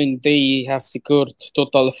 DRS Gaming, they have secured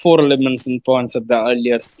total 4 elimination points at the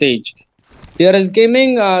earlier stage. DRS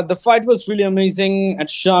Gaming, the fight was really amazing at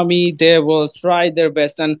Shami. They will try their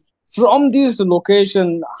best, and from this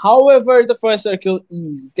location, however the first circle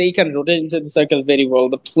is, they can rotate into the circle very well.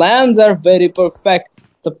 The plans are very perfect.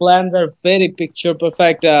 The plans are very picture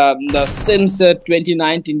perfect. Since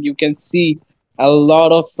 2019, you can see a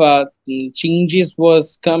lot of changes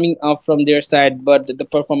was coming up from their side, but the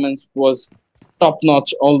performance was top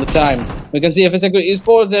notch all the time. We can see FSX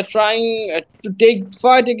Esports, they're trying to take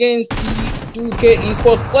fight against T2K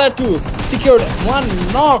Esports. Player 2 secured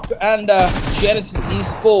 1 knock, and Genesis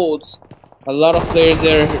Esports, a lot of players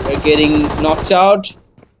are getting knocked out,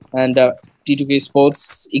 and T2K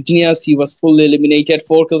Esports, Igneous, he was fully eliminated.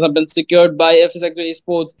 4 kills have been secured by FSX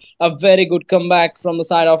Esports. A very good comeback from the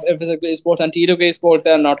side of FSX Esports, and T2K Esports,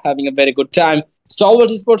 they are not having a very good time. Stalwart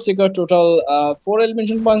Esports secured total 4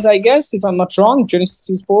 elimination points, I guess, if I'm not wrong.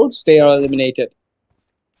 Genesis Esports, they are eliminated.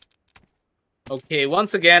 Okay,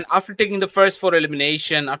 once again, after taking the first 4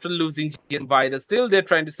 elimination, after losing GSM Virus, still they're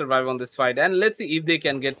trying to survive on this fight. And let's see if they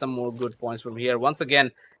can get some more good points from here. Once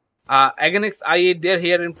again, AGi8, they're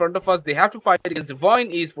here in front of us. They have to fight against the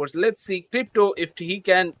VOIN Esports. Let's see Crypto if he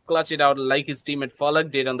can clutch it out like his teammate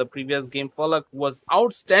Falak did on the previous game. Falak was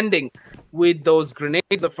outstanding with those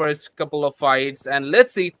grenades the first couple of fights. And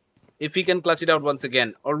let's see if he can clutch it out once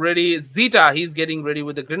again. Already Zeta, he's getting ready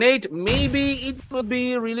with the grenade. Maybe it would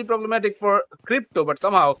be really problematic for Crypto, but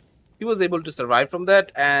somehow he was able to survive from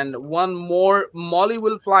that. And one more Molly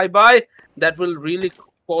will fly by. That will really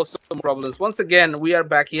cause some problems. Once again, we are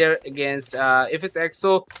back here against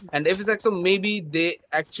FSXO, and FSXO, maybe they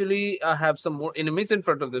actually have some more enemies in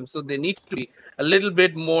front of them, so they need to be a little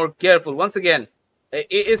bit more careful. Once again,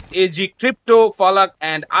 is AG, Crypto, Falak,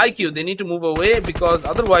 and IQ. They need to move away because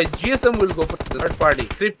otherwise GSM will go for the third party.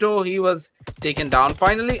 Crypto, he was taken down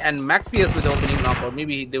finally, and Maxius with the opening knockout.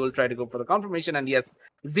 Maybe they will try to go for the confirmation. And yes,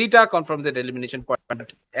 Zeta confirmed that elimination point.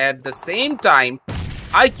 But at the same time,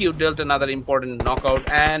 IQ dealt another important knockout,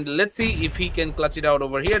 and let's see if he can clutch it out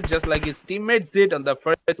over here, just like his teammates did on the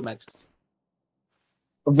first matches.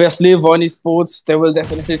 Obviously, VOIN Esports, they will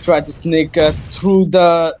definitely try to sneak through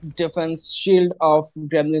the defense shield of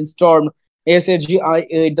Gremlin Storm.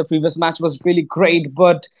 AGi8, the previous match was really great,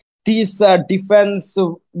 but this defense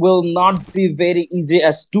will not be very easy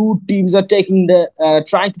as two teams are taking the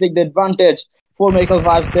trying to take the advantage. For Medical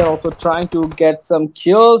Vibes, they're also trying to get some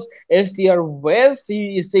kills. STR West,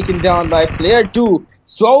 he is taken down by player 2.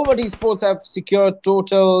 Stalwart Esports have secured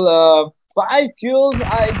total 5 kills,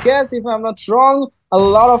 I guess, if I'm not wrong. A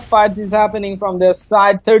lot of fights is happening from their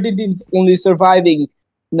side. 30 teams only surviving.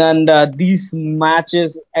 And these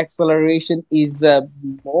matches acceleration is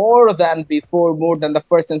more than before, more than the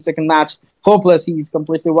first and second match. Hopeless, he is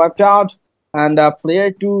completely wiped out. And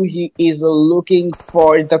player 2, he is looking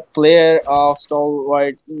for the player of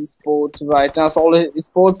Stalwart Esports right now. Stalwart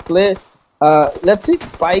Esports play. Let's see,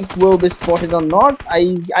 Spike will be spotted or not.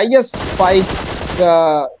 I guess Spike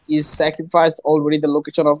is sacrificed already. The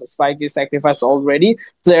location of Spike is sacrificed already.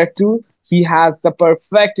 Player 2, he has the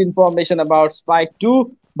perfect information about Spike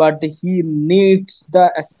 2, but he needs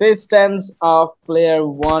the assistance of player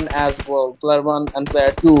 1 as well. Player 1 and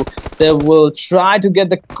player 2, they will try to get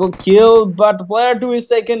the kill, but player 2 is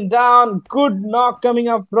taken down. Good knock coming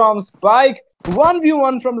up from Spike.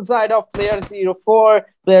 1v1 from the side of player 04.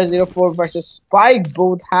 Player 04 versus Spike.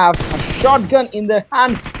 Both have a shotgun in their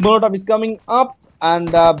hand. Molotov is coming up, and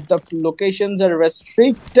the locations are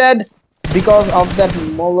restricted because of that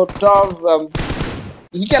Molotov.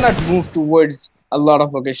 He cannot move towards a lot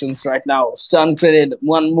of locations right now. Stun grenade.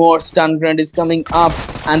 One more stun grenade is coming up,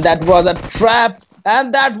 and that was a trap.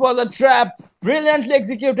 And that was a trap. Brilliantly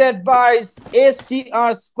executed by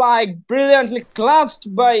STR Spike. Brilliantly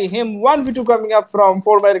clutched by him. 1v2 coming up from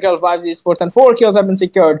 4 Medical Vibes Esports, and 4 kills have been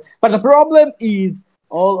secured. But the problem is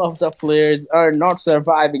all of the players are not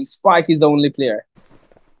surviving. Spike is the only player.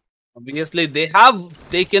 Obviously, they have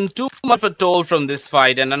taken too much of a toll from this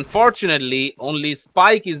fight, and unfortunately, only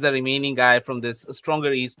Spike is the remaining guy from this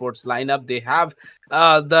stronger esports lineup. They have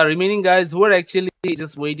the remaining guys who are actually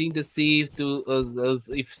just waiting to see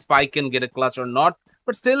if Spike can get a clutch or not.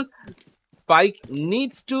 But still, Spike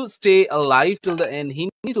needs to stay alive till the end. He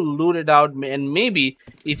needs to loot it out, and maybe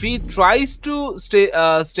if he tries to stay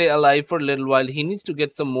alive for a little while, he needs to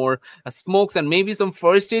get some more smokes, and maybe some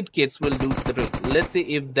first aid kits will do the trick. Let's see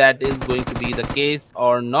if that is going to be the case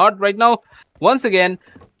or not. Right now, once again,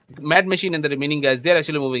 Mad Machine and the remaining guys, they're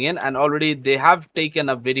actually moving in, and already they have taken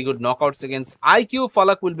a very good knockouts against IQ.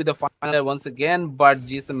 Falak will be the final once again, but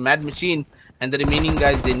GSM Mad Machine and the remaining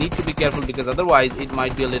guys, they need to be careful, because otherwise it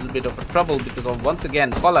might be a little bit of a trouble, because of once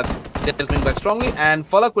again Falak, they're coming back strongly, and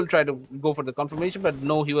Falak will try to go for the confirmation, but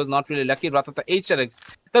no, he was not really lucky. Ratata HRX,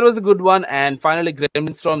 that was a good one. And finally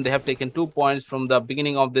Gremlin Storm, they have taken 2 points from the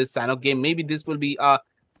beginning of this Sanok game. Maybe this will be a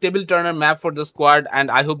table turner map for the squad,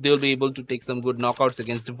 and I hope they'll be able to take some good knockouts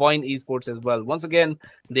against VOIN Esports as well. Once again,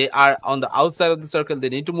 they are on the outside of the circle. They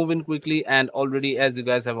need to move in quickly, and already, as you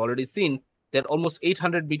guys have already seen, they're almost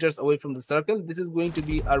 800 meters away from the circle. This is going to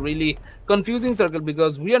be a really confusing circle,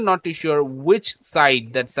 because we are not too sure which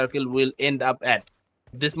side that circle will end up at.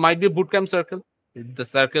 This might be a bootcamp circle. The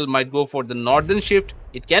circle might go for the northern shift.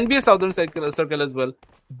 It can be a southern circle as well.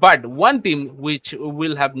 But one team which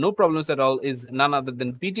will have no problems at all is none other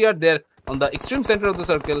than BTR. They're on the extreme center of the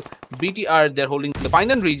circle. BTR, they're holding the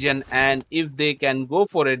Finland region, and if they can go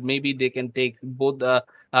for it, maybe they can take both the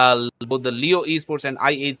Leo Esports and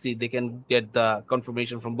I8C. They can get the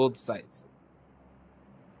confirmation from both sides.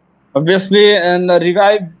 Obviously, and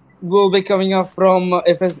Revive will be coming up from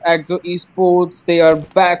FS Exo Esports. They are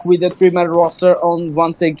back with a 3-man roster on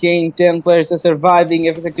once again. 10 players are surviving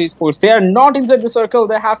FS Exo Esports. They are not inside the circle.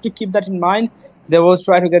 They have to keep that in mind. They will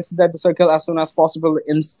try to get inside the circle as soon as possible.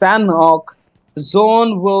 In Sanhok,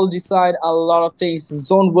 zone will decide a lot of things.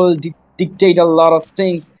 Zone will dictate a lot of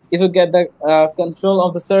things. If you get the control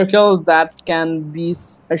of the circle, that can be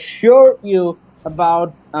assure you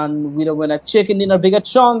about, and we don't want to check in a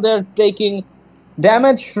BIGETRON. They're taking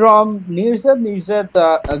damage from Nirzet. Nirzet,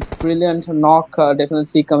 a brilliant knock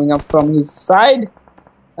definitely coming up from his side.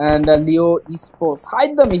 And Leo Esports,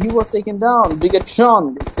 hide them, he was taken down.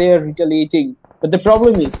 BIGETRON, they're retaliating. But the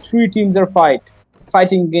problem is 3 teams are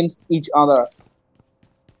fighting against each other.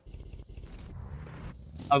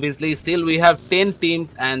 Obviously, still we have 10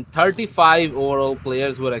 teams and 35 overall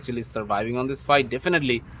players who are actually surviving on this fight.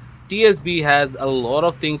 Definitely, TSB has a lot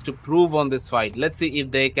of things to prove on this fight. Let's see if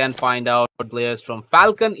they can find out players from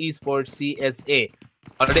Falcon Esports CSA.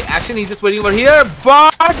 Already action, he's just waiting over here,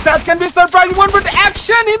 but that can be a surprising one, but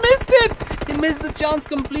action, he missed it! He missed the chance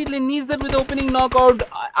completely, leaves it with opening knockout.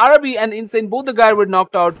 Arabi and Insane, both the guys were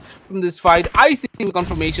knocked out from this fight. I see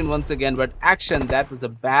confirmation once again, but action, that was a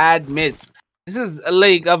bad miss. This is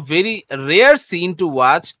like a very rare scene to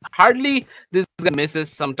watch. Hardly this guy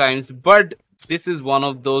misses sometimes, but this is one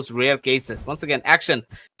of those rare cases. Once again, action.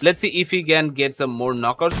 Let's see if he can get some more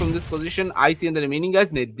knockouts from this position. I see in the remaining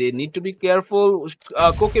guys, they need to be careful.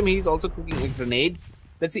 Kokim, he's also cooking a grenade.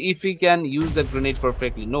 Let's see if he can use that grenade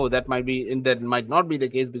perfectly. No, that might not be the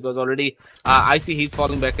case, because already I see he's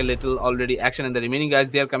falling back a little. Already action, and the remaining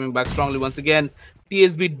guys, they are coming back strongly once again.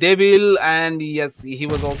 TSB Devil, and yes, he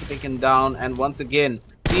was also taken down. And once again,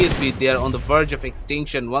 TSB, they are on the verge of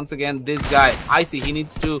extinction. Once again, this guy, I see he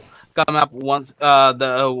needs to come up once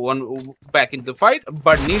the one back into the fight,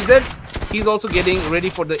 but needs it. He's also getting ready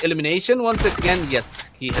for the elimination once again.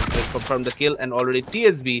 Yes, he has confirmed the kill, and already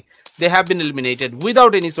TSB, they have been eliminated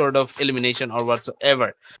without any sort of elimination or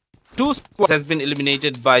whatsoever. Two squads has been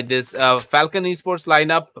eliminated by this Falcon Esports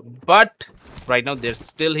lineup, but right now they're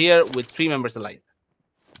still here with 3 members alive.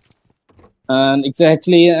 And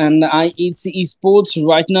exactly, and AGi8 Esports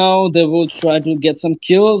right now, they will try to get some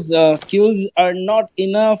kills. Kills are not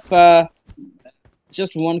enough.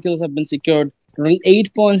 Just 1 kills have been secured.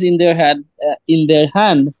 8 points in their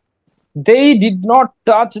hand. They did not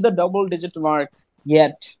touch the double-digit mark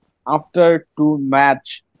yet. After 2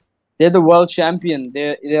 match, they're the world champion.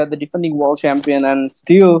 They are the defending world champion, and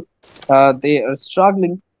still they are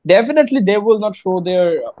struggling. Definitely, they will not show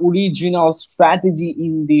their original strategy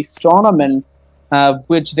in this tournament,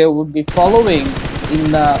 which they would be following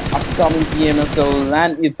in the upcoming PMSL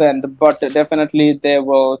LAN event. But definitely, they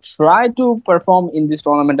will try to perform in this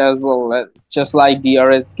tournament as well, just like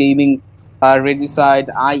DRS Gaming, Regicide,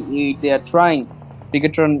 AGi8. They are trying.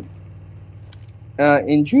 BIGETRON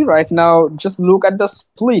NG right now. Just look at the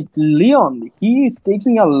split. Leon, he is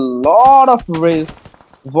taking a lot of risk.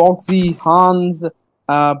 Voxy, Hans.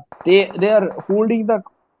 They are holding the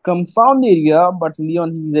compound area, but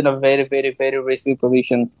Leon, he's in a very, very, very risky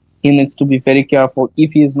position. He needs to be very careful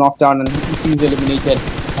if he is knocked down and if he is eliminated.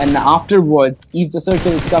 And afterwards, if the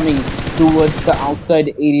circle is coming towards the outside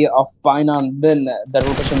area of Painan, then the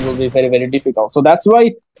rotation will be very, very difficult. So that's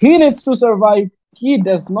why he needs to survive. He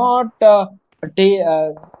does not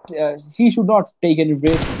he should not take any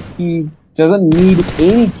risk. He doesn't need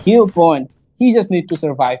any kill point. He just needs to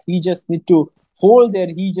survive. He just needs to hold there.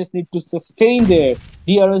 He just need to sustain there.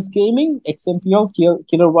 DRS Gaming, XMPL,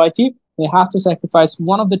 Killer YT, they have to sacrifice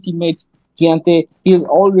one of the teammates. Giante, he is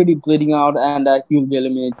already bleeding out, and he will be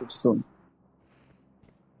eliminated soon.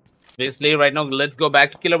 Basically, right now, let's go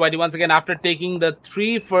back to Killer YT once again. After taking the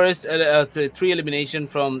 3 elimination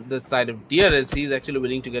from the side of DRS, he's actually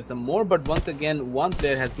willing to get some more. But once again, 1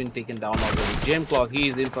 player has been taken down already. James Claus, he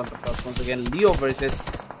is in front of us once again. Leo versus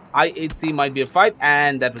AGi8 might be a fight,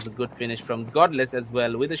 and that was a good finish from Godless as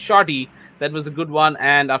well with a shotty. That was a good one.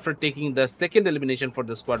 And after taking the 2nd elimination for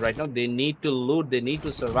the squad right now, they need to loot, they need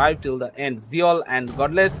to survive till the end. Zeol and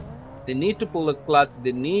Godless, they need to pull a clutch,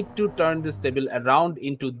 they need to turn this table around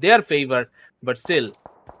into their favor, but still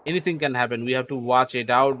anything can happen. We have to watch it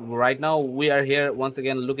out. Right now we are here once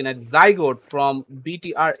again looking at Zygote from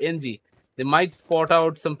BTRNG. They might spot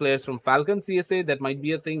out some players from Falcon CSA. That might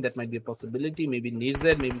be a thing. That might be a possibility. Maybe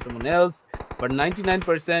Nized, maybe someone else. But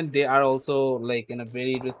 99%, they are also like in a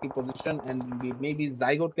very risky position. And maybe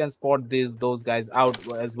Zygote can spot those guys out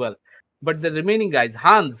as well. But the remaining guys,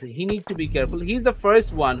 Hans, he needs to be careful. He's the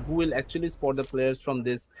first one who will actually spot the players from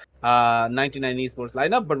this 99 esports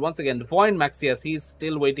lineup. But once again, the VOIN Maxias, he's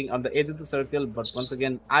still waiting on the edge of the circle. But once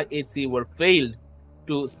again, AGi8 were failed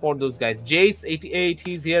to spot those guys. Jace88,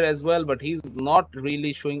 he's here as well, but he's not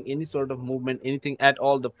really showing any sort of movement, anything at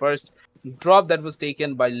all. The first drop that was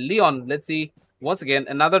taken by Leon, let's see. Once again,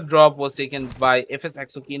 another drop was taken by FS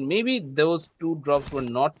Axokin. Maybe those 2 drops were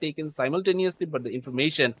not taken simultaneously, but the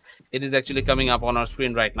information, it is actually coming up on our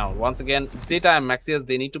screen right now. Once again, Zeta and Maxius,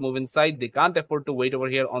 they need to move inside. They can't afford to wait over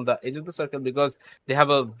here on the edge of the circle because they have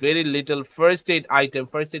a very little first aid item,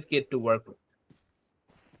 first aid kit to work with.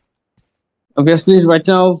 Obviously, right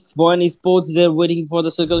now, VOIN Esports, they're waiting for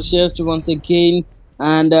the circle shift once again.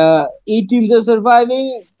 And 8 teams are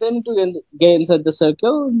surviving. They need to get inside the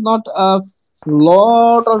circle. Not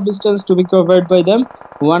lot of distance to be covered by them.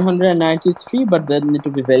 193, but they need to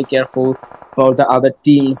be very careful for the other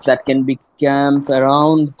teams that can be camped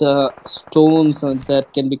around the stones and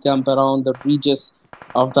that can be camped around the ridges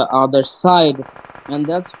of the other side. And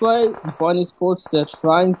that's why VOIN Sports, they're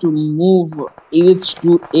trying to move edge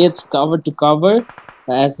to edge, cover to cover,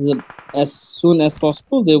 as as soon as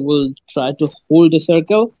possible. They will try to hold the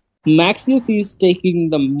circle. Maxius is taking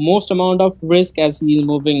the most amount of risk as he is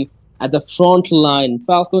moving at the front line.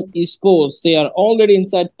 Falcon Esports, they are already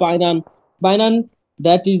inside Painan. Painan,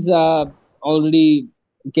 that is already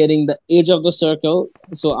getting the edge of the circle.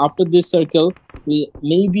 So after this circle, we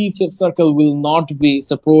maybe fifth circle will not be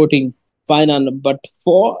supporting Painan, but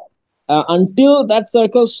for until that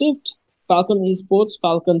circle shift, Falcon Esports,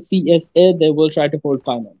 Falcon CSA, they will try to hold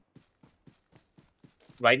Painan.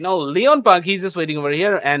 Right now, Leon Park, he's just waiting over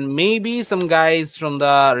here, and maybe some guys from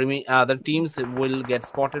the other teams will get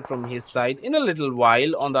spotted from his side in a little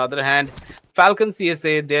while. On the other hand, Falcon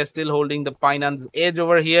CSA, they're still holding the Pinan's edge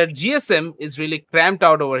over here. GSM is really cramped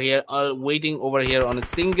out over here, waiting over here on a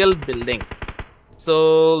single building.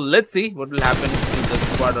 So let's see what will happen in the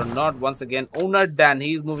squad or not. Once again, owner Dan,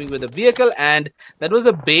 he's moving with a vehicle, and that was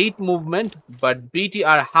a bait movement, but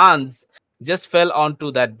BTR Hans just fell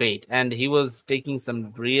onto that bait and he was taking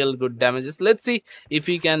some real good damages. Let's see if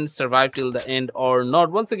he can survive till the end or not.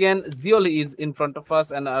 Once again, Zeol is in front of us,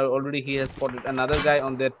 and already he has spotted another guy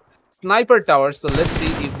on that sniper tower. So let's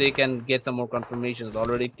see if they can get some more confirmations.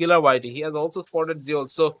 Already Killer Whitey, he has also spotted Zeol.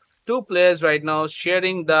 So two players right now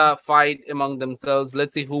sharing the fight among themselves.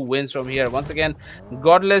 Let's see who wins from here. Once again,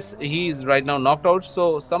 Godless, he is right now knocked out.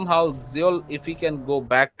 So somehow Zeol, if he can go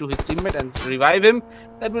back to his teammate and revive him,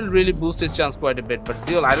 that will really boost his chance quite a bit. But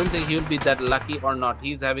Zeol, I don't think he will be that lucky or not.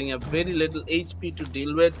 He's having a very little HP to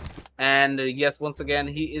deal with. And yes, once again,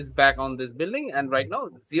 he is back on this building. And right now,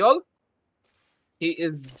 Zeol, he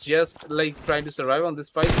is just like trying to survive on this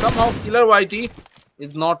fight. Somehow, Killer Whitey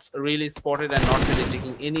is not really spotted and not really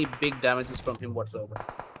taking any big damages from him whatsoever.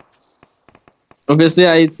 Obviously,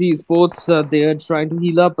 AGi8 ESPORTS, they are trying to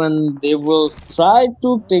heal up and they will try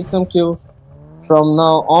to take some kills from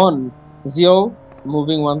now on. Zio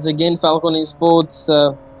moving once again. Falcon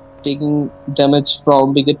Esports taking damage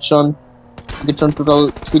from BIGETRON. BIGETRON, total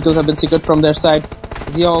 3 kills have been secured from their side.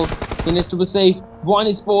 Zio, he needs to be safe. VOIN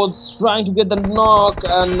Esports trying to get the knock,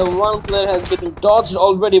 and one player has been dodged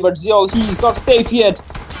already, but Zio, he is not safe yet.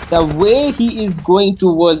 The way he is going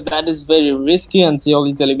towards that is very risky, and Zio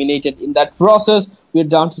is eliminated in that process. We're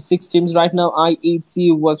down to 6 teams right now.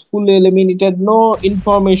 AGi8 was fully eliminated. No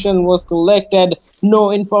information was collected.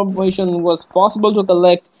 No information was possible to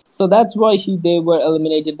collect. So that's why they were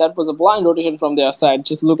eliminated. That was a blind rotation from their side.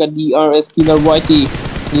 Just look at the RS Killer Whitey.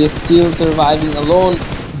 He is still surviving alone.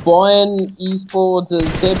 VOIN Esports,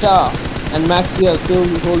 Zeta and Maxi are still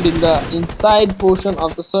holding the inside portion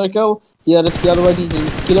of the circle. Here is Killer Whitey. He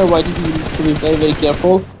needs to be very, very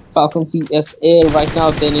careful. Falcon CSA right now,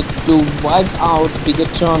 they need to wipe out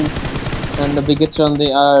BIGETRON, and the BIGETRON,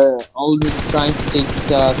 they are already trying to take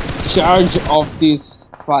charge of this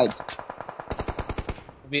fight.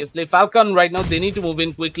 Obviously, Falcon right now, they need to move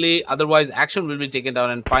in quickly, otherwise action will be taken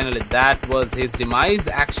down, and finally that was his demise.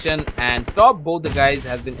 Action and Top, both the guys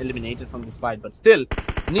have been eliminated from this fight, but still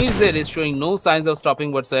Nirzer is showing no signs of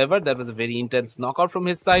stopping whatsoever. That was a very intense knockout from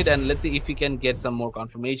his side, and let's see if he can get some more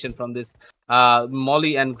confirmation from this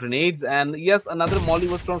molly and grenades. And yes, another molly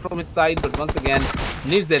was thrown from his side, but once again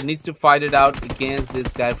Nirzer needs to fight it out against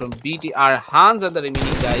this guy from BTR. Hans and the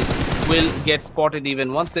remaining guys will get spotted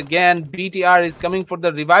even once again. BTR is coming for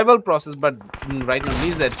the revival process, but right now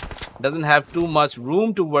Nirzer doesn't have too much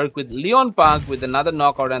room to work with. Leon Park with another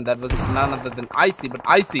knockout, and that was none other than IC. But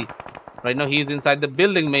IC right now, he is inside the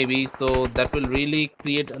building maybe, so that will really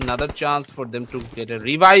create another chance for them to get a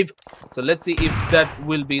revive. So let's see if that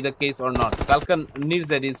will be the case or not. Falcon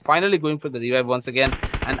Nirzer is finally going for the revive once again,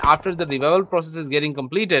 and after the revival process is getting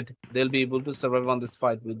completed, they'll be able to survive on this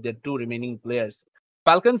fight with their 2 remaining players.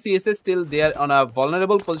 Falcon CSS, still they are on a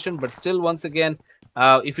vulnerable position, but still once again,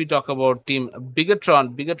 if we talk about team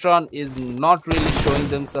BIGETRON is not really showing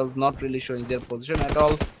themselves, not really showing their position at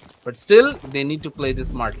all, but still they need to play this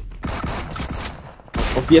smartly.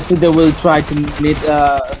 Obviously, they will try to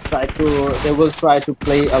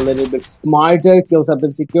play a little bit smarter. Kills have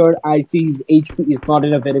been secured. IC's HP is not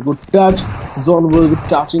in a very good touch. Zone will be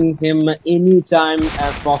touching him anytime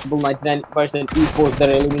as possible. 99% esports that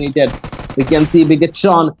are eliminated. We can see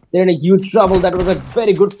BIGETRON, they're in a huge trouble. That was a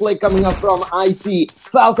very good flick coming up from IC.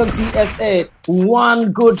 Falcon CSA,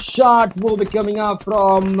 one good shot will be coming up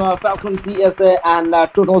from Falcon CSA, and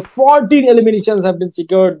total 14 eliminations have been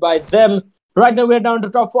secured by them. Right now, we're down to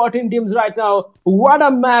top 14 teams right now. What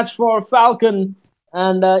a match for Falcon.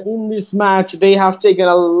 And in this match, they have taken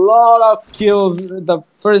a lot of kills. The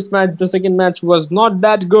first match, the second match was not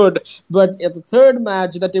that good. But at the third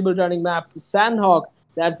match, the table turning map, Sandhawk,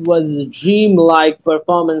 that was dream-like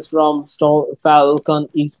performance from Falcon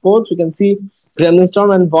Esports. We can see Gremlin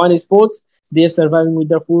Storm and VOIN Esports. They're surviving with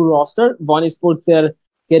their full roster. VOIN Esports, they're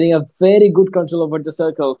getting a very good control over the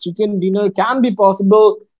circle. Chicken dinner can be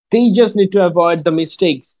possible. They just need to avoid the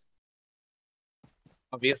mistakes.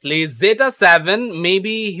 Obviously, Zeta 7,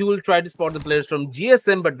 maybe he will try to spot the players from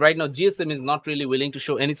GSM, but right now GSM is not really willing to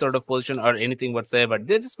show any sort of position or anything whatsoever.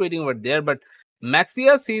 They're just waiting over there, but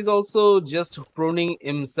Maxius, he's also just pruning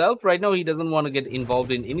himself. Right now, he doesn't want to get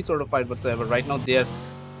involved in any sort of fight whatsoever. Right now, they're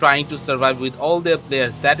trying to survive with all their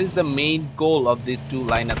players. That is the main goal of these two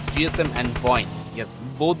lineups, GSM and VOIN. Yes,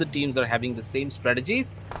 both the teams are having the same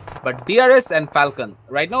strategies, but DRS and Falcon,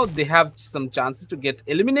 right now, they have some chances to get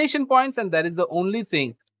elimination points, and that is the only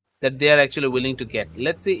thing that they are actually willing to get.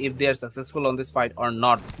 Let's see if they are successful on this fight or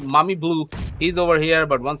not. Mami Blue, he's over here,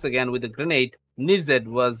 but once again with the grenade, Nirzed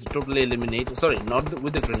was totally eliminated. Sorry, not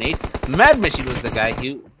with the grenade. Mad Machine was the guy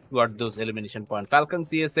who got those elimination points. Falcon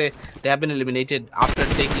CSA, they have been eliminated after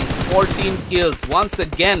taking 14 kills. Once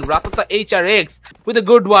again, Ratata HRX with a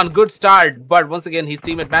good one, good start. But once again, his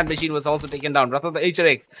teammate Mad Machine was also taken down. Ratata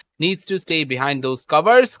HRX needs to stay behind those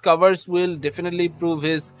covers. Covers will definitely prove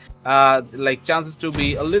his like chances to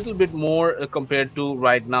be a little bit more compared to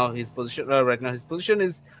right now. His position his position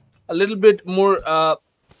is a little bit more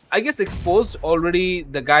I guess exposed already.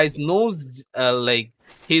 The guys knows like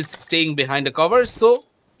he's staying behind the cover, so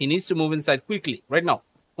he needs to move inside quickly right now.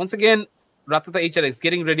 Once again, Ratata HRX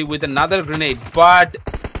getting ready with another grenade, but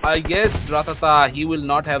I guess Ratata, he will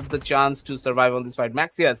not have the chance to survive on this fight.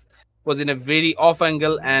 Maxius was in a very off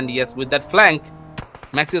angle, and yes, with that flank,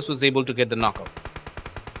 Maxius was able to get the knockout.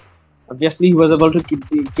 Obviously, he was able to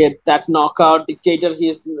get that knockout. Dictator, he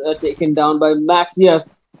is taken down by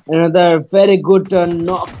Maxius. Another very good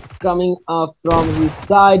knock coming from his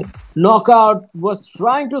side. Knockout was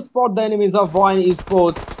trying to spot the enemies of VOIN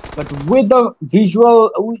Esports, but without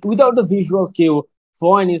the visual cue,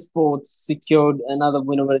 VOIN Esports secured another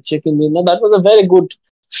win over Chicken Dinner. That was a very good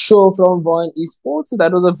show from VOIN Esports.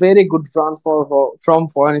 That was a very good run from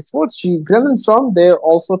VOIN Esports. Gremlin Storm, they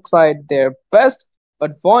also tried their best,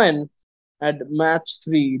 but VOIN at match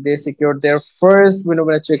 3, they secured their first win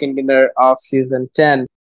over Chicken Dinner of season 10.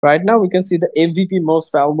 Right now, we can see the MVP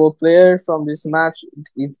most valuable player from this match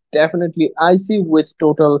is definitely Icy with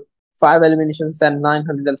total 5 eliminations and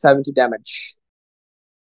 970 damage.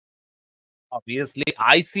 Obviously,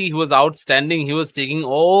 Icy, he was outstanding. He was taking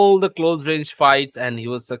all the close range fights, and he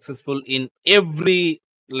was successful in every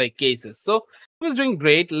like cases. So he was doing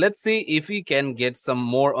great. Let's see if he can get some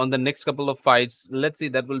more on the next couple of fights. Let's see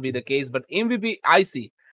that will be the case. But MVP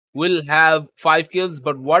Icy will have 5 kills,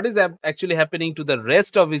 but what is actually happening to the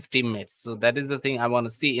rest of his teammates? So that is the thing I want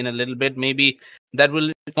to see in a little bit. Maybe that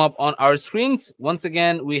will come up on our screens. Once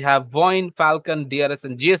again, we have VOIN, Falcon, DRS,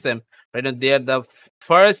 and GSM. Right now, they are the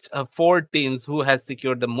first 4 teams who has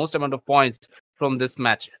secured the most amount of points from this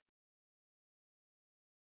match.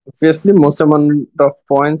 Obviously, most amount of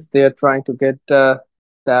points, they are trying to get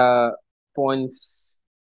the points.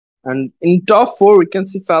 And in top 4, we can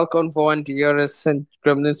see Falcon, VOIN, DRS, and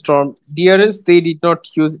Gremlin Storm. DRS, they did not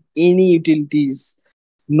use any utilities.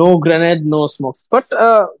 No grenade, no smokes. But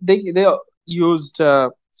they used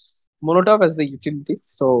Molotov as the utility.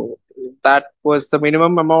 So that was the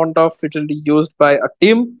minimum amount of utility used by a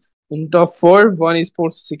team. In top 4, VOIN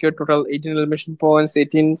Esports secured total 18 elimination points.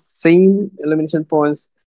 18 same elimination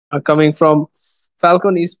points are coming from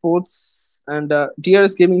Falcon Esports, and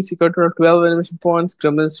DRS Gaming secured 12 elimination points.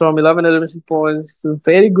 Gremlin Storm 11 elimination points.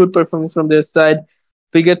 Very good performance from their side.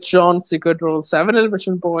 BIGETRON secured 7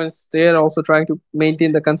 elimination points. They are also trying to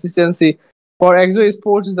maintain the consistency. For AGi8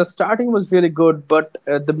 ESPORTS, the starting was really good, but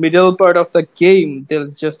the middle part of the game, they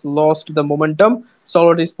just lost the momentum.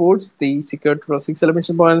 Solid Esports, they secured 6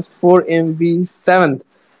 elimination points, 4 MV 7th.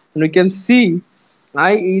 And we can see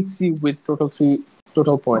I8C with total 3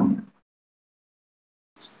 total points.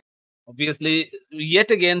 Obviously,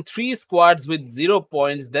 yet again, 3 squads with 0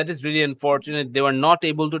 points. That is really unfortunate. They were not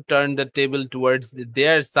able to turn the table towards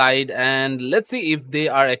their side. And let's see if they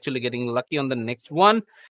are actually getting lucky on the next one.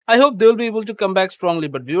 I hope they'll be able to come back strongly.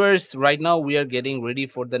 But viewers, right now we are getting ready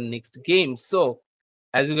for the next game. So,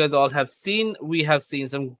 as you guys all have seen, we have seen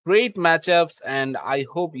some great matchups. And I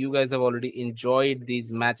hope you guys have already enjoyed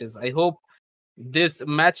these matches. I hope this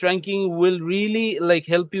match ranking will really like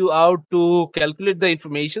help you out to calculate the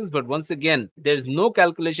informations, but once again there's no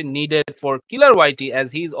calculation needed for Killer Whitey,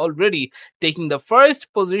 as he's already taking the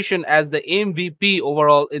first position as the MVP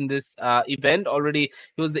overall in this event. Already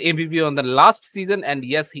he was the MVP on the last season, and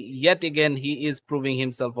yes, yet again he is proving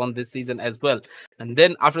himself on this season as well. And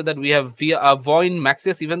then after that we have VOIN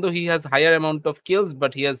Maxius. Even though he has higher amount of kills,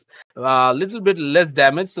 but he has a little bit less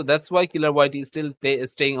damage, so that's why Killer Whitey is still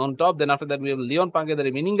staying on top. Then after that we have Leon Panke, the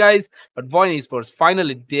remaining guys. But VOIN Esports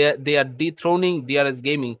finally they are dethroning DRS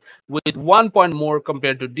Gaming with 1 point more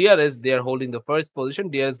compared to DRS. They are holding the first position.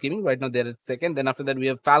 DRS Gaming right now they're at second. Then after that we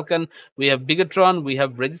have Falcon, we have Bigetron, we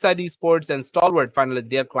have AGi8 Esports, and Stalwart. Finally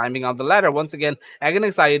they are climbing out the ladder. Once again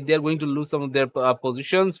AGi8 they are going to lose some of their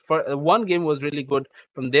positions. For one game was really good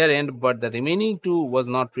from their end, but the remaining two was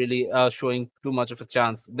not really showing too much of a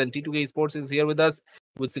chance. Then T2K Esports is here with us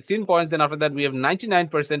with 16 points. Then after that we have 99%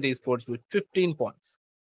 Esports with 15 points.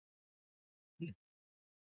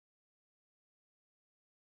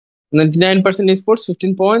 99% esports,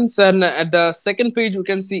 15 points. And at the second page, we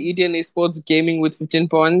can see ETN Esports Gaming with 15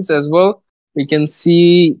 points as well. We can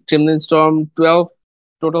see Gremlin Storm, 12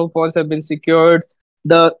 total points have been secured.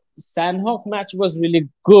 The Sandhawk match was really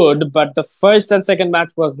good, but the first and second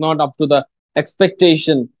match was not up to the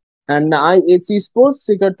expectation. And AGi8 Esports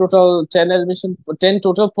secured total 10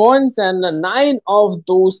 total points, and 9 of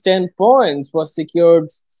those 10 points was secured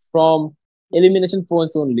from elimination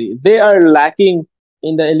points only. They are lacking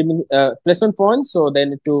in the placement points, so they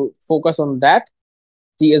need to focus on that.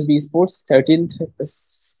 TSB Sports 13th,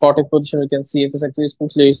 40th position. We can see FS Active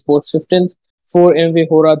Sports, Leo Sports 15th, 4MV,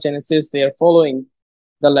 HORAA, Genesis. They are following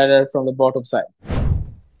the ladder from the bottom side.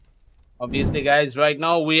 Obviously, guys, right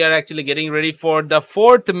now we are actually getting ready for the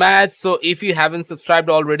fourth match. So if you haven't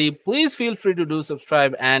subscribed already, please feel free to do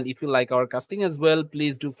subscribe. And if you like our casting as well,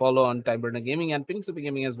 please do follow on Time Burner Gaming and Pink Super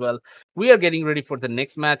Gaming as well. We are getting ready for the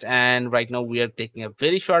next match. And right now we are taking a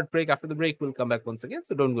very short break. After the break, we'll come back once again.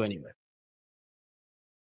 So don't go anywhere.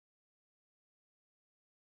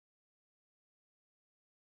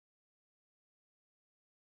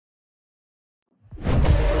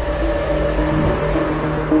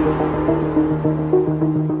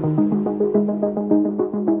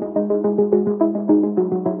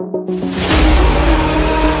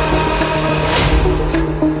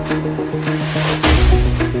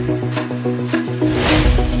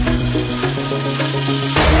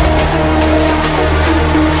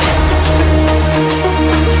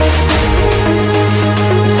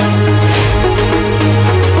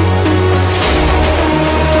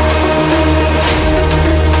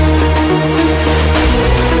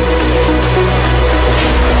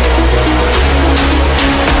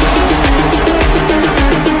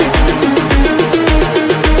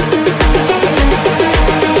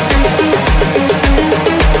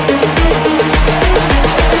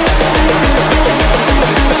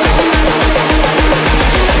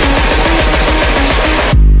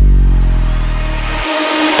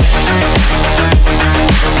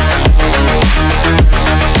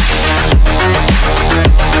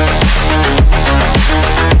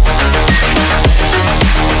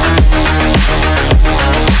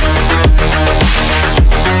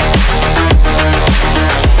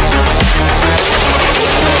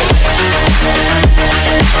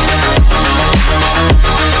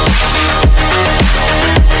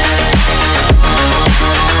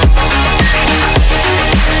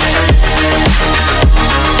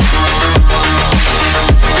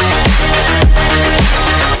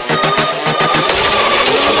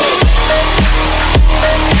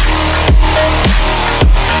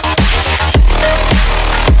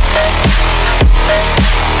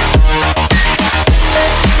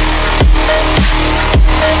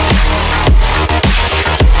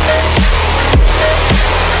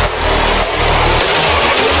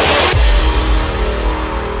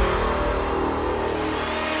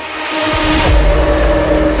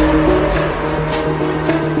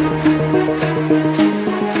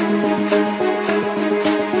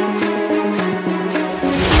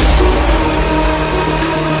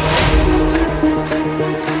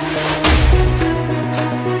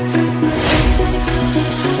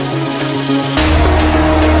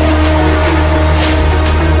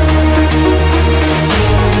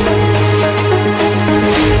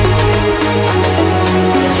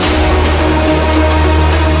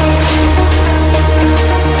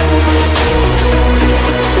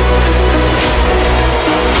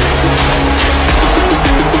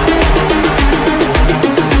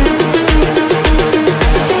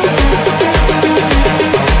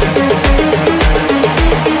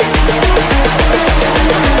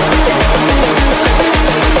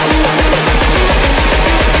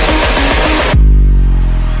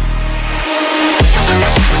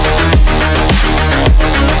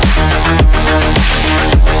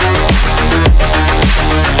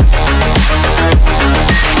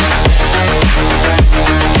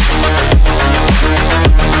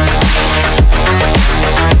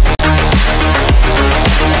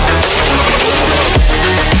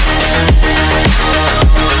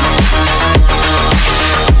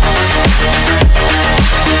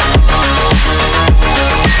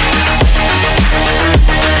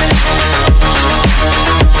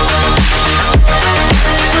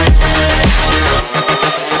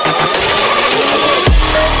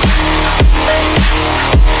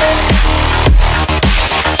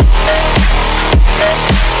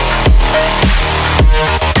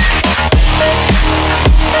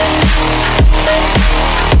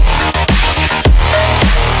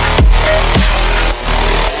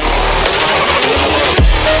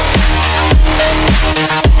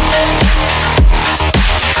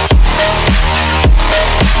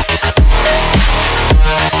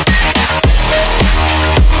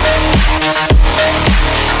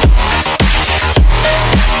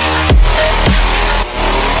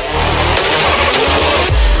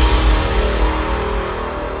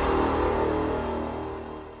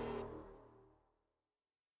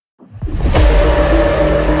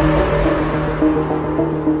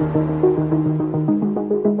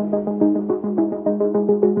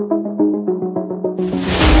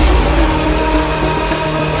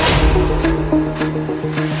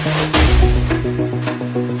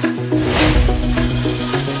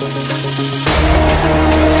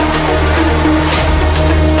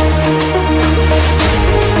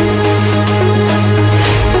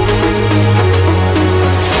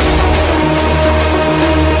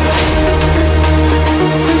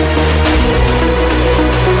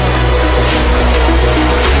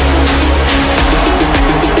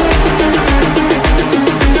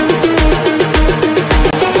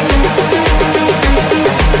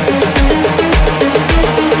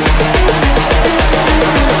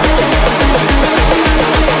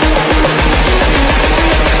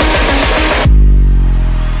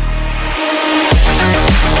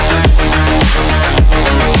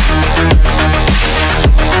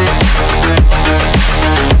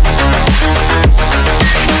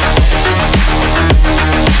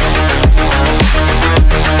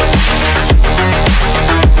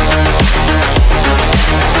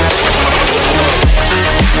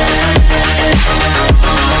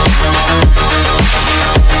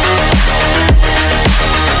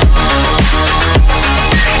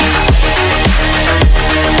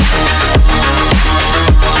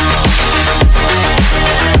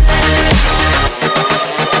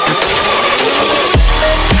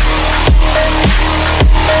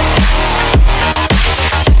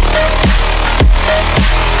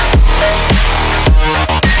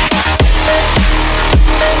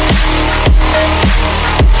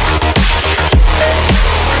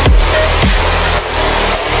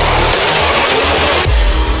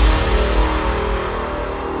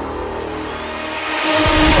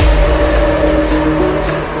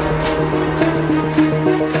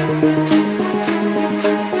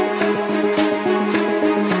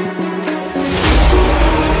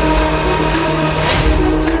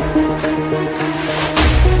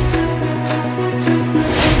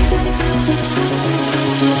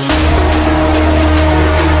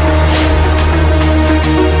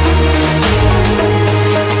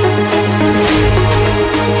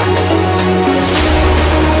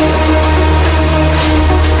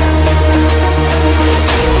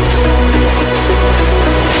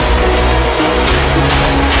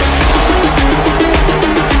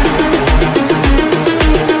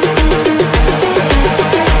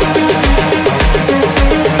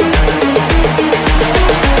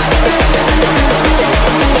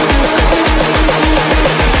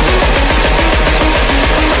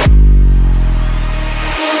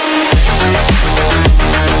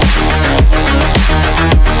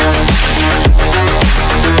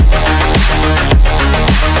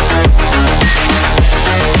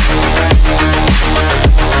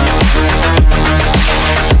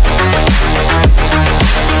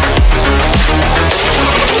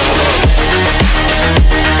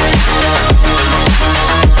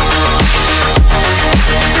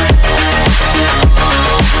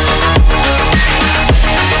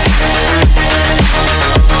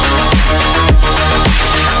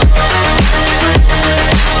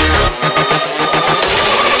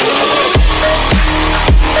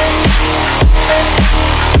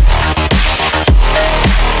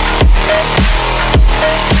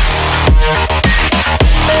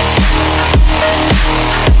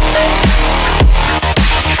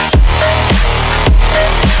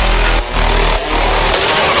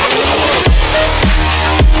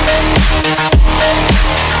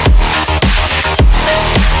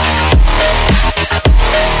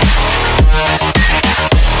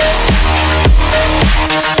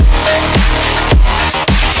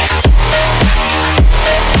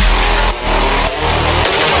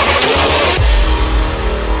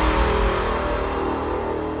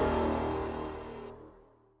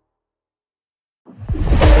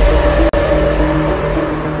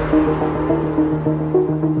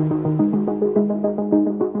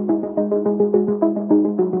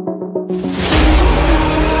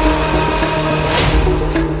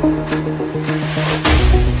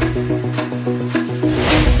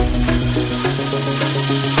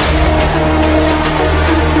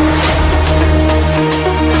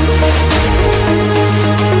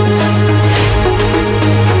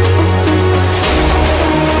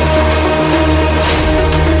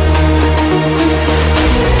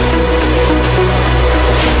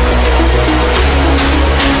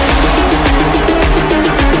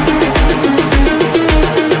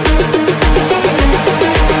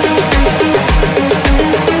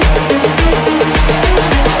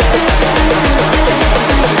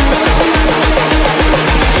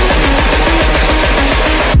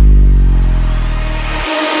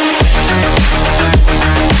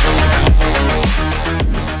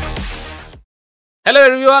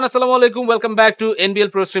 Hello everyone, Assalamu alaikum. Welcome back to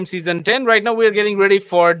NBL Pro Stream Season 10. Right now we are getting ready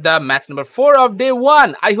for the match number 4 of day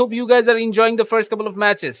 1. I hope you guys are enjoying the first couple of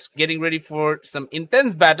matches. Getting ready for some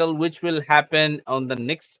intense battle which will happen on the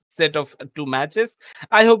next set of 2 matches.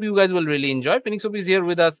 I hope you guys will really enjoy. Phoenix Hope is here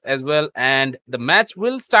with us as well, and the match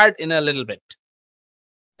will start in a little bit.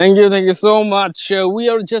 Thank you so much. We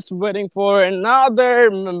are just waiting for another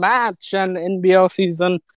match, and NBL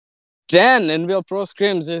Season 10 NBL Pro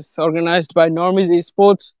Scrims is organized by Normies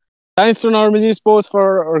Esports. Thanks to Normies Esports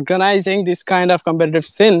for organizing this kind of competitive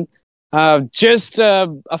scene. Just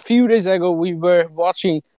a few days ago, we were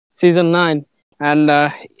watching Season 9,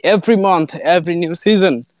 and every month, every new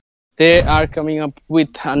season, they are coming up with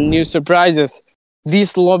new surprises.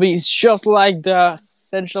 This lobby is just like the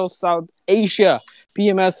Central South Asia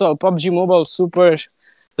PMSL PUBG Mobile Super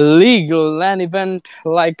League LAN event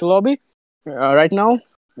like lobby. Right now,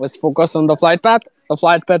 let's focus on the flight path. The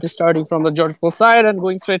flight path is starting from the George Pole side and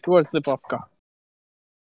going straight towards the Pofka.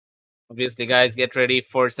 Obviously, guys, get ready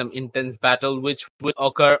for some intense battle which will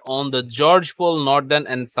occur on the George Pole northern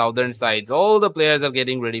and southern sides. All the players are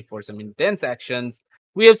getting ready for some intense actions.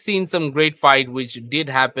 We have seen some great fight which did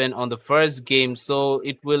happen on the first game, so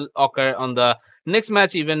it will occur on the next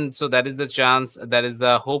match even. So that is the chance, that is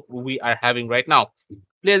the hope we are having right now.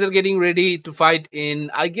 Players are getting ready to fight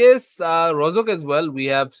in, I guess, Rozok as well. We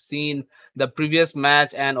have seen the previous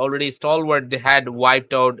match, and already Stalwart, they had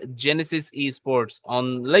wiped out Genesis Esports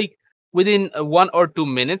on like within 1 or 2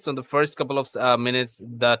 minutes. On the first couple of minutes,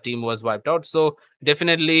 the team was wiped out. So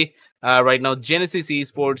definitely right now Genesis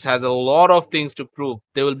Esports has a lot of things to prove.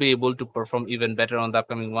 They will be able to perform even better on the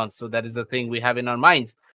upcoming ones. So that is the thing we have in our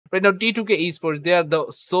minds. Right now, T2K Esports, they are the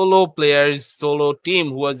solo players, solo team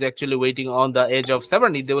who was actually waiting on the edge of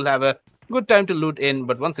 70. They will have a good time to loot in.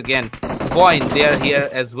 But once again, VOIN, they are here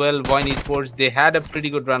as well. VOIN Esports, they had a pretty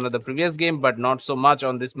good run of the previous game, but not so much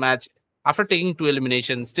on this match. After taking 2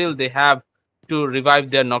 eliminations, still they have to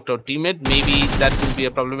revive their knocked out teammate. Maybe that will be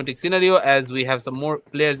a problematic scenario as we have some more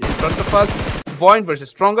players in front of us. VOIN versus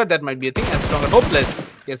Stronger, that might be a thing. And Stronger hopeless.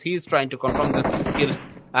 Yes, he is trying to confirm the skill.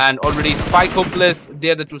 And already Spike hopeless. They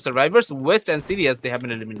are the 2 survivors. West and Sirius, they have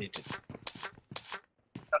been eliminated.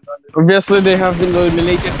 Obviously, they have been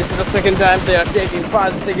eliminated. This is the second time they are taking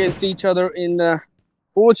fights against each other in the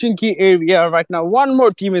Pochinki area. Right now, one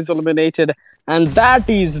more team is eliminated, and that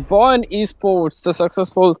is VOIN Esports, the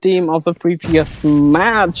successful team of the previous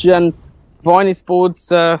match. And VOIN Esports,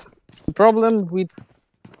 the problem with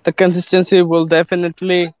the consistency will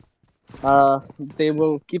definitely, they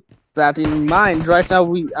will keep that in mind. Right now,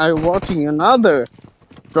 we are watching another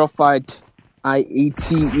pro fight, I8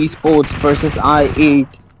 Esports versus I8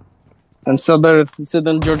 and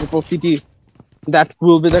Southern Georgia Pole City. That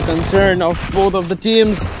will be the concern of both of the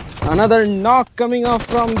teams. Another knock coming off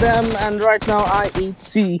from them, and right now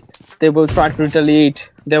I8C, they will try to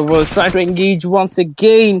retaliate. They will try to engage once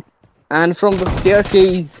again, and from the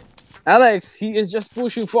staircase, Alex, he is just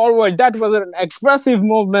pushing forward. That was an aggressive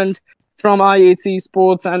movement from I8C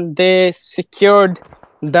Sports, and they secured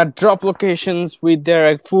the drop locations with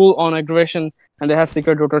their full-on aggression, and they have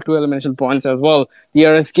secured total 2 elimination points as well.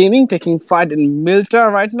 DRS Gaming taking fight in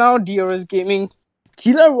Milta right now. DRS Gaming,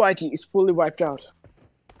 Killer Whitey is fully wiped out.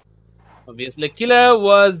 Obviously, Killer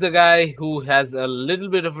was the guy who has a little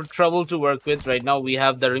bit of a trouble to work with. Right now, we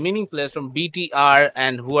have the remaining players from BTR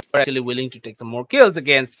and who are actually willing to take some more kills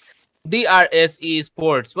against DRS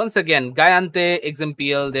Esports. Once again, Gayante,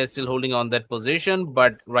 XMPL, they're still holding on that position,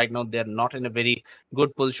 but right now they're not in a very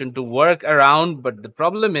good position to work around. But the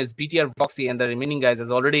problem is BTR, Voxy, and the remaining guys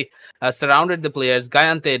has already surrounded the players.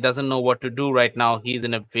 Gayante doesn't know what to do right now. He's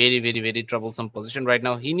in a very troublesome position right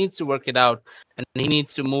now. He needs to work it out, and he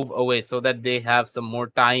needs to move away so that they have some more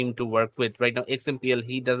time to work with. Right now, XMPL,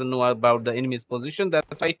 he doesn't know about the enemy's position. That's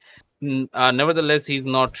why nevertheless, he's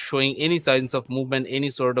not showing any signs of movement. Any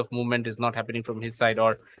sort of movement is not happening from his side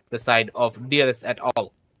or the side of DRS at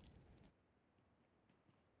all.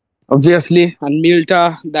 Obviously, and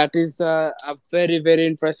Milta, that is a very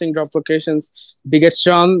interesting drop locations.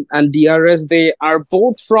 BIGETRON and DRS, they are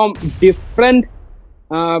both from different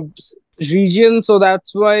regions, so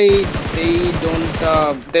that's why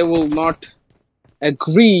they will not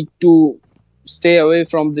agree to stay away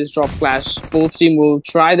from this drop clash. Both team will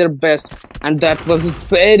try their best, and that was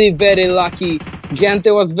very lucky.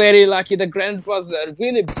 Gante was very lucky. The grenade was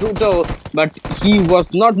really brutal, but he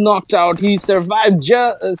was not knocked out. He survived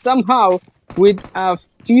somehow with a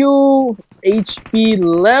few HP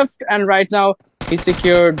left, and right now he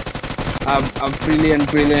secured a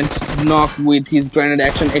brilliant knock with his grenade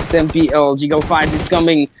action. XMPL Jiggle fight is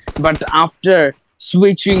coming, but after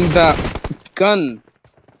switching the gun,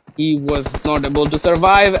 he was not able to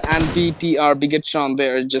survive, and BTR BIGETRON,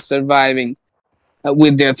 they're just surviving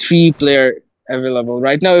with their 3-player available.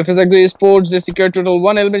 Right now, if it's AGi8 ESPORTS, they secure total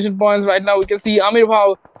 1 elimination points. Right now, we can see Amir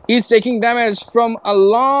Bhau, he's taking damage from a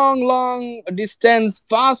long distance.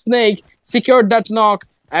 Fast Snake secured that knock.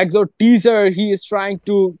 Exo Teaser, he is trying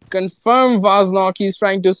to confirm Vaz knock. He's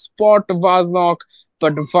trying to spot Vaz knock,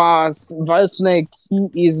 but Vaz Snake,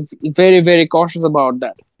 he is very cautious about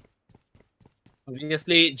that.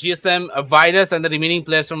 Obviously, GSM, Virus, and the remaining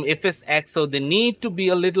players from FSX, so they need to be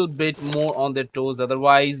a little bit more on their toes.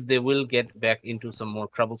 Otherwise, they will get back into some more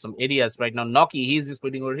troublesome areas. Right now, Noki, he's just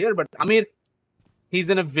waiting over here. But Amir, he's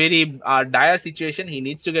in a very dire situation. He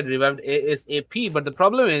needs to get revived ASAP. But the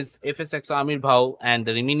problem is, FSX, Amir Bhau, and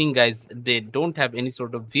the remaining guys, they don't have any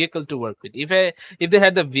sort of vehicle to work with. If they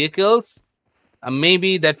had the vehicles,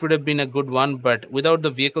 maybe that would have been a good one, but without the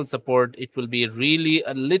vehicle support, it will be really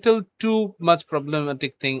a little too much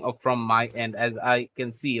problematic thing from my end, as I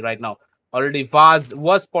can see right now. Already Vaz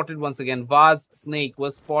was spotted once again. Vaz Snake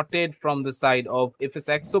was spotted from the side of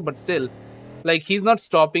FSXO, but still, like, he's not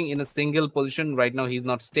stopping in a single position right now. He's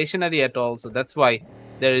not stationary at all, so that's why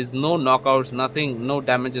there is no knockouts, nothing, no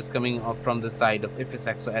damages coming up from the side of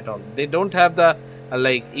FSXO at all. They don't have the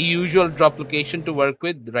like usual drop location to work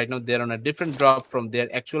with. Right now they're on a different drop from their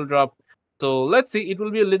actual drop, so let's see. It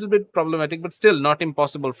will be a little bit problematic, but still not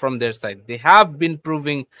impossible from their side. They have been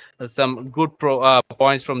proving some good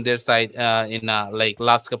points from their side in like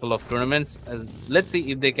last couple of tournaments. Let's see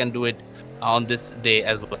if they can do it on this day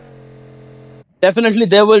as well. Definitely,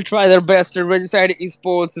 they will try their best. Regicide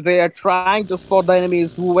Esports, they are trying to spot the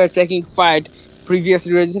enemies who were taking fight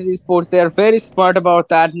previously. Regicide Esports, they are very smart about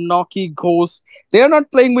that. Noki, Ghost, they are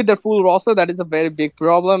not playing with their full roster. That is a very big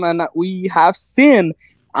problem. And we have seen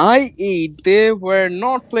IE, they were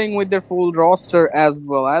not playing with their full roster as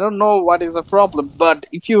well. I don't know what is the problem, but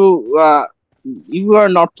if you are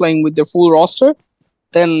not playing with the full roster,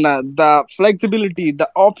 then the flexibility, the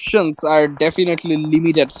options are definitely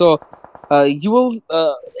limited. So you will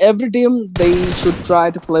every team, they should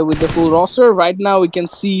try to play with the full roster. Right now we can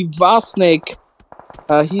see Vaz Snake,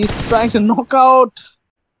 he's trying to knock out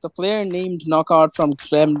the player named Knockout from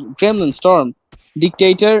Gremlin Storm.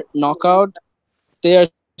 Dictator, Knockout, they are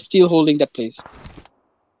still holding that place.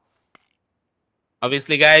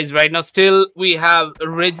 Obviously, guys, right now still we have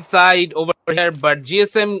Regicide over here, but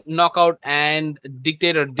GSM, Knockout, and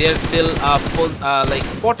Dictator, they're still like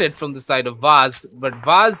spotted from the side of Vaz, but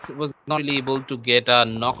Vaz was not really able to get a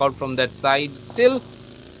knockout from that side. Still,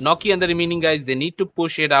 Noki and the remaining guys, they need to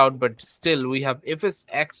push it out, but still we have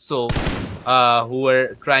FSXO who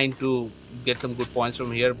are trying to get some good points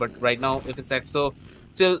from here. But right now, FSXO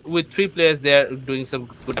still with 3 players, they're doing some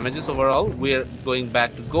good damages overall. We're going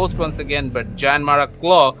back to Ghost once again, but Giant Mara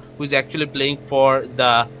Claw, who's actually playing for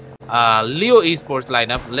the Leo Esports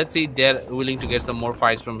lineup. Let's see, they're willing to get some more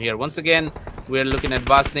fights from here. Once again, we're looking at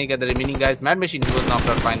Vaz Snake and the remaining guys. Mad Machine, who was knocked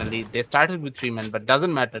out finally. They started with 3 men, but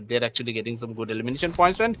doesn't matter. They're actually getting some good elimination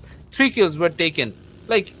points, and 3 kills were taken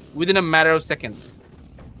like within a matter of seconds.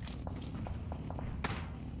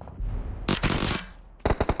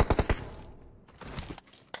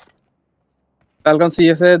 Falcons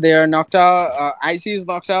CSA, they are knocked out. IC is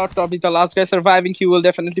knocked out. Top is the last guy surviving. He will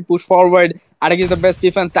definitely push forward. Attack is the best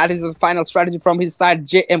defense. That is the final strategy from his side.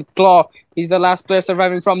 JM Claw, he's the last player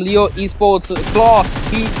surviving from Leo Esports. Claw,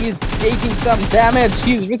 he is taking some damage.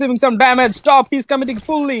 He's receiving some damage. Top, he's committing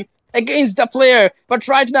fully against the player. But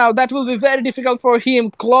right now, that will be very difficult for him.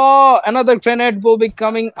 Claw, another grenade will be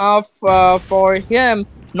coming off for him.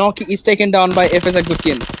 Noki is taken down by FS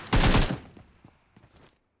Exokin.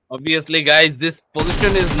 Obviously, guys, this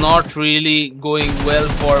position is not really going well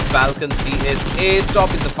for Falcons CSA.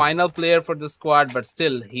 Top is the final player for the squad, but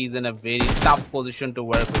still, he's in a very tough position to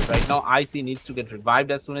work with. Right now, IC needs to get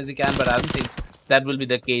revived as soon as he can, but I don't think that will be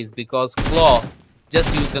the case because Claw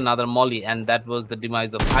just used another molly, and that was the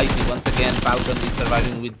demise of IC. Once again, Falcon is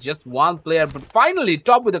surviving with just 1 player, but finally,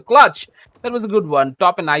 Top with a clutch. That was a good one.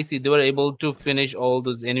 Top and IC, they were able to finish all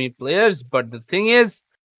those enemy players, but the thing is,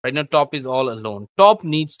 right now, Top is all alone. Top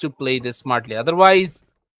needs to play this smartly. Otherwise,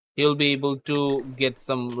 he'll be able to get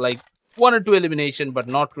some like 1 or 2 elimination, but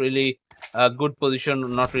not really a good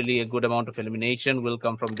position. Not really a good amount of elimination will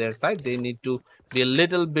come from their side. They need to be a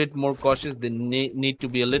little bit more cautious. They need to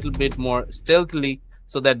be a little bit more stealthily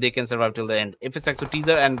so that they can survive till the end. FSXO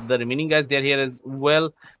Teaser and the remaining guys, they're here as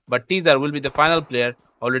well. But Teaser will be the final player.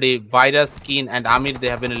 Already Virus, Keen, and Amir, they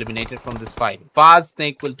have been eliminated from this fight. Vaz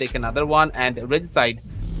Snake will take another one, and Regicide,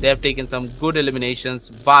 they have taken some good eliminations.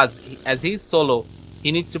 Vaz, as he's solo,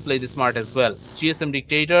 he needs to play the smart as well. GSM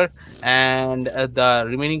Dictator and the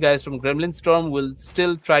remaining guys from Gremlin Storm will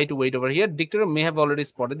still try to wait over here. Dictator may have already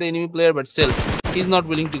spotted the enemy player, but still, he's not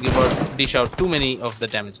willing to dish out too many of the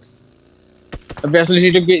damages.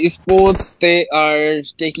 Obviously, T2K Esports, they are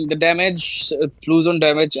taking the damage, blue zone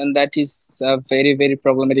damage, and that is very, very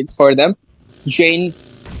problematic for them. Jane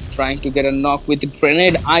trying to get a knock with the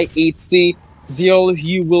grenade. I8C Zeol,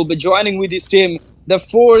 he will be joining with his team. The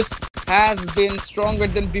force has been stronger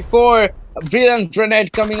than before. A brilliant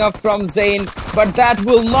grenade coming up from Zane, but that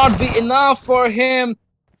will not be enough for him.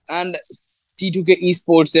 And T2K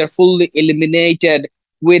Esports, they are fully eliminated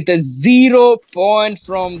with a 0 point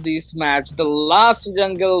from this match. The last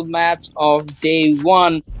jungle match of day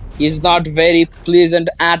 1 is not very pleasant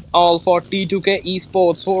at all for T2K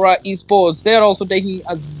Esports. HORAA Esports, they are also taking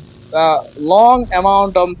a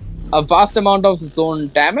vast amount of zone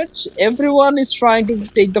damage. Everyone is trying to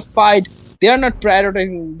take the fight. They are not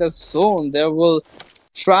prioritizing the zone. They will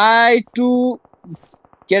try to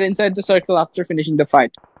get inside the circle after finishing the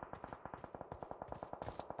fight.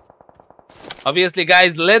 Obviously,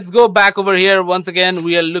 guys, let's go back over here. Once again,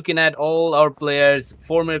 we are looking at all our players.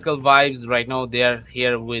 4 Miracle Vibes right now. They are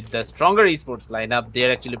here with the stronger esports lineup. They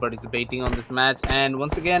are actually participating on this match. And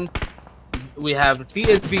once again, we have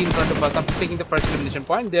TSB in front of us. After taking the first elimination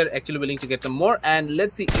point, they're actually willing to get some more. And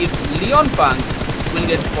let's see if Leon Pang will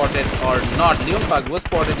get spotted or not. Leon Pang was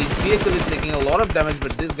spotted. His vehicle is taking a lot of damage,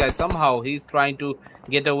 but this guy somehow he's trying to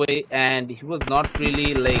get away, and he was not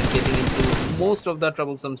really like getting into most of the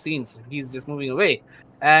troublesome scenes. He's just moving away.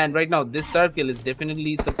 And right now this circle is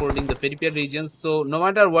definitely supporting the Philippine regions, so no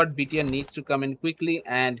matter what, BTN needs to come in quickly,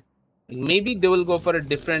 and maybe they will go for a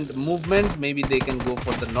different movement. Maybe they can go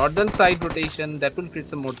for the northern side rotation. That will create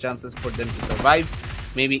some more chances for them to survive.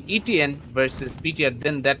 Maybe ETN versus BTN,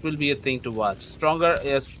 then that will be a thing to watch. Stalwart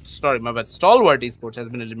Esports has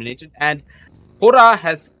been eliminated, and HORAA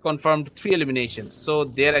has confirmed 3 eliminations, so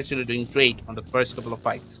they're actually doing great on the first couple of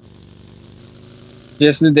fights.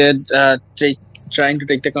 Yes, they're trying to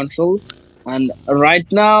take the control, and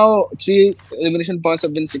right now 3 elimination points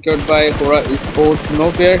have been secured by HORAA Esports.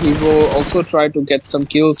 No fear, he will also try to get some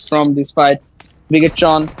kills from this fight.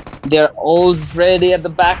 BIGETRON, they're already at the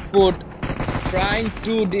back foot, trying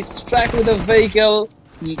to distract with the vehicle,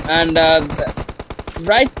 and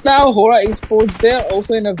right now HORAA Esports, they're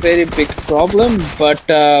also in a very big problem, but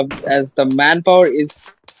as the manpower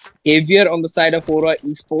is heavier on the side of HORAA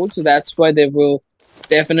Esports, so that's why they will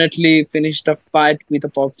definitely finish the fight with a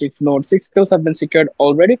positive note. 6 kills have been secured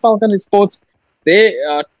already. Falcon Esports, they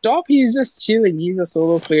top, he's just chilling. He's a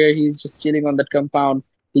solo player. He's just chilling on that compound.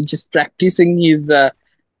 He's just practicing his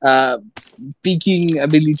peaking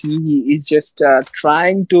ability. He is just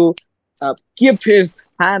trying to keep his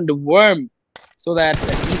hand warm, so that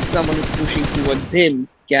if someone is pushing towards him,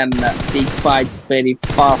 can take fights very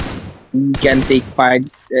fast. He can take fight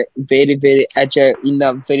very, very agile, in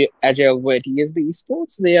a very agile way. TSB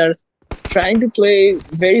Esports, they are trying to play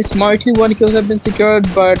very smartly. 1 kills have been secured,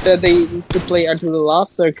 but they need to play until the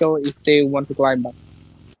last circle if they want to climb up.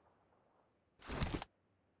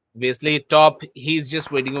 Obviously, top, he's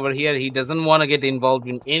just waiting over here. He doesn't want to get involved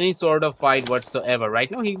in any sort of fight whatsoever.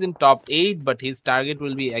 Right now, he's in top 8, but his target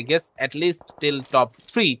will be, I guess, at least till top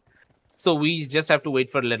 3. So we just have to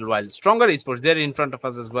wait for a little while. Stronger Esports, they're in front of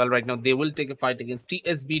us as well right now. They will take a fight against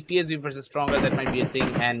TSB. TSB versus Stronger, that might be a thing.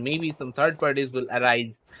 And maybe some third parties will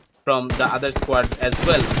arise from the other squads as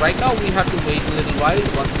well. Right now, we have to wait a little while.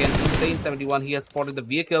 Once again, Insane71, he has spotted the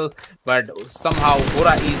vehicle, but somehow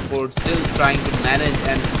HORAA Esports still trying to manage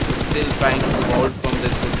and still trying to move out from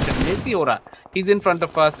this position. Messi HORAA, he's in front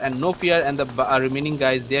of us, and No Fear and the remaining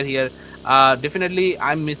guys, they're here. Definitely,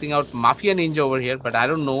 I'm missing out Mafia Ninja over here, but I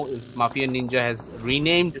don't know if Mafia Ninja has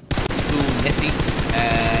renamed to Messi.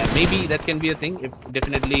 Maybe that can be a thing. If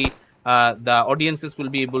definitely the audiences will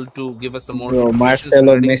be able to give us some more.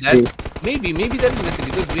 Marcelo Messi. Maybe that is Messi,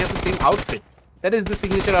 because we have the same outfit. That is the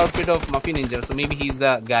signature outfit of Mafia Ninja. So maybe he's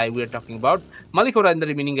the guy we are talking about. Malik HORAA and the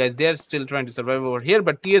remaining guys, they're still trying to survive over here.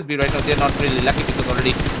 But TSB right now, they're not really lucky, because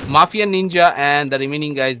already Mafia Ninja and the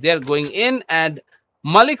remaining guys, they're going in, and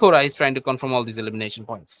Malik HORAA is trying to confirm all these elimination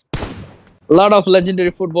points. A lot of legendary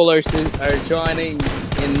footballers are joining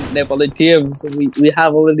in Nepali teams. We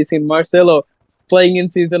have already seen Marcelo playing in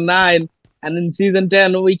Season 9. And in Season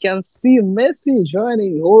 10, we can see Messi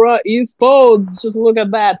joining HORAA Esports. Just look at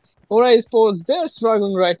that. HORAA Esports, they're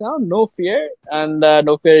struggling right now. No fear. And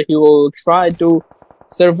No fear, he will try to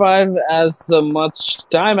survive as much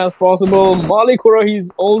time as possible. Malik HORAA, he's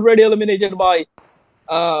already eliminated by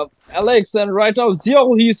Alex, and right now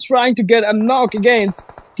Zeol, he's trying to get a knock against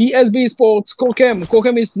TSB Sports.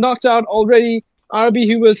 Kokem is knocked out already. RB,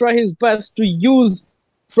 he will try his best to use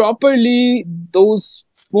properly those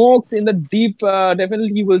smokes in the deep.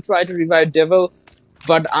 Definitely, he will try to revive Devil,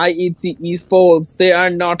 but IHC Esports, they are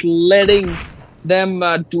not letting them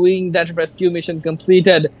doing that rescue mission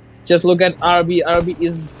completed. Just look at RB. RB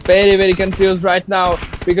is very, very confused right now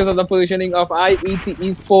because of the positioning of IET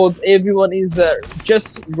Esports. Everyone is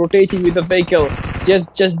just rotating with the vehicle.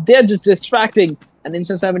 They're just distracting. And in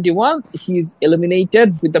 71, he's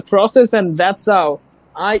eliminated with the process, and that's how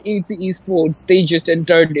IET Esports, they just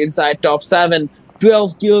entered inside top 7.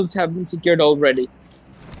 12 kills have been secured already.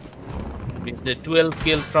 It's the 12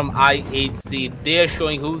 kills from IHC. They're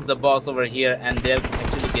showing who's the boss over here, and they're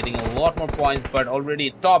actually getting a lot more points. But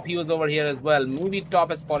already Top, he was over here as well. Movie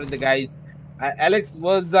Top has spotted the guys. Alex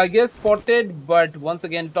was, I guess, spotted, but once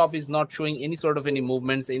again, Top is not showing any sort of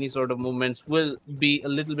movements. Any sort of movements will be a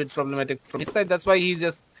little bit problematic from his side. That's why he's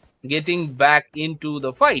just getting back into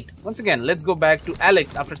the fight. Once again, let's go back to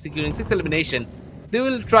Alex after securing 6 elimination. They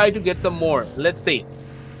will try to get some more. Let's see.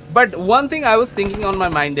 But one thing I was thinking on my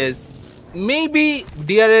mind is, maybe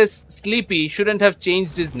DRS Sleepy shouldn't have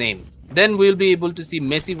changed his name. Then we'll be able to see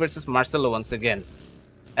Messi versus Marcelo once again.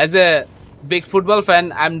 As a big football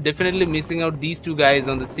fan, I'm definitely missing out these two guys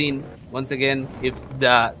on the scene. Once again, if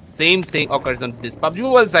the same thing occurs on this PUBG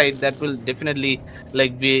Mobile side, that will definitely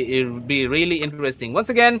be really interesting. Once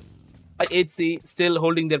again, HC still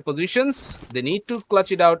holding their positions. They need to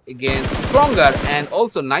clutch it out against Stronger, and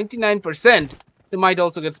also 99%. They might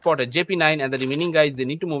also get spotted. JP9 and the remaining guys, they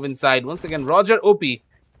need to move inside. Once again, Roger OP,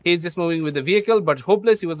 he's just moving with the vehicle, but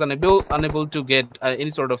Hopeless, he was unable to get any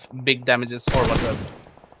sort of big damages or whatever.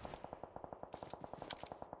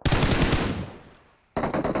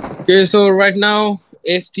 Okay, so right now,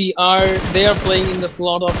 STR, they are playing in the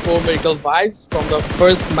slot of 4 Miracle Vibes from the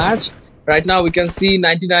first match. Right now, we can see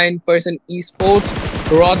 99% esports.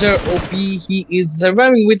 Roger OP, he is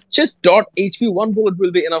surviving with just dot HP. 1 bullet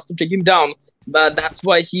will be enough to take him down. But that's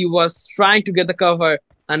why he was trying to get the cover.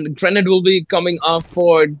 And grenade will be coming up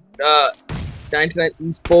for 99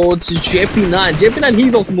 esports. JP9. JP9,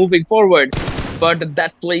 he's also moving forward. But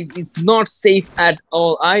that place is not safe at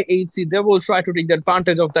all. IHC, they will try to take the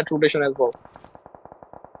advantage of that rotation as well.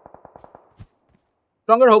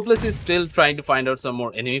 Stronger Hopeless is still trying to find out some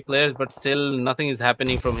more enemy players, but still nothing is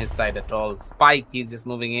happening from his side at all. Spike, he's just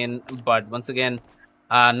moving in, but once again,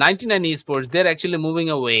 99 esports, they're actually moving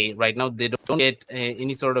away right now. They don't get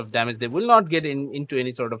any sort of damage. They will not get into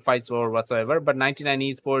any sort of fights or whatsoever, but 99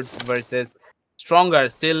 esports versus Stronger,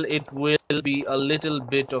 still it will be a little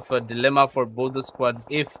bit of a dilemma for both the squads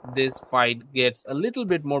if this fight gets a little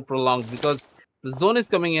bit more prolonged, because the zone is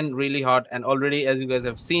coming in really hot, and already, as you guys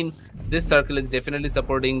have seen, this circle is definitely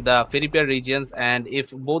supporting the Feripia regions, and if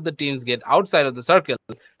both the teams get outside of the circle,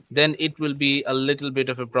 then it will be a little bit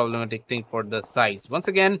of a problematic thing for the sides. Once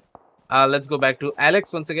again, let's go back to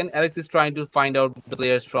Alex. Once again, Alex is trying to find out the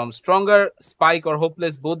players from Stronger, Spike or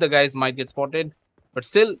Hopeless. Both the guys might get spotted, but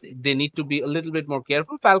still, they need to be a little bit more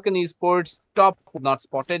careful. Falcon Esports, Top not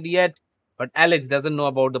spotted yet, but Alex doesn't know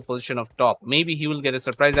about the position of Top. Maybe he will get a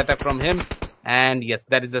surprise attack from him. And yes,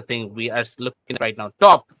 that is the thing we are looking at right now.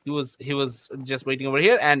 Top, he was just waiting over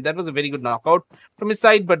here, and that was a very good knockout from his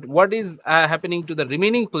side. But what is happening to the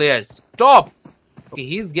remaining players? Top, okay,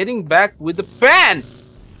 he's getting back with the pan,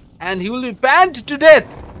 and he will be panned to death.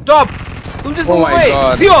 Top, he'll just move away.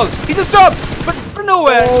 Zeol, he just stopped, but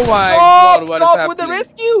nowhere. Oh my god, what is happening? Top with the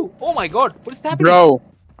rescue. Oh my god, what is happening? Bro,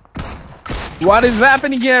 what is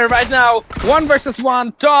happening here right now? 1 versus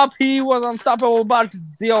 1. Top, he was unstoppable, but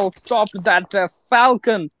Zeol stopped that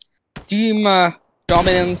Falcon. Team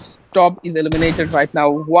dominance. Top is eliminated right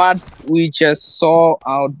now. What we just saw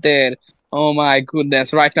out there. Oh my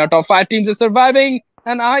goodness. Right now, top 5 teams are surviving.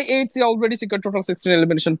 And IHC already secured total 16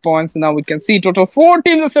 elimination points. Now we can see total 4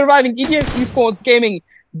 teams are surviving. EDF Esports Gaming,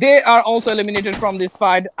 they are also eliminated from this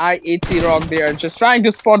fight. IHC Rock, they are just trying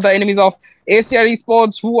to spot the enemies of ACR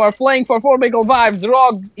Esports who are playing for 4 Miracle Vibes.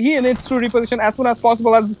 Rock, he needs to reposition as soon as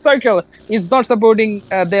possible, as the circle is not supporting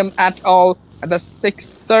them at all. At the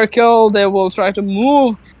 6th circle, they will try to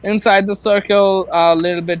move inside the circle a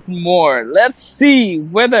little bit more. Let's see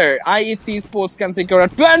whether IHC Esports can secure a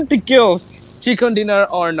 20 kills chicken dinner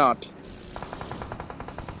or not.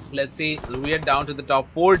 Let's see, we are down to the top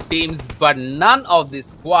 4 teams, but none of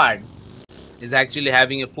this squad is actually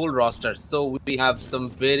having a full roster. So we have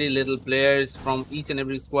some very little players from each and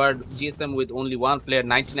every squad. GSM with only 1 player,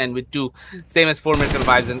 99 with 2, same as 4 Miracle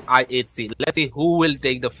Vibes and IHC. Let's see who will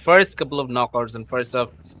take the first couple of knockouts, and first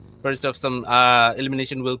of some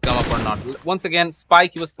elimination will come up or not. Once again,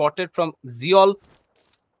 Spike, he was spotted from Zeol.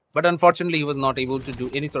 But unfortunately, he was not able to do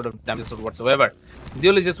any sort of damage or whatsoever.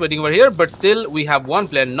 Zeol is just waiting over here, but still we have one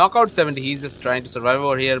player, Knockout 70. He's just trying to survive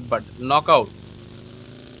over here, but Knockout.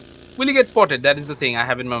 Will he get spotted? That is the thing I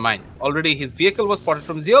have in my mind. Already his vehicle was spotted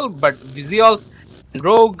from Zeol, but Zeol and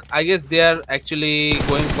Rogue, I guess they are actually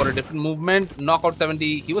going for a different movement. Knockout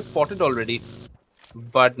 70, he was spotted already.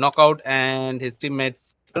 But Knockout and his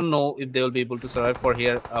teammates, I don't know if they will be able to survive for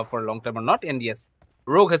here for a long time or not. And yes,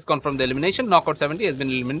 Rogue has confirmed the elimination. Knockout 70 has been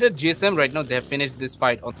eliminated. GSM right now, they have finished this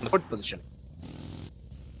fight on the 4th position.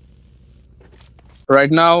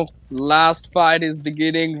 Right now, last fight is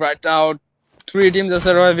beginning. Right now, 3 teams are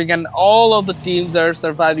surviving, and all of the teams are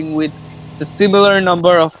surviving with the similar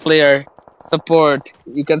number of player support.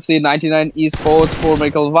 You can see 99 Esports, 4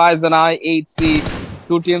 Miracle Vibes, and I8C.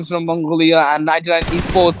 2 teams from Mongolia and 99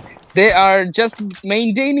 Esports. They are just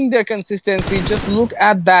maintaining their consistency. Just look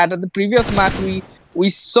at that. At the previous match, we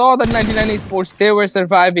saw that 99 Esports, they were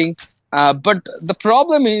surviving. But the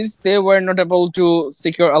problem is they were not able to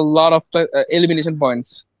secure a lot of elimination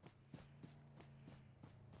points.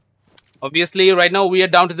 Obviously, right now we are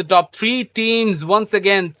down to the top 3 teams. Once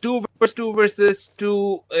again, 2 versus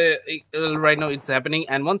 2. Right now it's happening.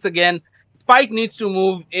 And once again, Spike needs to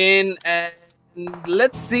move in, and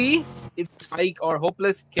let's see if Spike or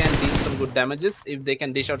Hopeless can deal some good damages. If they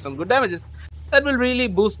can dish out some good damages, that will really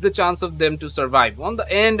boost the chance of them to survive. On the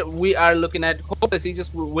end, we are looking at Hopeless. He's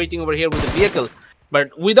just waiting over here with the vehicle.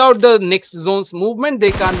 But without the next zone's movement,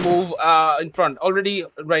 they can't move in front. Already,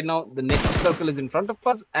 right now, the next circle is in front of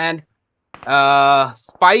us. And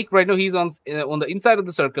Spike, right now, he's on the inside of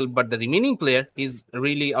the circle. But the remaining player is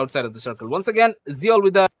really outside of the circle. Once again, Zeol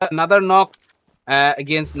with another knock.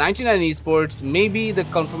 Against 99 Esports, maybe the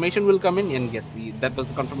confirmation will come in, and yes, that was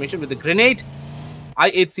the confirmation with the grenade.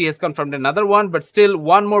 I8C has confirmed another one, but still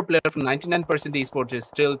one more player from 99% Esports is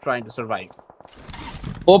still trying to survive.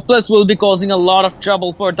 Hopeless will be causing a lot of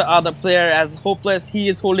trouble for the other player, as Hopeless, he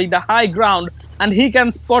is holding the high ground and he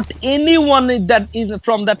can spot anyone that is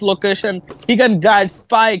from that location. He can guide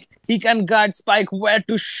Spike. He can guide Spike where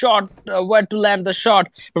to land the shot.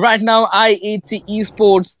 Right now, I8C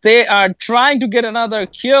Esports, they are trying to get another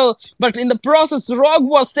kill, but in the process, Rogue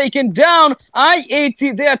was taken down.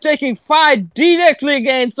 I8C, they are taking fight directly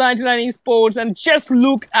against 99 Esports, and just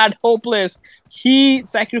look at Hopeless. He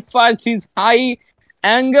sacrificed his high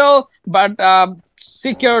angle, but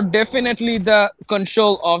secured definitely the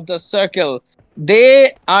control of the circle.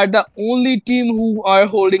 They are the only team who are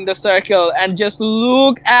holding the circle, and just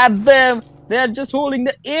look at them. They are just holding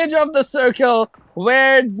the edge of the circle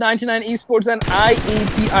where 99 Esports and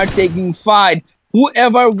I8C are taking fight.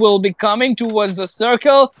 Whoever will be coming towards the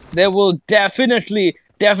circle, they will definitely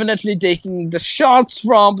taking the shots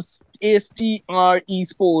from STR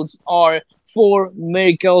Esports or 4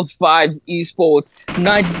 Miracle Vibes Esports.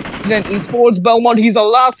 99 Esports, Belmont, he's the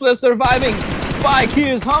last player surviving. Spike, he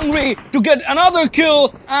is hungry to get another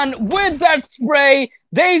kill, and with that spray,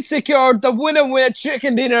 they secured the winner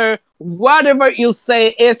chicken dinner. Whatever you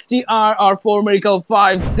say, STR or 4 Miracle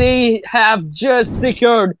Vibes, they have just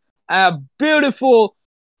secured a beautiful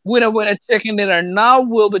winner chicken dinner. Now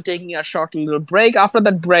we'll be taking a short little break. After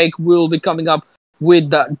that break, we'll be coming up with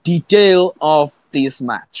the detail of this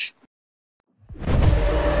match.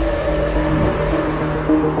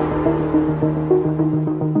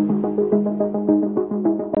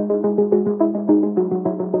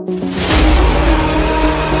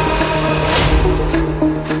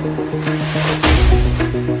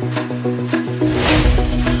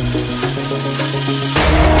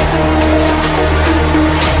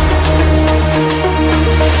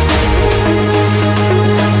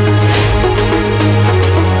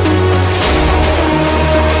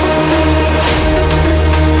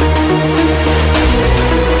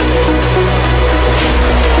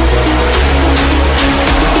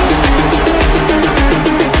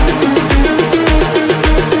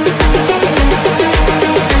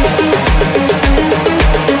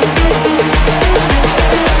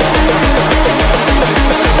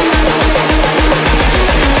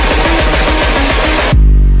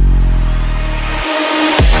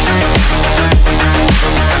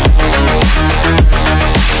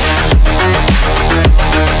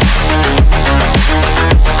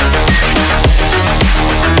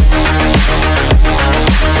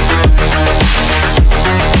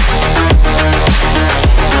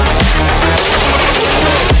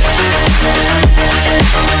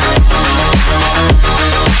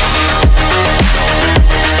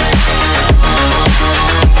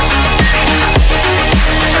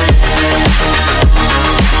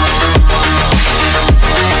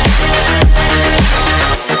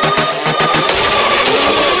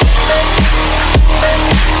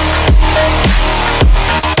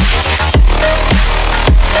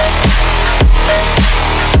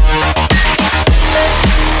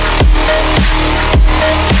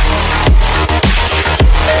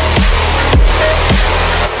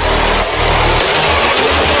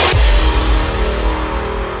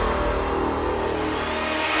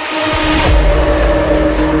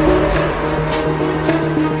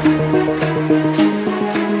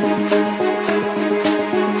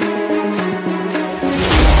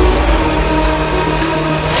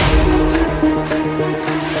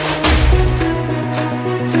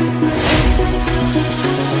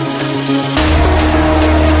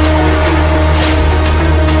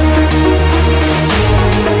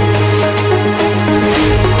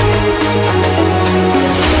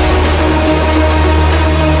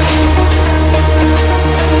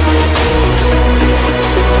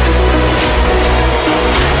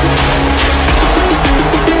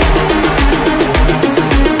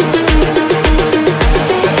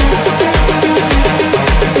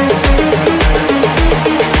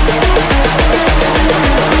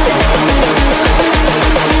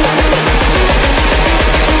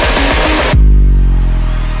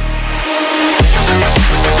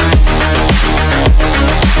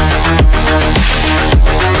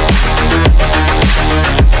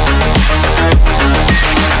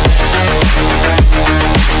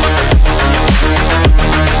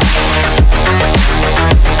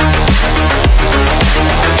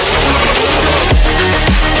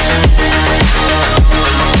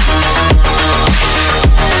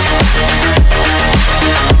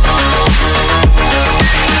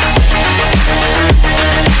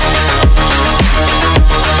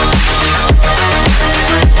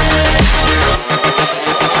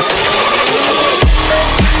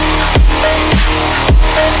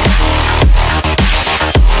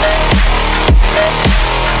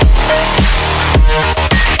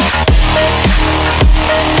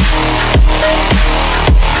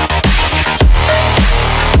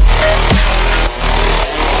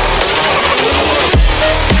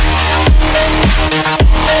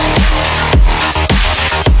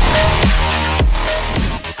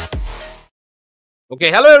 Okay,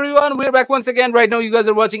 hello everyone. We're back once again. Right now, you guys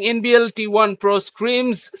are watching NBL T1 Pro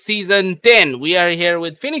Scrims Season 10. We are here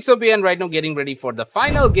with Phoenix OP and right now getting ready for the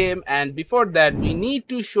final game. And before that, we need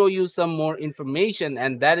to show you some more information,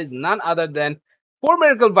 and that is none other than 4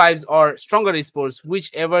 Miracle Vibes or Stronger Esports,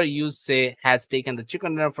 whichever you say has taken the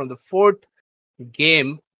chicken dinner from the 4th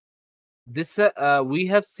game. This we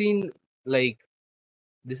have seen like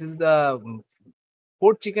this is the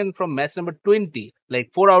 4th chicken from match number 20, like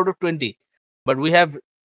 4 out of 20. But we have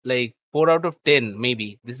like 4 out of 10,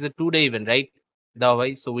 maybe. This is a 2-day event, right?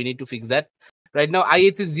 Dawai, so we need to fix that. Right now,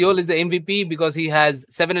 IHC Ziol is the MVP because he has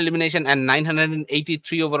 7 elimination and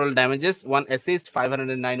 983 overall damages, 1 assist,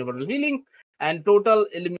 509 overall healing, and total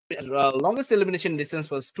longest elimination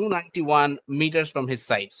distance was 291 meters from his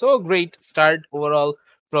side. So great start overall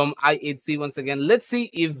from IHC once again. Let's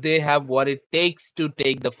see if they have what it takes to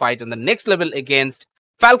take the fight on the next level against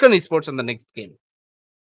Falcon Esports on the next game.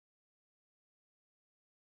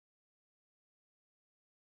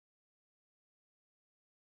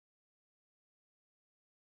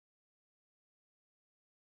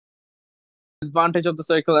 Advantage of the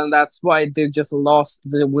circle, and that's why they just lost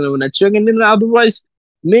the winner chicken dinner. Otherwise,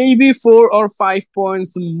 maybe 4 or 5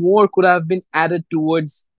 points more could have been added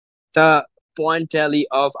towards the point tally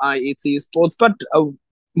of IHC Sports. But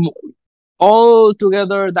all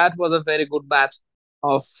together, that was a very good match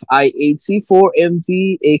of IHC for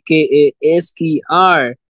MV, aka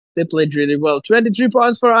STR. They played really well. 23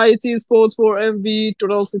 points for IHC Sports for MV.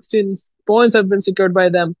 Total 16 points have been secured by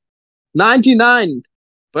them. 99%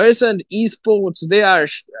 esports, they are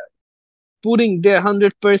putting their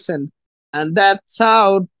 100%, and that's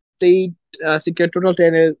how they secure total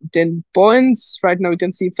 10 points. Right now, you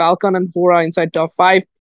can see Falcon and HORAA inside top 5.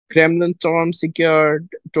 GREMLIN Storm secured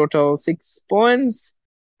total 6 points,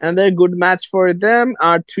 and their good match for them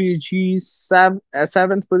are 3G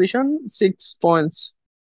 7th position, 6 points.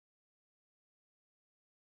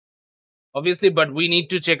 Obviously, but we need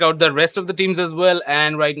to check out the rest of the teams as well.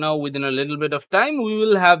 And right now, within a little bit of time, we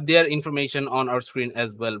will have their information on our screen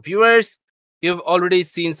as well. Viewers, you've already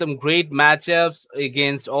seen some great matchups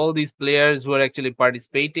against all these players who are actually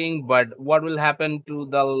participating. But what will happen to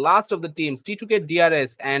the last of the teams, T2K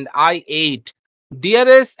DRS and I8?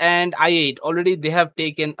 DRS and I8 already they have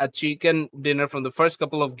taken a chicken dinner from the first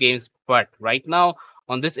couple of games. But right now,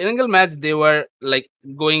 on this Erangel match, they were like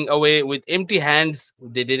going away with empty hands.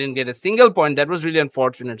 They didn't get a single point. That was really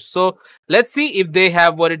unfortunate. So let's see if they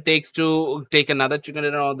have what it takes to take another chicken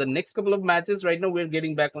dinner on the next couple of matches. Right now, we're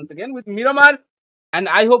getting back once again with Miramar. And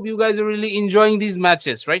I hope you guys are really enjoying these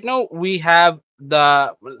matches. Right now, we have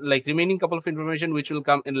the like remaining couple of information which will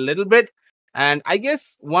come in a little bit. And I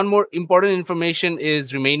guess one more important information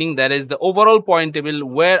is remaining, that is the overall point table.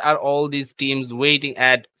 Where are all these teams waiting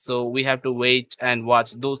at? So we have to wait and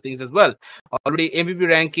watch those things as well. Already MVP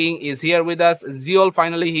ranking is here with us. Ziol,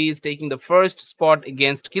 finally, he is taking the first spot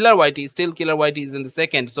against Killer Whitey. Still Killer Whitey is in the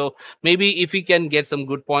second. So maybe if he can get some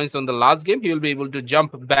good points on the last game, he will be able to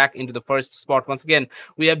jump back into the first spot once again.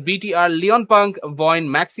 We have BTR, Leon Punk, VOIN,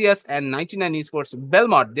 Maxius, and 99 Esports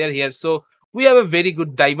Belmont. They're here. So we have a very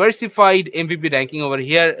good diversified MVP ranking over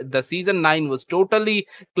here. The season 9 was totally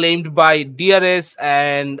claimed by DRS,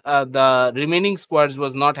 and the remaining squads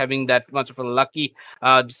was not having that much of a lucky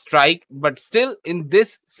strike. But still, in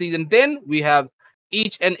this season 10, we have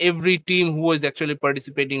each and every team who is actually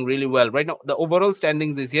participating really well. Right now, the overall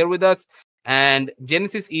standings is here with us, and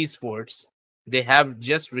Genesis Esports, they have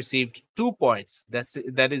just received 2 points.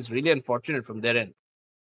 That is really unfortunate from their end.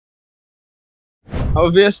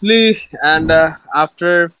 Obviously, and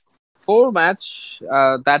after 4 match,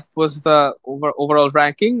 that was the overall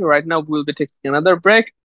ranking. Right now, we'll be taking another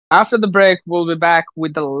break. After the break, we'll be back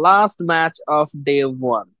with the last match of day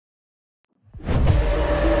 1.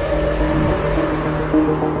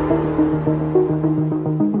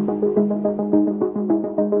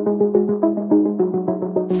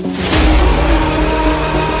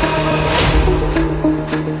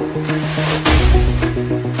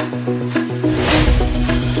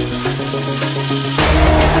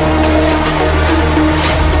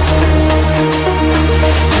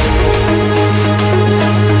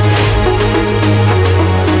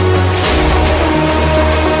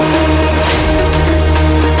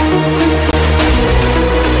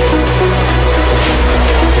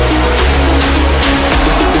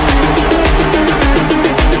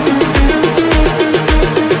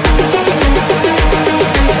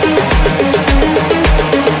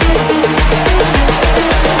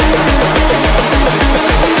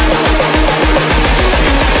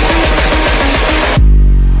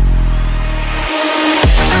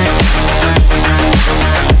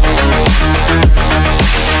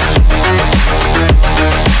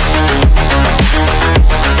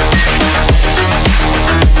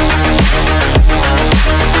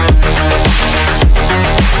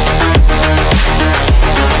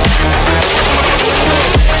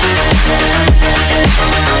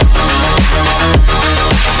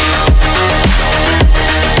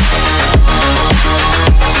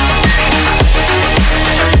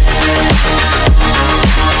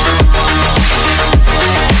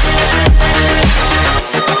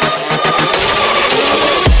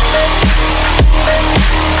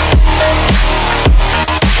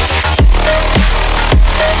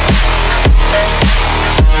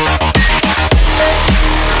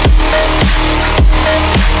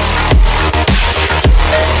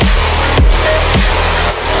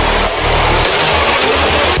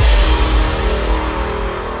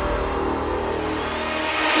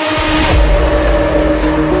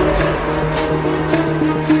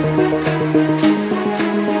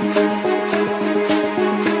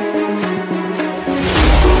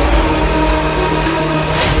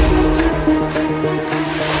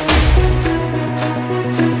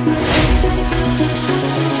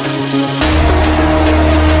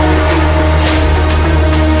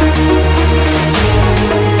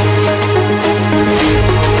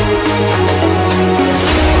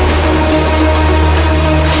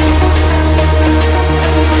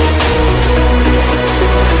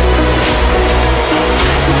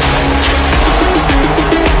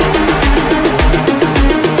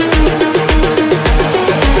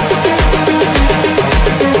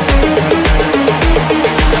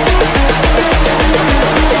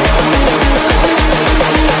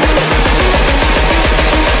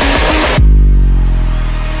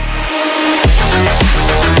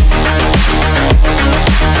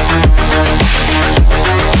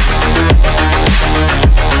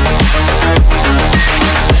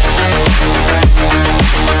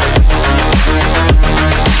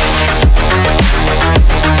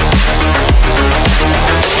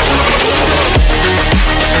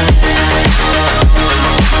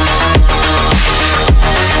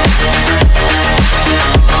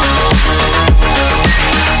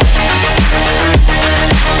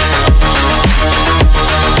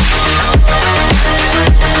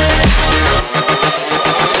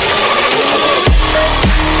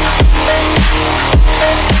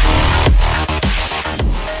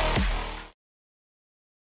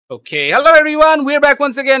 Okay, hello everyone. We're back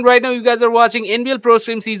once again. Right now, you guys are watching NBL Pro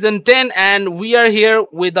Stream Season 10, and we are here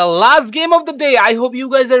with the last game of the day. I hope you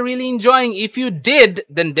guys are really enjoying. If you did,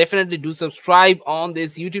 then definitely do subscribe on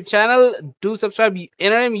this YouTube channel. Do subscribe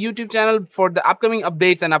NRM YouTube channel for the upcoming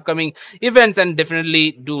updates and upcoming events, and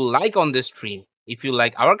definitely do like on this stream. If you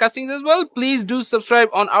like our castings as well, please do subscribe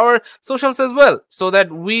on our socials as well, so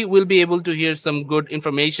that we will be able to hear some good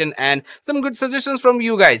information and some good suggestions from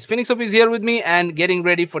you guys. Phoenix Hope is here with me and getting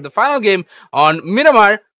ready for the final game on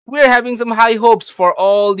Miramar. We're having some high hopes for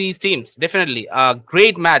all these teams. Definitely, a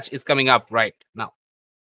great match is coming up right now.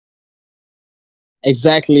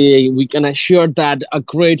 Exactly, we can assure that a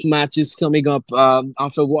great match is coming up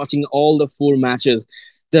after watching all the four matches.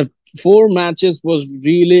 The four matches was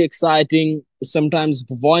really exciting. Sometimes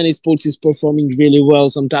VOIN Esports is performing really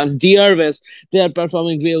well. Sometimes DRS, they are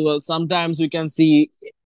performing really well. Sometimes we can see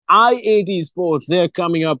AGi8 ESPORTS, they're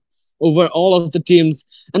coming up over all of the teams.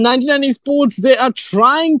 And 99 Esports, they are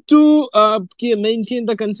trying to maintain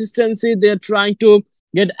the consistency. They're trying to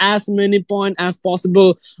get as many points as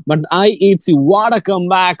possible. But AGi8, what a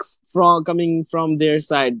comeback coming from their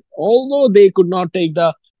side. Although they could not take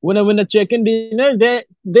the winner chicken dinner,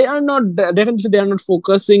 they are not definitely they are not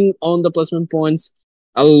focusing on the placement points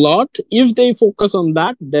a lot. If they focus on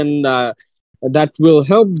that, then that will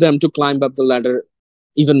help them to climb up the ladder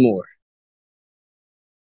even more.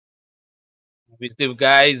 Obviously,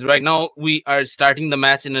 guys, right now we are starting the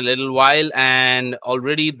match in a little while, and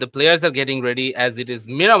already the players are getting ready as it is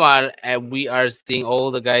Miramar, and we are seeing all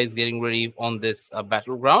the guys getting ready on this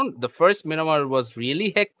battleground. The first Miramar was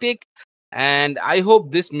really hectic, and I hope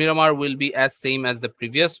this Miramar will be as same as the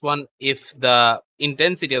previous one. If the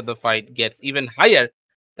intensity of the fight gets even higher,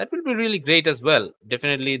 that will be really great as well.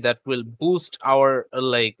 Definitely, that will boost our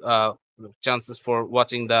chances for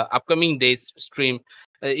watching the upcoming days stream.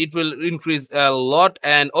 It will increase a lot,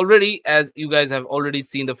 and already, as you guys have already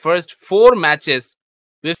seen the first four matches,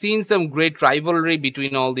 we've seen some great rivalry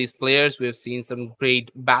between all these players. We've seen some great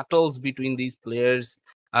battles between these players.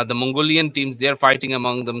 The Mongolian teams, they're fighting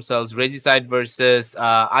among themselves. Regicide versus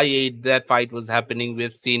AGi8, that fight was happening.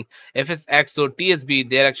 We've seen FSX or TSB,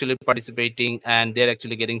 they're actually participating and they're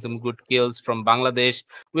actually getting some good kills from Bangladesh.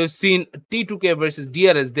 We've seen T2K versus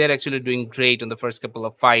DRS, they're actually doing great on the first couple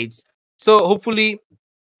of fights. So hopefully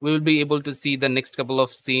we will be able to see the next couple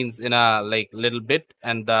of scenes in a little bit,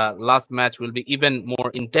 and the last match will be even more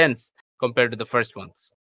intense compared to the first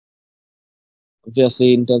ones.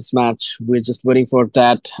 Obviously, intense match. We're just waiting for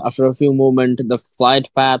that. After a few moments, the flight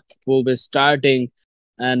path will be starting.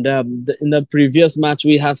 And in the previous match,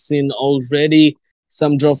 we have seen already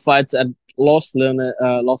some drop fights at Los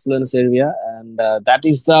Leones area, and that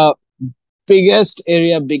is the biggest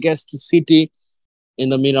area, biggest city in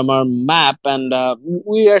the Miramar map, and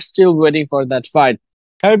we are still waiting for that fight.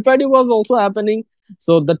 Third party was also happening,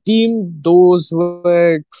 so the team, those who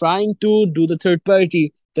were trying to do the third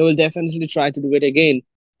party, they will definitely try to do it again.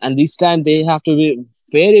 And this time they have to be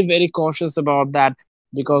very, very cautious about that,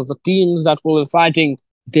 because the teams that will be fighting,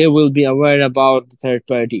 they will be aware about the third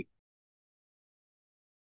party.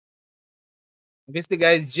 Obviously,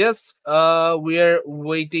 guys, just we're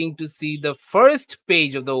waiting to see the first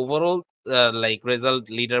page of the overall result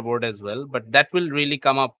leaderboard as well, but that will really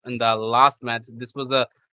come up in the last match. This was a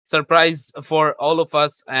surprise for all of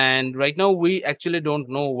us, and right now we actually don't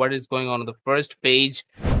know what is going on the first page.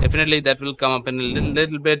 Definitely that will come up in a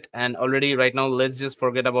little bit, and already right now let's just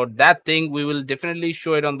forget about that thing. We will definitely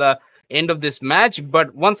show it on the end of this match,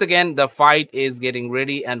 but once again the fight is getting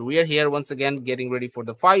ready, and we are here once again getting ready for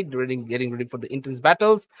the fight, getting ready for the intense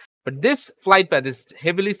battles. But this flight path is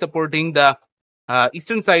heavily supporting the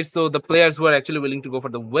eastern side, so the players who are actually willing to go for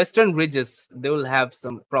the western ridges, they will have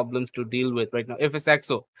some problems to deal with right now.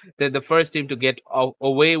 FSXO, they're the first team to get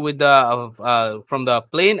away with the from the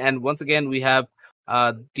plane, and once again we have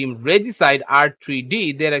team Regicide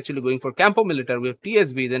R3D, they're actually going for Campo Militar. We have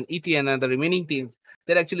TSB, then ETN, and the remaining teams,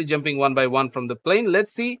 they're actually jumping one by one from the plane.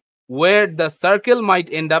 Let's see where the circle might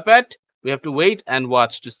end up at. We have to wait and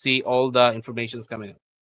watch to see all the informations coming up.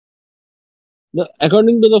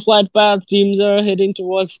 According to the flight path, teams are heading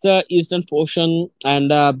towards the eastern portion, and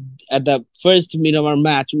at the first Miramar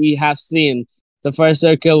match, we have seen the first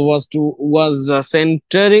circle was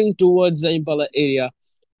centering towards the Impala area.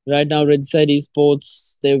 Right now, Redside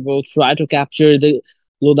Esports, they will try to capture the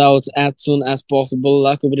loadouts as soon as possible.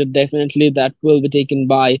 Definitely that will be taken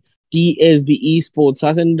by TSB Esports,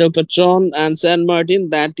 Hassan Del Patron, and San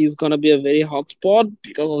Martin. That is gonna be a very hot spot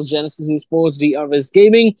because of Genesis Esports, DRS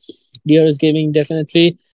Gaming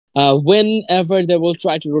definitely. Whenever they will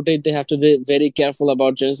try to rotate, they have to be very careful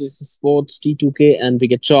about Genesis Esports, T2K, and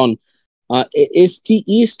BIGETRON.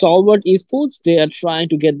 STE Stalwart Esports, they are trying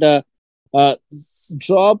to get the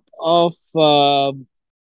drop of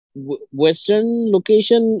western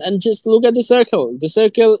location, and just look at the circle. The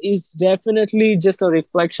circle is definitely just a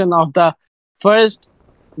reflection of the first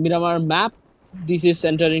Miramar map. This is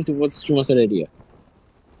centering towards Chumasar area.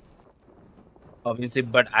 Obviously,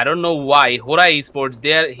 but I don't know why HORAA Esports,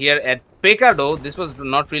 they're here at Pecado. This was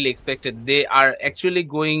not really expected. They are actually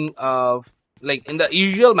going like in the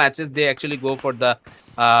usual matches, they actually go for the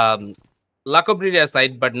La Cobrilla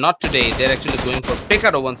side, but not today. They're actually going for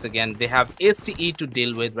Pecado once again. They have STE to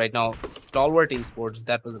deal with right now. Stalwart Esports,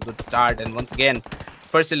 that was a good start. And once again,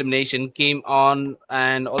 first elimination came on,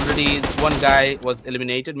 and already one guy was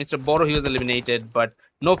eliminated. Mr. Boro, he was eliminated, but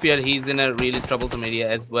no fear, he's in a really troublesome area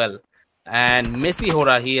as well. And Messi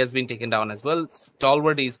HORAA, he has been taken down as well.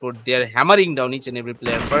 Stalwart Esports, they're hammering down each and every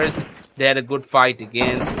player first. They had a good fight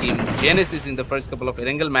against Team Genesis in the first couple of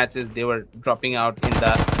Erangel matches. They were dropping out in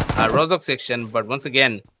the Rozok section, but once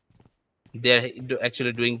again, they're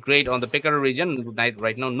actually doing great on the Pekara region.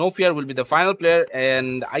 Right now, No Fear will be the final player,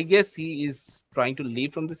 and I guess he is trying to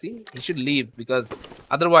leave from the scene. He should leave, because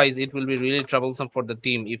otherwise it will be really troublesome for the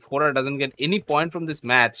team. If HORAA doesn't get any point from this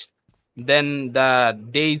match, then the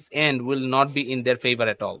day's end will not be in their favor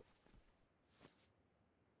at all.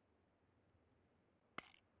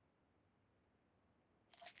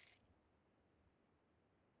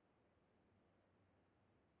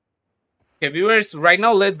 Okay, viewers, right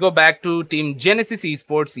now let's go back to Team Genesis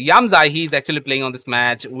Esports. Yamzai, he's actually playing on this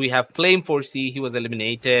match. We have Flame 4C, he was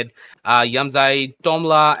eliminated. Yamzai,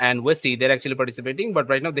 Tomla, and Westy, they're actually participating, but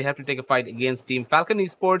right now they have to take a fight against Team Falcon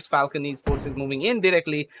Esports. Falcon Esports is moving in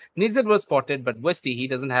directly. Nirzet was spotted, but Westy, he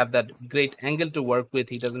doesn't have that great angle to work with.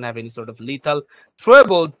 He doesn't have any sort of lethal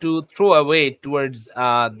throwable to throw away towards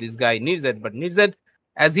this guy, Nirzet. But Nirzet,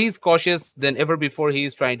 as he's cautious than ever before, he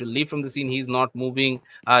is trying to leave from the scene. He's not moving.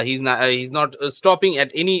 He's not stopping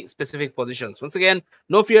at any specific positions. Once again,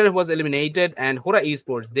 No Fear was eliminated, and HORAA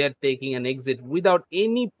Esports, they're taking an exit without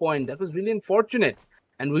any point. That was really unfortunate,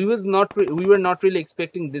 and we were not really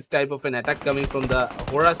expecting this type of an attack coming from the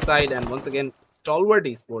HORAA side. And once again, Stalwart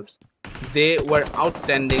Esports, they were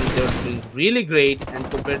outstanding. They were doing really great, and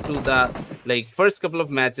compared to the first couple of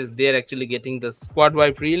matches, they're actually getting the squad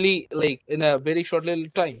wipe really in a very short little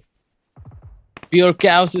time. Pure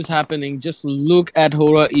chaos is happening. Just look at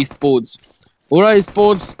HORAA Esports. HORAA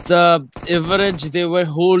Esports, the average they were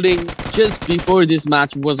holding just before this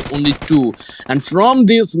match was only 2. And from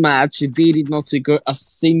this match, they did not secure a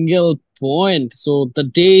single point. So the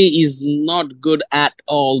day is not good at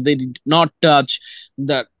all. They did not touch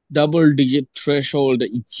the double-digit threshold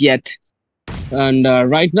yet. And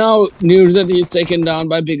right now, Nirzet is taken down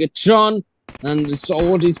by BIGETRON. And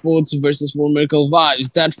Stalwart Esports versus 4 Miracle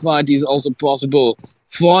Vibes. That fight is also possible.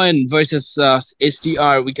 VOIN versus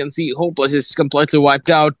STR. We can see Hopeless is completely wiped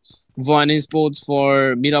out. VOIN Esports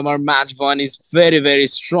for Miramar match. VOIN is very, very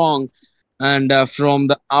strong. And from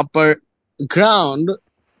the upper ground,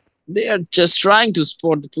 they are just trying to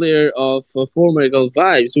spot the player of 4 Miracle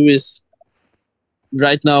Vibes, who is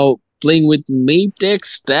right now playing with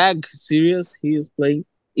Matex Tag Serious. He is playing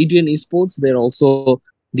ETN Esports. They're also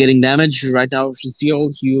getting damage right now.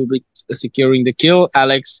 Shaziel, he will be securing the kill.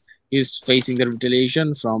 Alex is facing the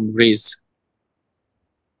retaliation from Riz.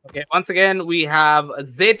 Okay, once again, we have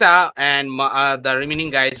Zeta and the remaining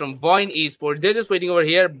guys from VOIN Esports. They're just waiting over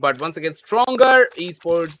here, but once again, Stronger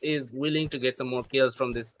Esports is willing to get some more kills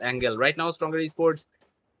from this angle. Right now, Stronger Esports,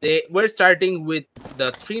 they were starting with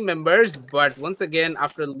the 3 members, but once again,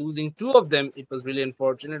 after losing 2 of them, it was really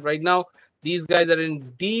unfortunate. Right now, these guys are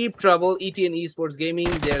in deep trouble. ETN Esports Gaming,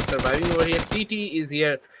 they're surviving over here. TT is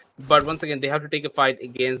here, but once again, they have to take a fight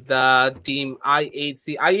against the team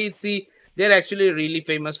I8C. I8C, they're actually really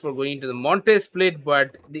famous for going to the Monte split,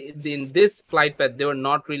 but in this flight path, they were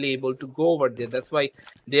not really able to go over there. That's why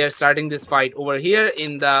they are starting this fight over here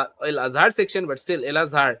in the El Azhar section, but still, El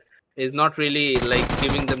Azhar is not really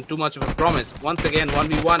giving them too much of a promise. Once again,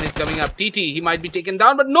 1v1 is coming up. TT, he might be taken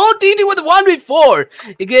down, but no, TT with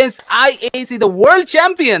 1v4 against IAC, the world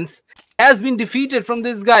champions, has been defeated from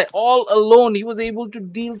this guy all alone. He was able to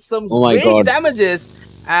deal some great damages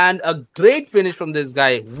and a great finish from this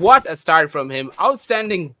guy. What a start from him.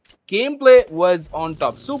 Outstanding gameplay was on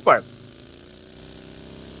top. Superb.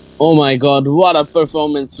 Oh my god, what a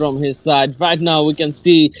performance from his side. Right now we can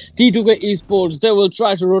see T2K Esports, they will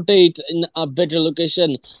try to rotate in a better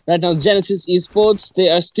location. Right now Genesis Esports, they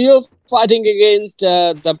are still fighting against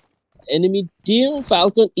the enemy team,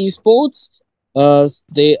 Falcon Esports.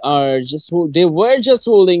 They were just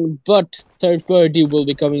holding, but third party will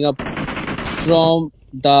be coming up from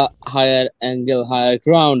the higher angle, higher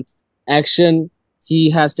ground. action. He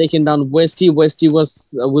has taken down Westy. Westy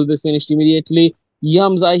will be finished immediately.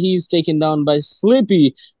 Yamza, he's taken down by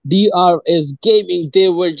Sleepy. DRS Gaming, they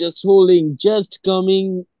were just holding, just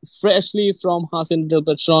coming freshly from Hassan Del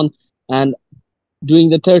Patron and doing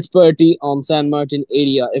the third party on San Martin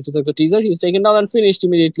area. FSX the teaser, he's taken down and finished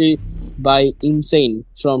immediately by Insane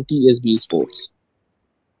from TSB Sports.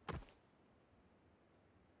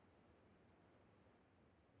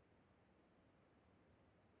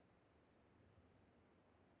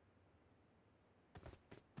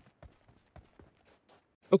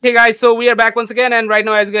 Okay, guys, so we are back once again, and right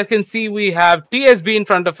now, as you guys can see, we have TSB in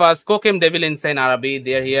front of us, Kokem Devil Insane Arabi.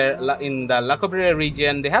 They're here in the Lacobrera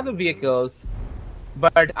region. They have the vehicles,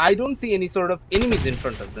 but I don't see any sort of enemies in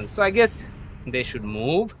front of them. So I guess they should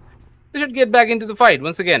move. They should get back into the fight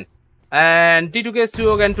once again. And T2K,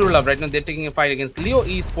 Suog, and True Love, right now, they're taking a fight against Leo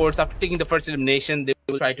Esports. After taking the first elimination, they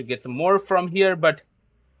will try to get some more from here, but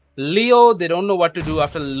Leo, they don't know what to do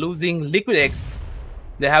after losing Liquid X.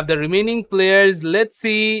 They have the remaining players. Let's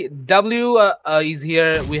see. W is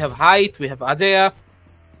here. We have Height. We have Ajaya.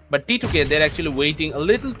 But T2K, they're actually waiting a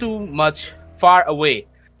little too much far away.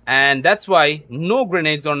 And that's why no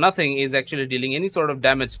grenades or nothing is actually dealing any sort of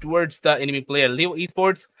damage towards the enemy player. Leo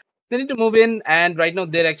Esports, they need to move in. And right now,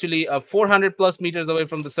 they're actually 400 plus meters away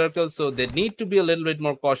from the circle. So they need to be a little bit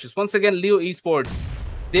more cautious. Once again, Leo Esports,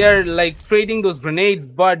 they are like trading those grenades,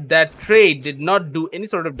 but that trade did not do any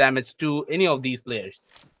sort of damage to any of these players.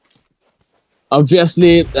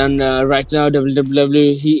 Obviously, and right now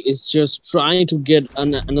WWW, he is just trying to get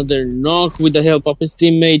another knock with the help of his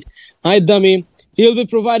teammate. Hi Dummy, he'll be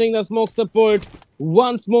providing the smoke support.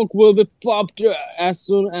 One smoke will be popped as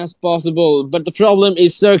soon as possible, but the problem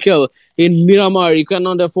is circle. In Miramar, you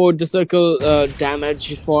cannot afford the circle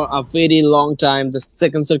damage for a very long time. The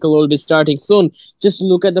second circle will be starting soon. Just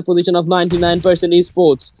look at the position of 99%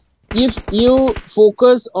 esports. If you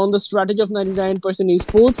focus on the strategy of 99%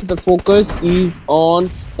 esports, the focus is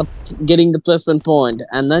on getting the placement point.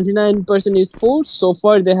 And 99% esports, so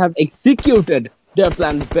far they have executed their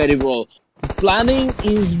plan very well. Planning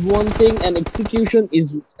is one thing and execution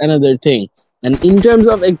is another thing. And in terms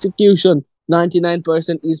of execution, 99%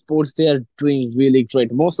 esports, they are doing really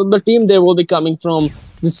great. Most of the team, they will be coming from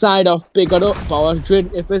the side of Picado, Power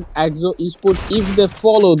Trade, FS, Axo Esports. If they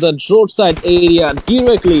follow the roadside area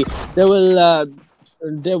directly, they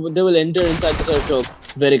will enter inside the circle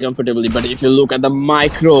very comfortably. But if you look at the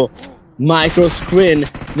micro screen,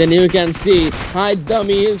 then you can see Hi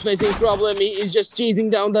Dummy is facing problem. He is just chasing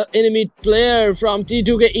down the enemy player from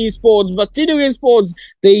T2K Esports, but T2K Esports,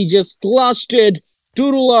 they just clutched it.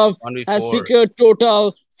 Turulov has secured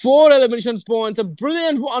total 4 elimination points. A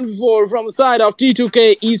brilliant 1v4 from the side of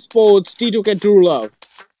T2K Esports, T2K Turulov.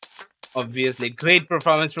 Obviously, great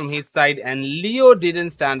performance from his side, and Leo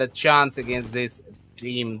didn't stand a chance against this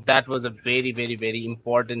team. That was a very, very, very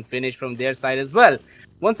important finish from their side as well.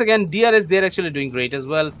 Once again, DRS, they're actually doing great as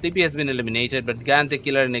well. Sleepy has been eliminated, but Gante,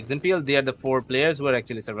 Killer, and XMPL, they are the 4 players who are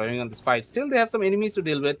actually surviving on this fight. Still, they have some enemies to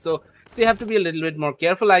deal with, so they have to be a little bit more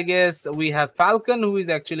careful, I guess. We have Falcon, who is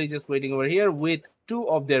actually just waiting over here with 2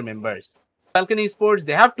 of their members. Falcon Esports,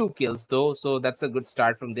 they have 2 kills though, so that's a good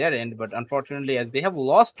start from their end. But unfortunately, as they have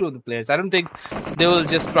lost 2 of the players, I don't think they will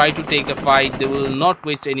just try to take a fight. They will not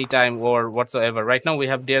waste any time or whatsoever. Right now, we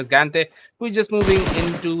have Dares Gante, who is just moving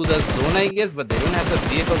into the zone, I guess, but they don't have the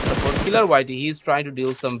vehicle support. Killer Whitey, he is trying to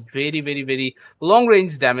deal some very, very, very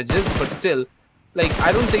long-range damages, but still, like,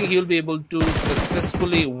 I don't think he'll be able to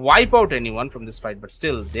successfully wipe out anyone from this fight, but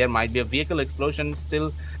still, there might be a vehicle explosion.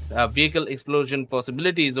 Still, vehicle explosion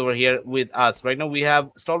possibilities over here with us. Right now, we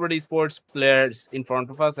have Stalwart Esports players in front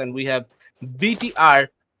of us, and we have BTR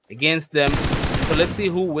against them. So let's see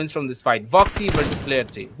who wins from this fight. Voxy versus Player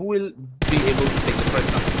 3. Who will be able to take the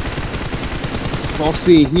first round?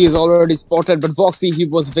 Voxy, he is already spotted, but Voxy, he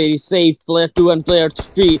was very safe. Player 2 and Player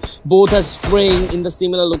 3, both are spraying in the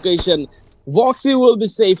similar location. Voxy will be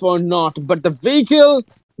safe or not, but the vehicle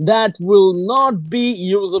that will not be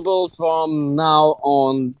usable from now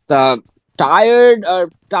on. The tire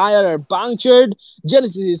are punctured.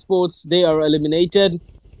 Genesis Esports, they are eliminated.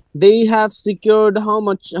 They have secured how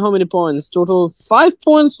many points? Total 5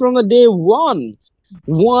 points from the day 1.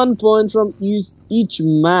 1 point from each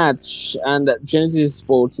match, and Genesis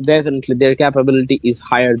Esports, definitely their capability is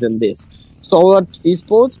higher than this. Stalwart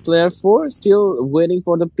Esports, Player 4, still waiting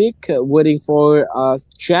for the pick, waiting for a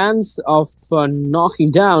chance of knocking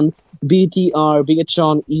down BTR,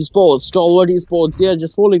 BIGETRON Esports. Stalwart Esports, they are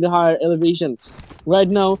just holding the higher elevation. Right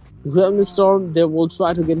now, GREMLIN Storm, they will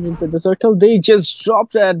try to get inside the circle. They just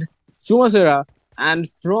dropped at Chumasera, and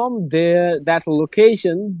from that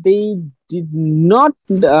location, they did not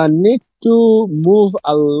need to move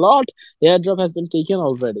a lot. The airdrop has been taken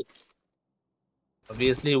already.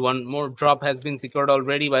 Obviously, one more drop has been secured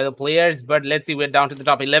already by the players, but let's see, we're down to the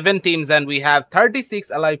top 11 teams and we have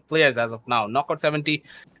 36 alive players as of now. Knockout 70.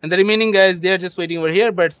 And the remaining guys, they're just waiting over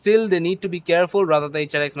here, but still they need to be careful. Rather the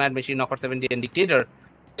HRX, Mad Machine, Knockout 70 and Dictator.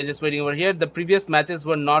 They're just waiting over here. The previous matches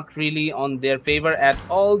were not really on their favor at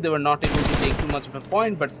all. They were not able to take too much of a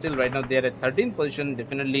point, but still right now they're at 13th position.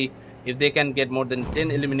 Definitely, if they can get more than 10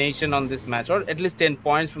 elimination on this match, or at least 10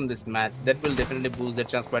 points from this match, that will definitely boost their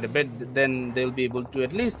chance quite a bit. Then they'll be able to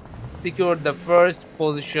at least secure the first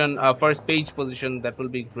position, first page position. That will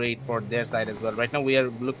be great for their side as well. Right now we are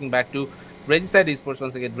looking back to AGi8 ESPORTS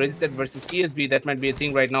once again. AGi8 versus TSB, that might be a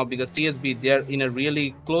thing right now because TSB, they're in a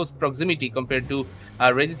really close proximity compared to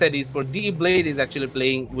AGi8 ESPORTS. DE Blade is actually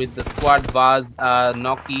playing with the squad Vaz,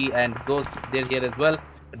 Noki and Ghost. They're here as well.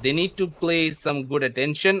 They need to play some good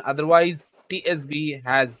attention. Otherwise, TSB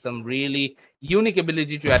has some really unique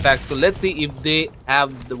ability to attack. So let's see if they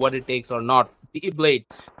have what it takes or not. DE Blade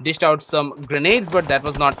dished out some grenades, but that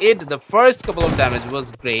was not it. The first couple of damage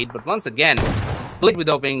was great, but once again, Blade with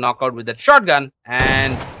the opening knockout with that shotgun,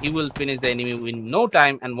 and he will finish the enemy in no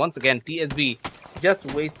time. And once again, TSB just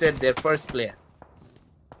wasted their first player.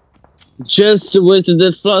 Just wasted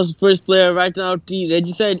that first player right now.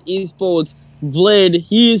 AGi8 ESPORTS Blade,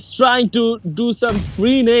 he is trying to do some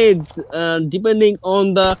grenades, depending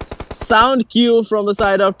on the sound cue from the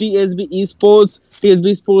side of TSB ESPORTS.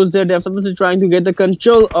 TSB ESPORTS, they're definitely trying to get the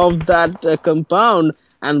control of that compound.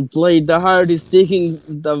 And Blade, the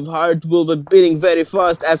heart will be beating very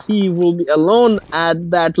fast as he will be alone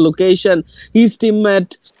at that location. His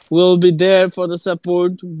teammate will be there for the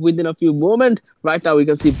support within a few moments. Right now we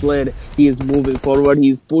can see Blade, he is moving forward, he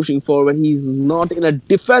is pushing forward, he's not in a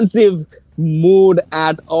defensive mood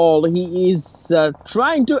at all. He is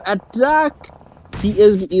trying to attack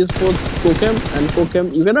TSB ESPORTS Kokem, and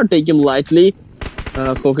Kokem, you cannot take him lightly.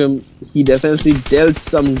 Kokem, he definitely dealt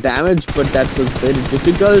some damage, but that was very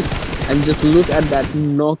difficult. And just look at that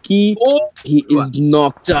Noki, he is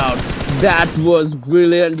knocked out. That was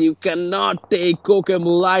brilliant. You cannot take Kokem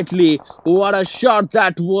lightly. What a shot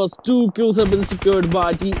that was. 2 kills have been secured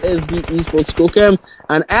by TSB ESPORTS Kokem.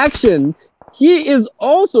 And action, he is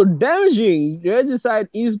also damaging AGi8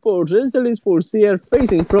 ESPORTS. AGi8 ESPORTS, they are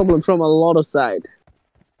facing problem from a lot of side.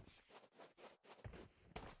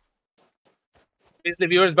 The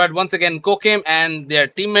viewers, but once again, Kokem and their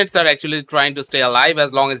teammates are actually trying to stay alive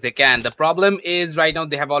as long as they can. The problem is right now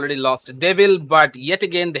they have already lost Devil, but yet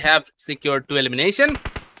again they have secured 2 elimination.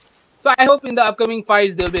 So I hope in the upcoming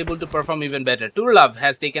fights they'll be able to perform even better. Turlove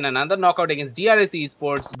has taken another knockout against DRS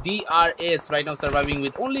Esports. DRS right now surviving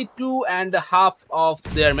with only 2.5 of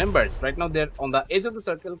their members. Right now they're on the edge of the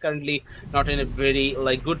circle, currently not in a very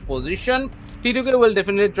good position. T2K will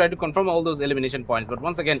definitely try to confirm all those elimination points. But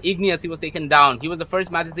once again, Igneous, he was taken down. He was the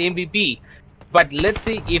first match's MVP. But let's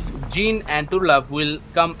see if Jean and Turlove will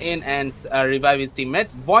come in and revive his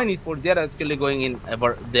teammates. VOIN Esports, they're actually going in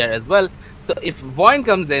there as well. So if VOIN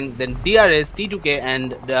comes in, then DRS, T2K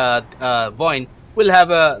and VOIN will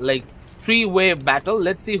have a 3-way battle.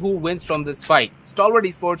 Let's see who wins from this fight. Stalwart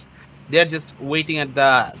Esports, they're just waiting at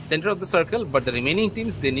the center of the circle, but the remaining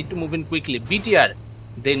teams, they need to move in quickly. BTR,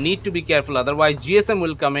 they need to be careful, otherwise GSM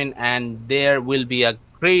will come in and there will be a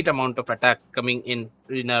great amount of attack coming in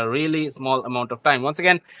a really small amount of time. Once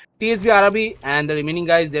again, TSB Arabi and the remaining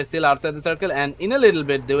guys, they're still outside the circle, and in a little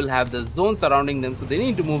bit they will have the zone surrounding them, so they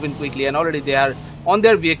need to move in quickly, and already they are on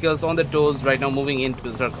their vehicles, on their toes right now, moving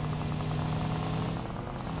into the circle.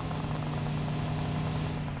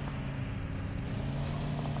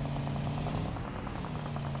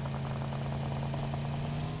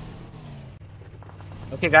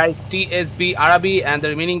 Okay guys, TSB Arabi and the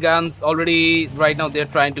remaining guns already right now they're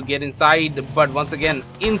trying to get inside, but once again,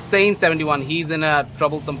 Insane 71, he's in a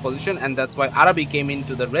troublesome position, and that's why Arabi came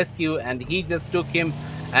into the rescue and he just took him,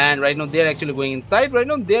 and right now they're actually going inside. Right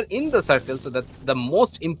now they're in the circle, so that's the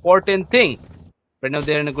most important thing. Right now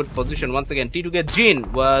they're in a good position. Once again, T2K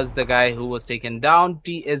Jin was the guy who was taken down.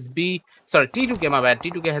 T2K, my bad.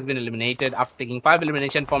 T2K has been eliminated after taking 5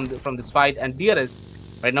 elimination from this fight, and DRS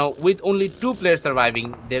right now, with only 2 players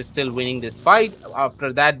surviving, they're still winning this fight.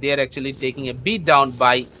 After that, they're actually taking a beat down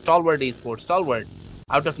by Stalwart Esports. Stalwart,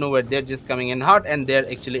 out of nowhere, they're just coming in hot and they're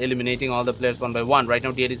actually eliminating all the players one by one. Right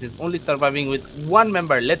now, DRS is only surviving with 1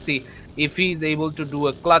 member. Let's see if he's able to do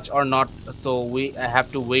a clutch or not. So we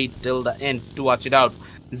have to wait till the end to watch it out.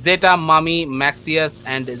 Zeta, Mami, Maxius,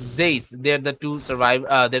 and Zace. They're the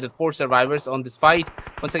they're the 4 survivors on this fight.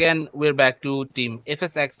 Once again, we're back to team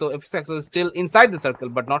FSXO. FSXO is still inside the circle,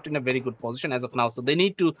 but not in a very good position as of now. So they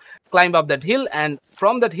need to climb up that hill, and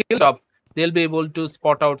from that hilltop, they'll be able to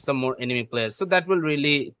spot out some more enemy players. So that will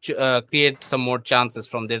really create some more chances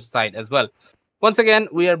from their side as well. Once again,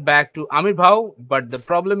 we are back to Amir Bhau, but the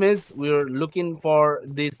problem is we're looking for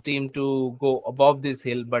this team to go above this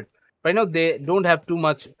hill, but right now they don't have too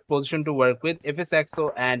much position to work with.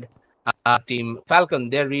 FSXO and team Falcon,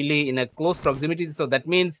 they're really in a close proximity, so that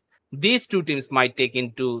means these two teams might take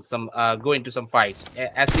into some go into some fights.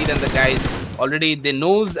 Acid and the guys already they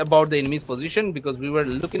knows about the enemy's position because we were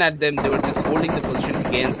looking at them. They were just holding the position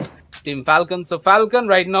against team Falcon. So Falcon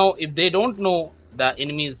right now, if they don't know the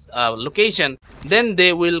enemy's location, then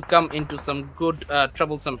they will come into some good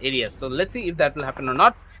troublesome areas. So let's see if that will happen or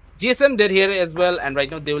not. GSM they're here as well, and right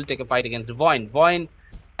now they will take a fight against VOIN. VOIN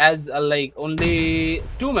as like only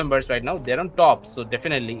 2 members right now, they're on top. So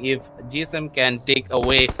definitely if GSM can take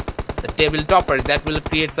away the table toppers, that will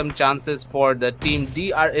create some chances for the team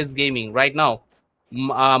DRS Gaming. Right now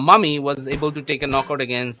Mummy was able to take a knockout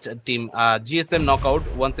against team GSM knockout.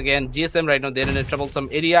 Once again, GSM right now they're in a troublesome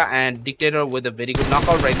area, and Dictator with a very good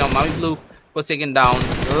knockout. Right now Mummy Blue was taken down.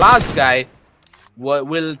 Last guy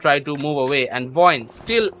will try to move away, and VOIN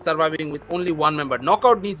still surviving with only 1 member.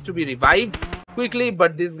 Knockout needs to be revived quickly,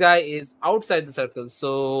 but this guy is outside the circle,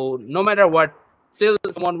 so no matter what, still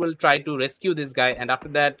someone will try to rescue this guy, and after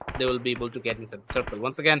that they will be able to get inside the circle.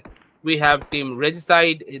 Once again, we have team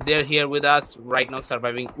Regicide. They're here with us right now,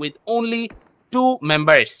 surviving with only 2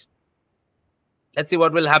 members. Let's see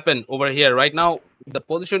what will happen over here. Right now the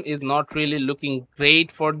position is not really looking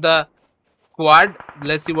great for the squad.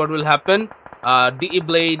 Let's see what will happen. DE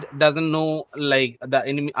Blade doesn't know like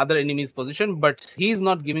the other enemy's position, but he's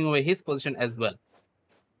not giving away his position as well.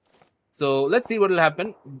 So let's see what will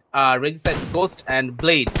happen. Regicide, Ghost, and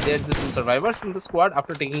Blade, they're the 2 survivors from the squad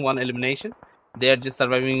after taking 1 elimination. They're just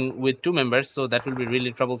surviving with 2 members, so that will be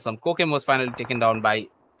really troublesome. Kokem was finally taken down by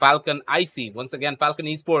Falcon IC. Once again, Falcon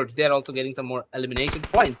Esports, they're also getting some more elimination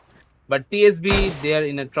points. But TSB, they're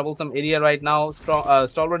in a troublesome area right now.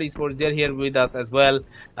 Stalwart Esports, they're here with us as well.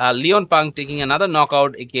 Leon Punk taking another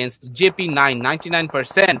knockout against JP9,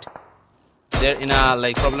 99%. They're in a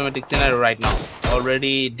like problematic scenario right now.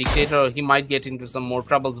 Already Dictator, he might get into some more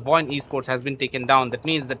troubles. VOIN Esports has been taken down. That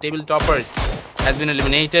means the table toppers has been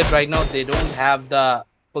eliminated right now. They don't have the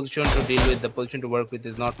position to deal with. The position to work with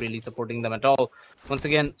is not really supporting them at all. Once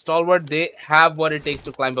again, Stalwart, they have what it takes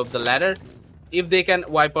to climb up the ladder. If they can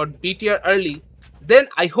wipe out BTR early, then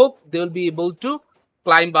I hope they will be able to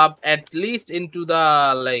climb up at least into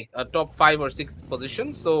the like top 5 or 6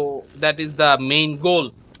 position. So that is the main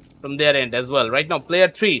goal from their end as well. Right now, player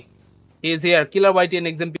 3, he is here. Killer Whitey and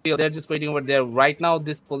XMPL, they're just waiting over there. Right now,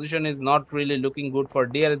 this position is not really looking good for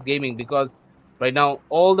DRS Gaming, because right now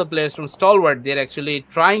all the players from Stalwart, they're actually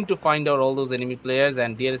trying to find out all those enemy players,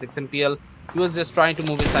 and DRS XMPL, he was just trying to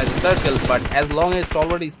move inside the circle. But as long as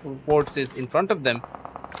Stalwart Esports is in front of them,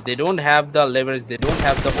 they don't have the leverage, they don't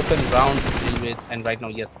have the open ground to deal with. And right now,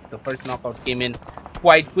 yes, the first knockout came in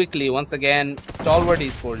quite quickly. Once again, Stalwart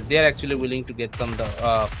Esports, they're actually willing to get some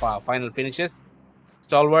final finishes.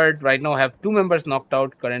 Stalwart right now have 2 members knocked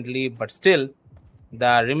out currently, but still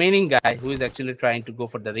the remaining guy who is actually trying to go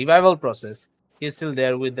for the revival process, he's still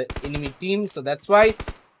there with the enemy team. So that's why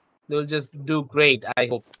they'll just do great, I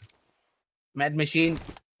hope. Mad Machine,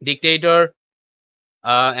 Dictator,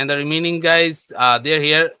 and the remaining guys, they're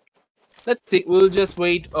here. Let's see, we'll just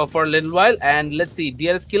wait for a little while, and let's see.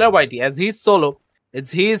 DRS Killer Whitey, as he's solo,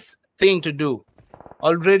 it's his thing to do.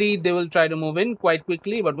 Already they will try to move in quite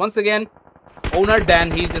quickly, but once again, Owner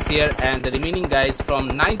Dan, he's just here, and the remaining guys from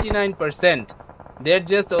 99%, they're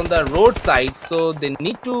just on the roadside, so they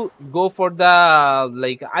need to go for the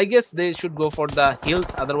like, I guess they should go for the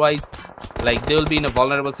hills, otherwise like they will be in a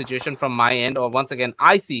vulnerable situation from my end. Or once again,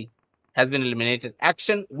 IC has been eliminated.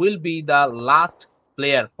 Action will be the last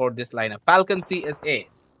player for this lineup. Falcon CSA,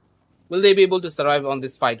 will they be able to survive on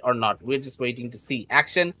this fight or not? We're just waiting to see.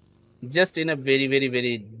 Action just in a very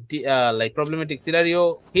like problematic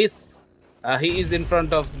scenario. He is in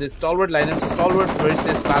front of the Stalwart lineup. So Stalwart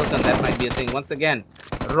versus Falcon, that might be a thing. Once again,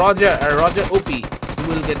 Roger OP, he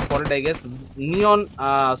will get spotted, I guess. Leon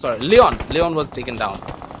was taken down,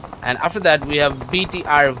 and after that we have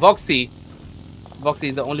BTR Voxy. Voxy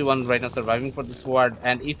is the only one right now surviving for the squad,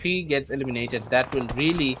 and if he gets eliminated, that will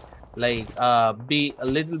really like be a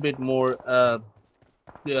little bit more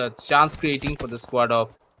chance creating for the squad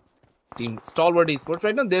of team Stalwart Esports.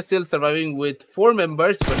 Right now they're still surviving with 4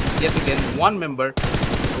 members, but yet again 1 member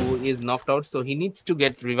who is knocked out, so he needs to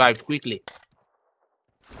get revived quickly.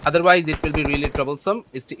 Otherwise, it will be really troublesome.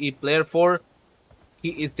 Is to eat player 4. He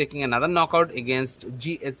is taking another knockout against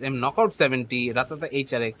GSM Knockout 70, Ratata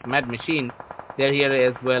HRX, Mad Machine. They're here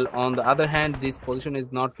as well. On the other hand, this position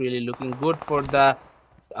is not really looking good for the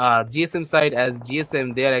GSM side, as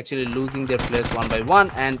GSM, they are actually losing their players one by one,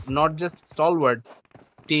 and not just Stalwart.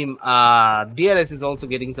 Team DRS is also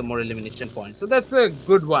getting some more elimination points. So that's a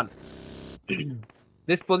good one.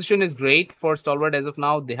 This position is great for Stalwart as of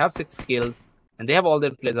now. They have 6 kills and they have all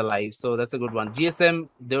their players alive. So that's a good one. GSM,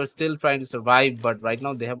 they were still trying to survive, but right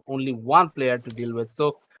now they have only one player to deal with.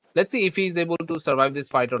 So let's see if he's able to survive this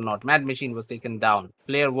fight or not. Mad Machine was taken down.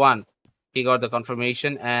 Player 1, he got the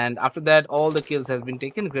confirmation, and after that, all the kills has been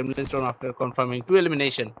taken. Gremlin Storm, after confirming 2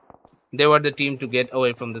 elimination, they were the team to get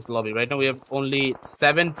away from this lobby. Right now, we have only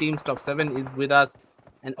 7 teams. Top 7 is with us,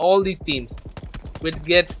 and all these teams will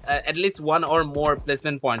get at least 1 or more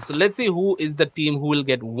placement points. So let's see who is the team who will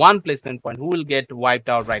get 1 placement point, who will get wiped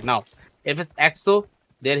out right now. If it's EXO,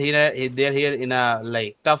 they're here in a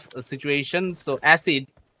like tough situation. So Acid,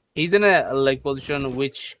 he's in a like position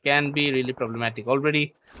which can be really problematic.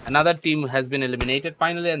 Already another team has been eliminated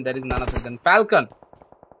finally, and that is none other than Falcon.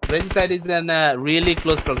 Regicide is in a really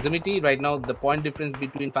close proximity. Right now, the point difference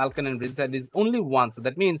between Falcon and Regicide is only 1. So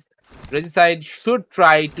that means Regicide should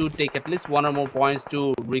try to take at least 1 or more points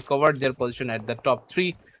to recover their position at the top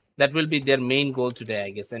 3. That will be their main goal today, I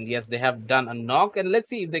guess. And yes, they have done a knock. And let's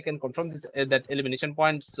see if they can confirm this that elimination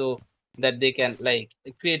point, so that they can like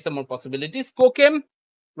create some more possibilities. Kokem,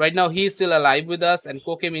 right now, he is still alive with us. And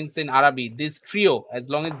Kokem, Insane, Arabi, this trio, as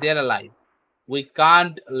long as they're alive, we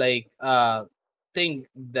can't like think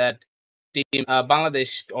that team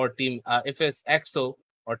Bangladesh or team FS EXO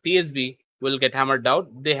or TSB will get hammered out.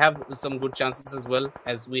 They have some good chances as well,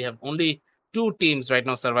 as we have only 2 teams right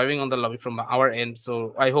now surviving on the lobby from our end.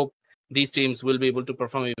 So I hope these teams will be able to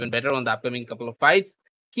perform even better on the upcoming couple of fights.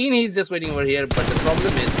 Keen, he's just waiting over here, but the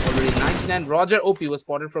problem is already 99. Roger OP was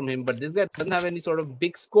spotted from him, but this guy doesn't have any sort of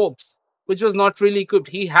big scopes, which was not really equipped.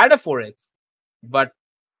 He had a 4x, but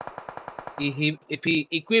if he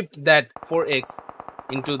equipped that 4x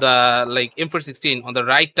into the like M416 on the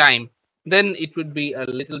right time, then it would be a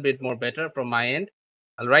little bit more better from my end.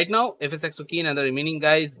 Right now, FSX Keen and the remaining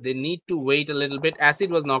guys, they need to wait a little bit. Acid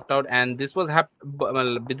was knocked out, and this was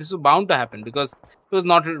this was bound to happen because he was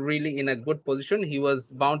not really in a good position. He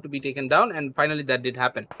was bound to be taken down, and finally that did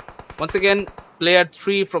happen. Once again, player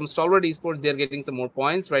 3 from Stalwart Esports, they're getting some more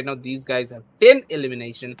points. Right now, these guys have 10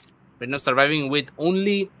 elimination. Right now, surviving with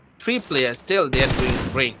only 3 players. Still, they are doing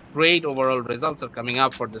great. Great overall results are coming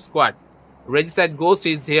up for the squad. Regicide Ghost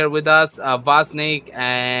is here with us. Vasnik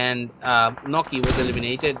and Noki was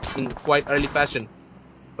eliminated in quite early fashion.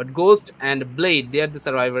 But Ghost and Blade, they are the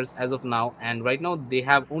survivors as of now. And right now, they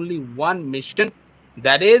have only one mission.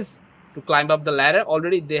 That is to climb up the ladder.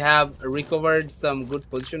 Already, they have recovered some good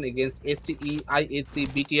position against STE, IHC,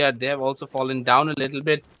 BTR. They have also fallen down a little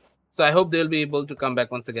bit. So I hope they'll be able to come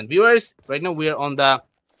back once again. Viewers, right now, we are on the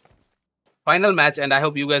final match, and I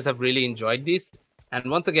hope you guys have really enjoyed this. And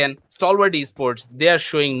once again, Stalwart Esports, they are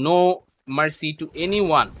showing no mercy to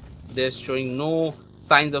anyone. They're showing no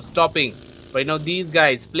signs of stopping. Right now, these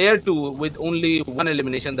guys, player 2 with only 1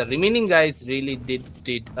 elimination, the remaining guys really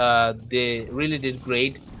they really did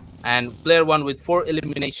great. And player 1 with 4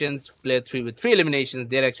 eliminations, player 3 with 3 eliminations,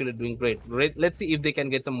 they're actually doing great. Let's see if they can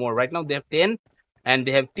get some more. Right now, they have 10, and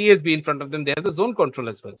they have TSB in front of them. They have the zone control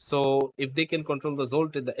as well. So if they can control the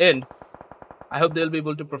zone to the end, I hope they'll be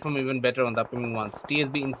able to perform even better on the upcoming ones.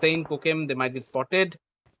 TSB, Insane, Kokem, they might get spotted,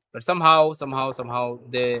 but somehow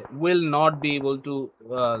they will not be able to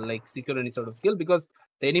like secure any sort of kill because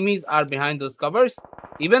the enemies are behind those covers.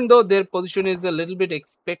 Even though their position is a little bit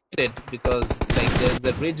expected, because like there's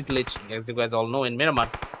a bridge glitch, as you guys all know, in Miramar.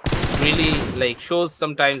 It's really like shows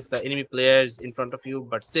sometimes the enemy players in front of you,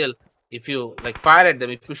 but still, if you like fire at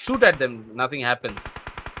them, if you shoot at them, nothing happens.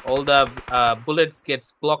 All the bullets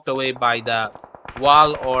gets blocked away by the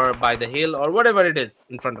wall or by the hill or whatever it is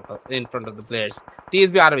in front of the players.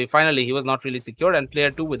 TSB Arabi, finally he was not really secured, and player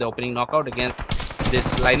 2 with the opening knockout against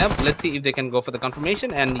this lineup. Let's see if they can go for the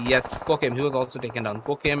confirmation. And yes, Kokem, he was also taken down.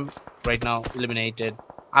 Kokem right now eliminated,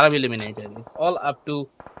 Arabi eliminated. It's all up to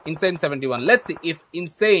Insane 71. Let's see if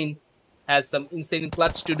Insane has some insane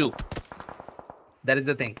clutch to do. That is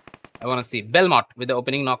the thing I want to see. Belmont with the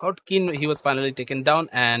opening knockout. Keen, he was finally taken down,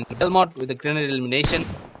 and Belmont with the grenade elimination.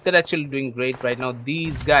 They're actually doing great right now.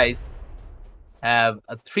 These guys have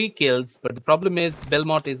 3 kills, but the problem is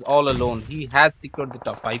Belmont is all alone. He has secured the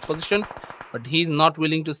top 5 position, but he's not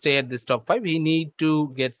willing to stay at this top 5. He need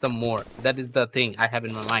to get some more. That is the thing I have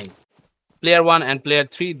in my mind. Player 1 and player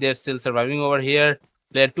 3, they're still surviving over here.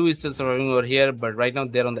 Player 2 is still surviving over here, but right now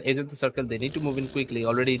they're on the edge of the circle. They need to move in quickly.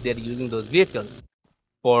 Already they're using those vehicles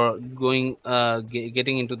for going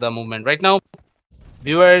getting into the movement right now.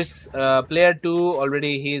 Viewers, player 2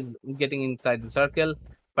 already he's getting inside the circle,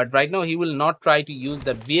 but right now he will not try to use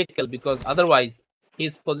that vehicle because otherwise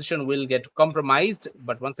his position will get compromised.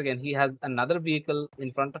 But once again, he has another vehicle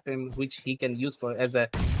in front of him which he can use for as a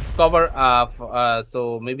cover.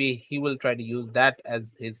 So maybe he will try to use that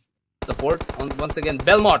as his support. Once again,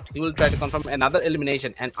 Belmont, he will try to confirm another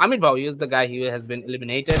elimination, and Amit Bhau is the guy who has been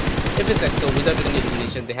eliminated. FSX, so without any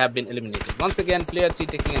elimination, they have been eliminated. Once again, player 3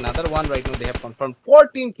 taking another one. Right now, they have confirmed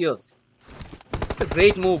 14 kills. It's a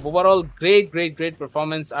great move. Overall, great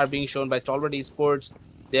performance are being shown by Stalwart Esports.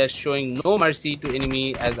 They are showing no mercy to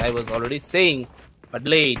enemy, as I was already saying. But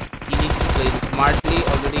Blade, he needs to play smartly.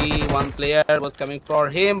 Already one player was coming for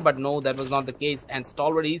him, but no, that was not the case. And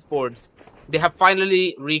Stalwart Esports, they have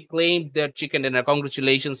finally reclaimed their chicken dinner.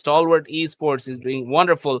 Congratulations, Stalwart Esports is doing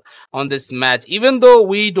wonderful on this match. Even though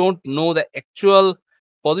we don't know the actual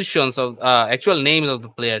positions of actual names of the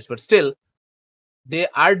players, but still they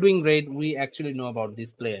are doing great. We actually know about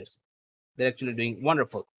these players. They're actually doing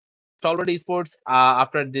wonderful. Stalwart Esports,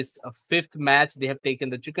 after this fifth match, they have taken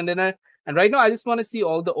the chicken dinner. And right now, I just want to see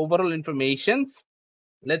all the overall informations.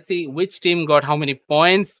 Let's see which team got how many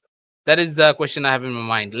points. That is the question I have in my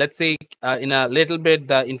mind. Let's see, in a little bit,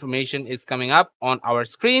 the information is coming up on our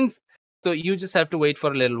screens. So you just have to wait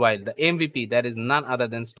for a little while. The MVP, that is none other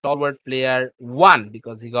than Stalwart Player 1,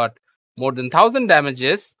 because he got more than 1,000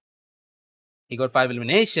 damages. He got 5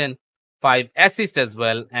 elimination, 5 assists as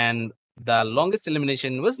well, and the longest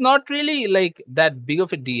elimination was not really like that big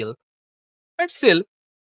of a deal, but still,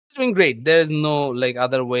 it's doing great. There is no like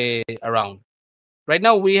other way around. Right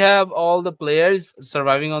now, we have all the players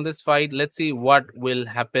surviving on this fight. Let's see what will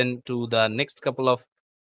happen to the next couple of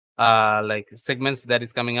like segments that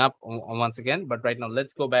is coming up once again. But right now,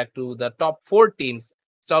 let's go back to the top 4 teams.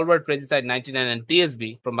 Stalwart, Regicide 99, and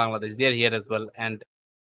TSB from Bangladesh. They're here as well, and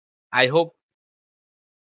I hope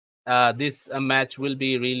this match will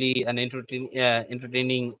be really an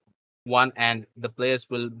entertaining one, and the players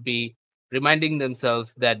will be reminding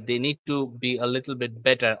themselves that they need to be a little bit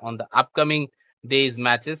better on the upcoming days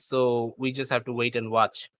matches. So we just have to wait and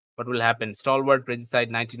watch what will happen. Stalwart, Regicide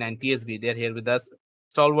 99, TSB, they're here with us.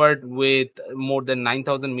 Stalwart with more than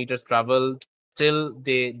 9,000 meters traveled. Still,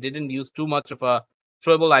 they didn't use too much of a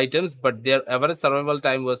throwable items, but their average survival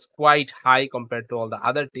time was quite high compared to all the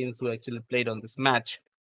other teams who actually played on this match.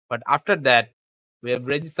 But after that, we have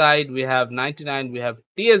Regicide, we have 99, we have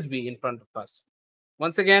TSB in front of us.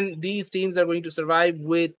 Once again, these teams are going to survive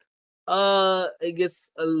with, I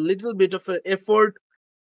guess, a little bit of an effort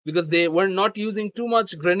because they were not using too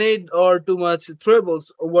much grenade or too much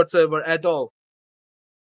throwables whatsoever at all.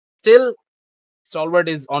 Still, Stalwart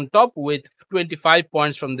is on top with 25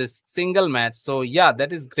 points from this single match. So yeah,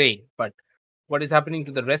 that is great. But what is happening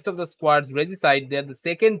to the rest of the squads? Regicide, they're the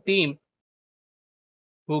second team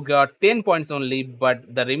who got 10 points only, but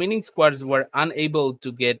the remaining squads were unable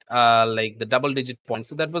to get like the double digit points.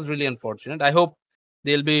 So that was really unfortunate. I hope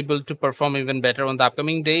they'll be able to perform even better on the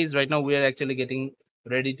upcoming days. Right now, we are actually getting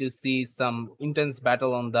ready to see some intense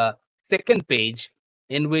battle on the second page,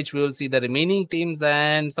 in which we will see the remaining teams,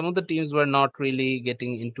 and some of the teams were not really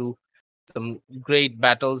getting into some great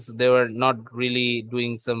battles. They were not really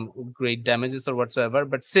doing some great damages or whatsoever,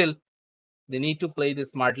 but still they need to play this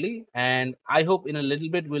smartly. And I hope in a little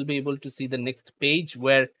bit we'll be able to see the next page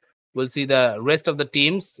where we'll see the rest of the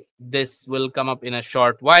teams. This will come up in a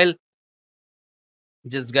short while.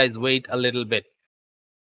 Just guys, wait a little bit.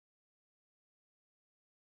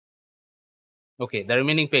 Okay, the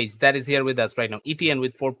remaining page that is here with us right now. ETN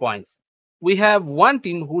with 4 points. We have one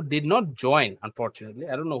team who did not join, unfortunately.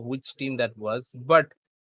 I don't know which team that was, but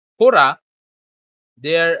HORAA,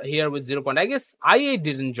 they're here with 0 point. I guess IA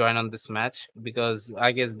didn't join on this match because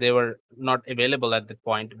I guess they were not available at that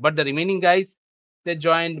point. But the remaining guys, they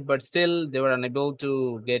joined, but still they were unable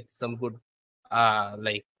to get some good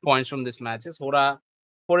like points from this matches. HORAA,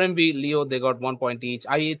 4MV, Leo, they got 1 point each.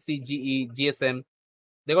 IHC, GE, GSM,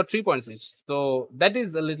 they got 3 points each. So that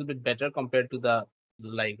is a little bit better compared to the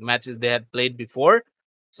like matches they had played before.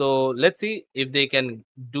 So let's see if they can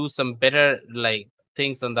do some better like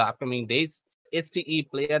things on the upcoming days. STE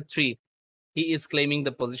player 3, he is claiming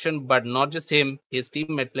the position, but not just him, his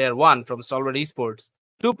teammate player 1 from Stalwart Esports.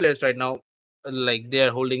 2 players right now, like they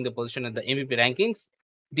are holding the position at the MVP rankings.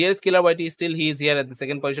 DRS Killer Whitey, still he is here at the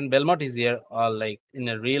second position. Belmont is here, like in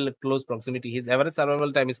a real close proximity. His average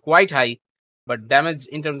survival time is quite high, but damage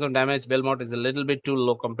in terms of damage, Belmont is a little bit too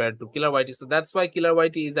low compared to Killer Whitey. So that's why Killer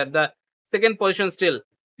Whitey is at the Second position still.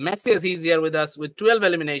 Maxius, he's here with us with 12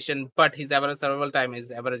 elimination, but his average survival time,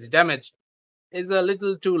 his average damage is a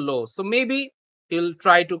little too low. So maybe he'll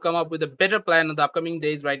try to come up with a better plan in the upcoming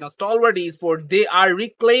days. Right now, Stalwart Esports, they are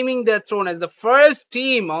reclaiming their throne as the first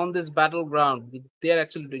team on this battleground. They're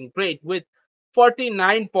actually doing great with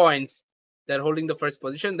 49 points. They're holding the first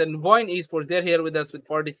position. Then VOIN Esports, they're here with us with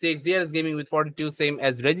 46. DRS Gaming with 42, same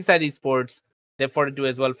as Regicide Esports. They're 42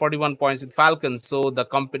 as well, 41 points with Falcons. So the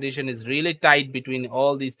competition is really tight between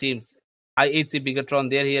all these teams. IHC BIGETRON,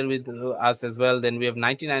 they're here with us as well. Then we have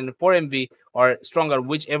 99 and 4MV or stronger,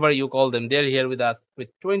 whichever you call them. They're here with us with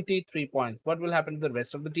 23 points. What will happen to the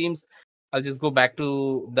rest of the teams? I'll just go back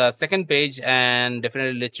to the second page and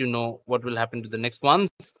definitely let you know what will happen to the next ones.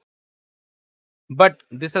 But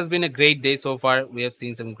this has been a great day so far. We have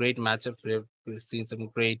seen some great matchups. We've seen some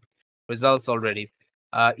great results already.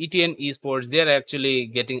 ETN Esports, they're actually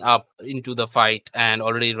getting up into the fight, and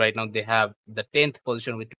already right now they have the 10th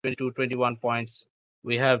position with 21 points.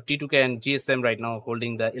 We have T2K and GSM right now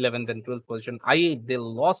holding the 11th and 12th position. I8, they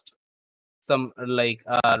lost some like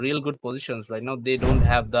real good positions. Right now they don't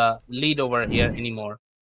have the lead over here anymore.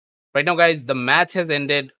 Right now, guys, the match has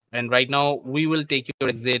ended, and right now we will take your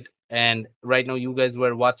exit. And right now, you guys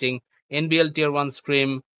were watching NBL Tier 1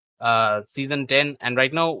 Scrim Season 10. And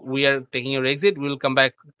right now, we are taking your exit. We'll come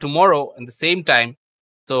back tomorrow at the same time.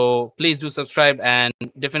 So please do subscribe and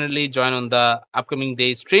definitely join on the upcoming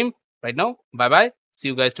day stream. Right now, bye bye. See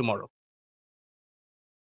you guys tomorrow.